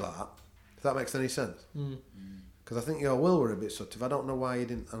strange like that, if that makes any sense. Because I think your Will were a bit sort of, I don't know why you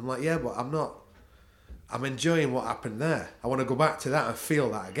didn't. I'm like, yeah, but I'm not. I'm enjoying what happened there. I want to go back to that and feel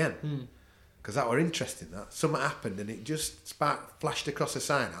that again. Because that were interesting, that. Something happened and it just flashed across the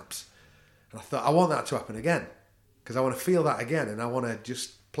synapse. And I thought, I want that to happen again. Because I want to feel that again and I want to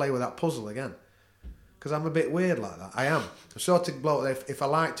just play with that puzzle again. Because I'm a bit weird like that. I am. I'm sort of bloke that if I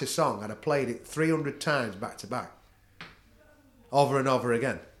liked a song, I'd have played it 300 times back to back. Over and over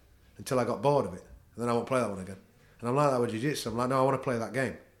again. Until I got bored of it. And then I won't play that one again. And I'm like that with jiu-jitsu. I'm like, no, I want to play that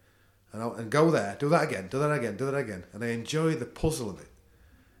game. And go there, do that again, do that again, do that again. And I enjoy the puzzle of it.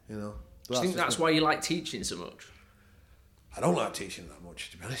 You know. Do you think that's why you like teaching so much? I don't like teaching that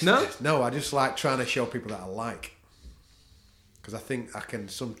much, to be honest. No? No, I just like trying to show people that I like. Because I think I can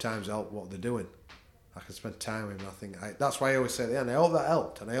sometimes help what they're doing. I can spend time with them. That's why I always say at the end, I hope that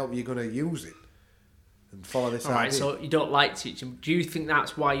helped. And I hope you're going to use it. And follow this idea. Alright, so you don't like teaching. Do you think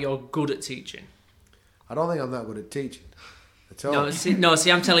that's why you're good at teaching? I don't think I'm that good at teaching. At all. No,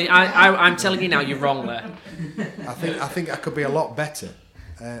 see, I'm telling you now, you're wrong there. I think I could be a lot better.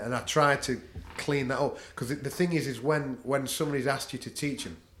 And I try to clean that up. Because the thing is when somebody's asked you to teach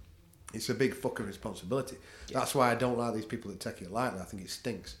them, it's a big fucking responsibility. Yeah. That's why I don't like these people that take it lightly. I think it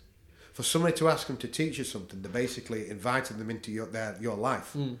stinks. For somebody to ask them to teach you something, they're basically inviting them into your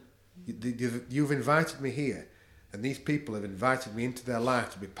life. You've invited me here, and these people have invited me into their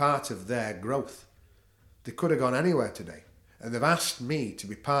life to be part of their growth. They could have gone anywhere today, and they've asked me to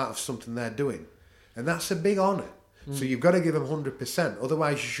be part of something they're doing, and that's a big honour. So you've got to give them 100%,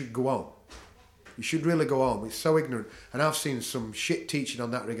 otherwise you should go on. You should really go on. It's so ignorant, and I've seen some shit teaching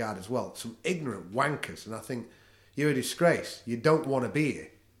on that regard as well. Some ignorant wankers, and I think you're a disgrace. You don't want to be here.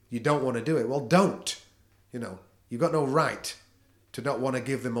 You don't want to do it. Well, don't. You know, you've got no right to not want to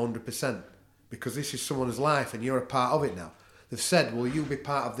give them 100% because this is someone's life and you're a part of it now. They've said, will you be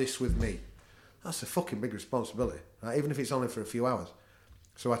part of this with me? That's a fucking big responsibility, right? Even if it's only for a few hours.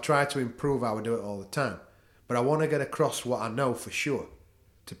 So I try to improve how I do it all the time. But I want to get across what I know for sure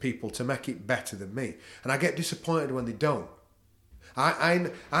to people to make it better than me. And I get disappointed when they don't.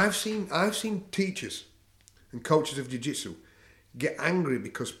 I've seen teachers and coaches of jiu-jitsu get angry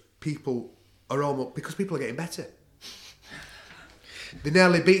because people are getting better. They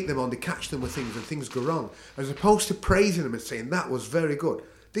nearly beat them on, they catch them with things and things go wrong. As opposed to praising them and saying that was very good,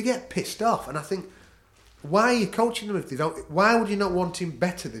 they get pissed off. And I think, why are you coaching them if they don't? Why would you not want him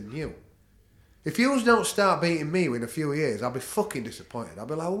better than you? If you don't start beating me in a few years, I'll be fucking disappointed. I'll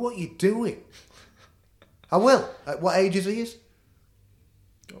be like, well, what are you doing? I will. At what age is he?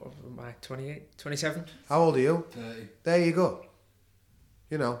 Am I 28, 27? How old are you? 30. There you go.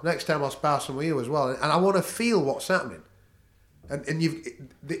 You know, next time I'll spar some with you as well. And I want to feel what's happening. And you've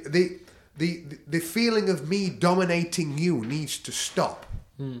the feeling of me dominating you needs to stop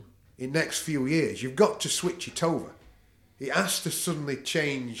in next few years. You've got to switch it over. It has to suddenly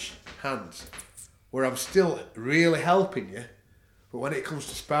change hands, where I'm still really helping you, but when it comes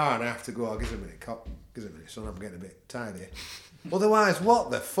to sparring, I have to go, oh, give us a minute, cop. Give us a minute, son, I'm getting a bit tired here. Otherwise,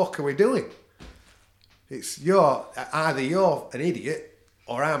 what the fuck are we doing? It's either you're an idiot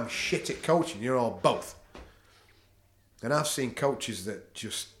or I'm shit at coaching. You're all both. And I've seen coaches that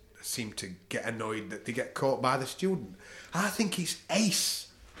just seem to get annoyed that they get caught by the student. I think it's ace.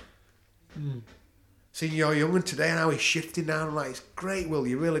 Seeing you're young and today and how he's shifting now, I'm like, it's great, Will,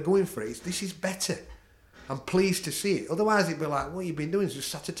 you're really going for it. This is better. I'm pleased to see it. Otherwise, it'd be like, what you've been doing is just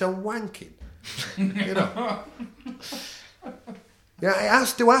sat at home wanking. You know. Yeah, it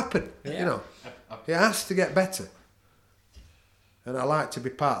has to happen. Yeah. You know, it has to get better. And I like to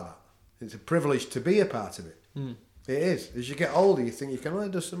be part of that. It's a privilege to be a part of it. It is. As you get older, you think you can only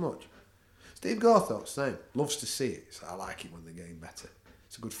do so much. Steve Gawthorpe's same. Loves to see it. So I like it when they're getting better.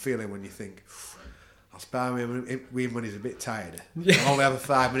 It's a good feeling when you think, I'll spar with him when he's a bit tired. I'll only have a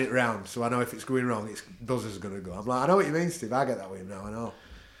 5-minute round, so I know if it's going wrong, it's buzzer's going to go. I'm like, I know what you mean, Steve. I get that with him now, I know.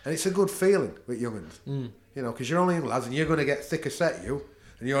 And it's a good feeling with young'uns. You know, because you're only young lads and you're going to get thicker set, you.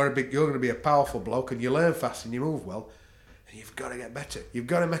 And you're going to be a powerful bloke and you learn fast and you move well. And you've got to get better. You've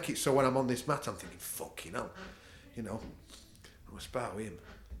got to make it so when I'm on this mat, I'm thinking, fucking hell. You know, I'm going to spar with him.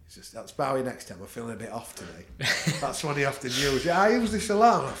 I'll spar with you next time. I'm feeling a bit off today. That's one you have to use. Yeah, I use this a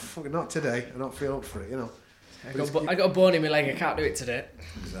lot. Fucking not today. I don't feel up for it, you know. I got a bone in my leg. I can't do it today.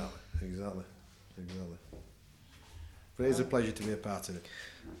 Exactly. But it is a pleasure to be a part of it.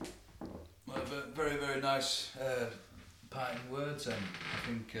 Well, very, very nice parting words, and I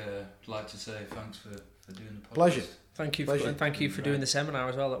think I'd like to say thanks for doing the podcast. Pleasure. Thank you for doing the seminar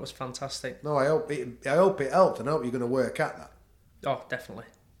as well. That was fantastic. No, I hope it helped, and I hope you're going to work at that. Oh, definitely.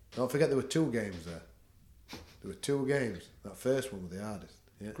 Don't forget there were 2 games there. There were 2 games. That first one was the hardest.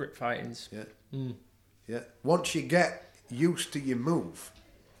 Yeah. Grip fightings. Yeah. Yeah. Once you get used to your move,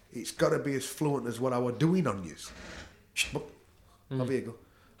 it's got to be as fluent as what I was doing on you. Over you go.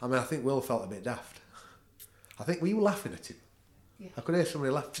 I mean, I think Will felt a bit daft. I think, were you laughing at him? Yeah. I could hear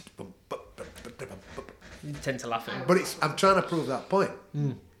somebody laugh. You tend to laugh at him. But I'm trying to prove that point.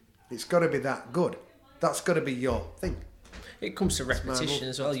 It's got to be that good. That's got to be your thing. It comes to repetition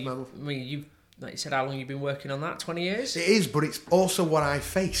as well. You've, like you said, how long you've been working on that? 20 years? It is, but it's also what I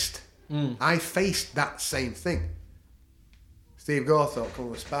faced. I faced that same thing. Steve Gawthorpe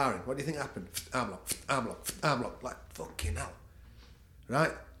coming with sparring. What do you think happened? Arm lock. Like, fucking hell.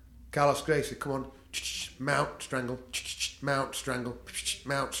 Right? Carlos Gracie, come on. Mount, strangle. Mount, strangle.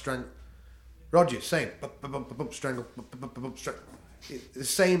 Mount, strangle. Roger, same. Strangle. Strangle. The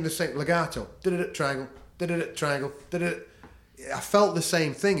same. Legato. Triangle. Triangle. I felt the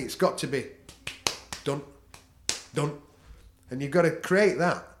same thing. It's got to be done. And you've got to create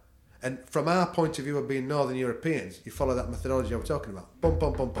that. And from our point of view of being Northern Europeans, you follow that methodology I was talking about.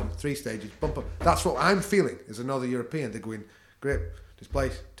 Bum, 3 stages, bum. That's what I'm feeling as a Northern European. They're going, grip,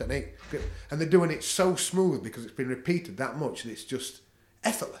 displace, technique, grip. And they're doing it so smooth because it's been repeated that much that it's just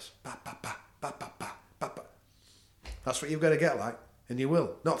effortless. Ba, ba, ba, ba, ba, ba, ba, ba. That's what you've got to get like. And you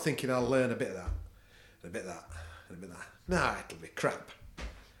will. Not thinking I'll learn a bit of that, and a bit of that, and a bit of that. Nah, it'll be crap.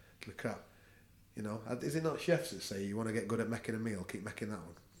 You know, is it not chefs that say you want to get good at making a meal, keep making that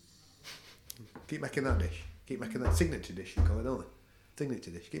one? Keep making that dish. Keep making that signature dish, you call it, don't they?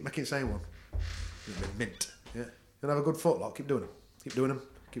 Signature dish. Keep making the same one. Mint. Yeah. And have a good footlock. Keep doing them. Keep doing them.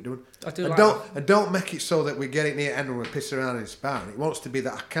 And don't make it so that we get it near end and we piss around and sparring. It wants to be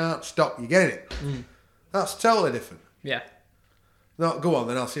that I can't stop you getting it. That's totally different. Yeah. No, go on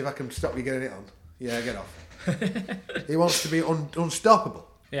then. I'll see if I can stop you getting it on. Yeah, get off. He wants to be unstoppable.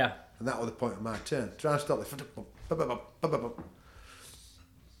 Yeah. And that was the point of my turn. Try and stop this.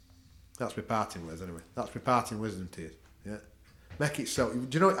 That's my parting words anyway. That's my parting wisdom to you. Yeah. Make it so.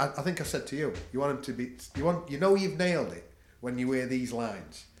 Do you know? I think I said to you. You want him to be. You know you've nailed it when you hear these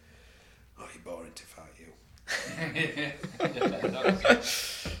lines. Oh, you're boring to fight you.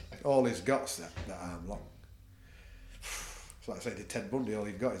 All he's got's that arm long. It's like I said to Ted Bundy. All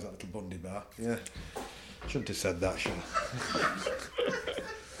he's got is that little Bundy bar. Yeah. Shouldn't have said that, should I?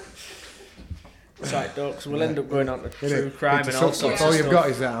 Sorry, because we'll end up going on to true crime and all sorts of stuff. All you've got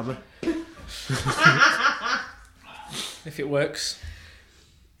is that hammer. If it works.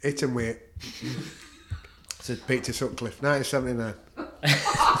 Hit and wait. Said Peter Sutcliffe, 1979.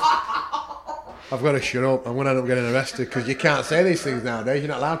 I've got to shut up. I'm going to end up getting arrested because you can't say these things nowadays. You're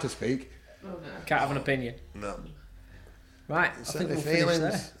not allowed to speak. Can't have an opinion. No. Right, I think we'll finish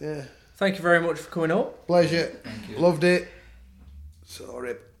there. Yeah. Thank you very much for coming up. Pleasure. Thank you. Loved it.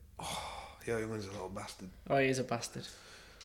 Sorry. Oh, your young one's a little bastard. Oh, he is a bastard.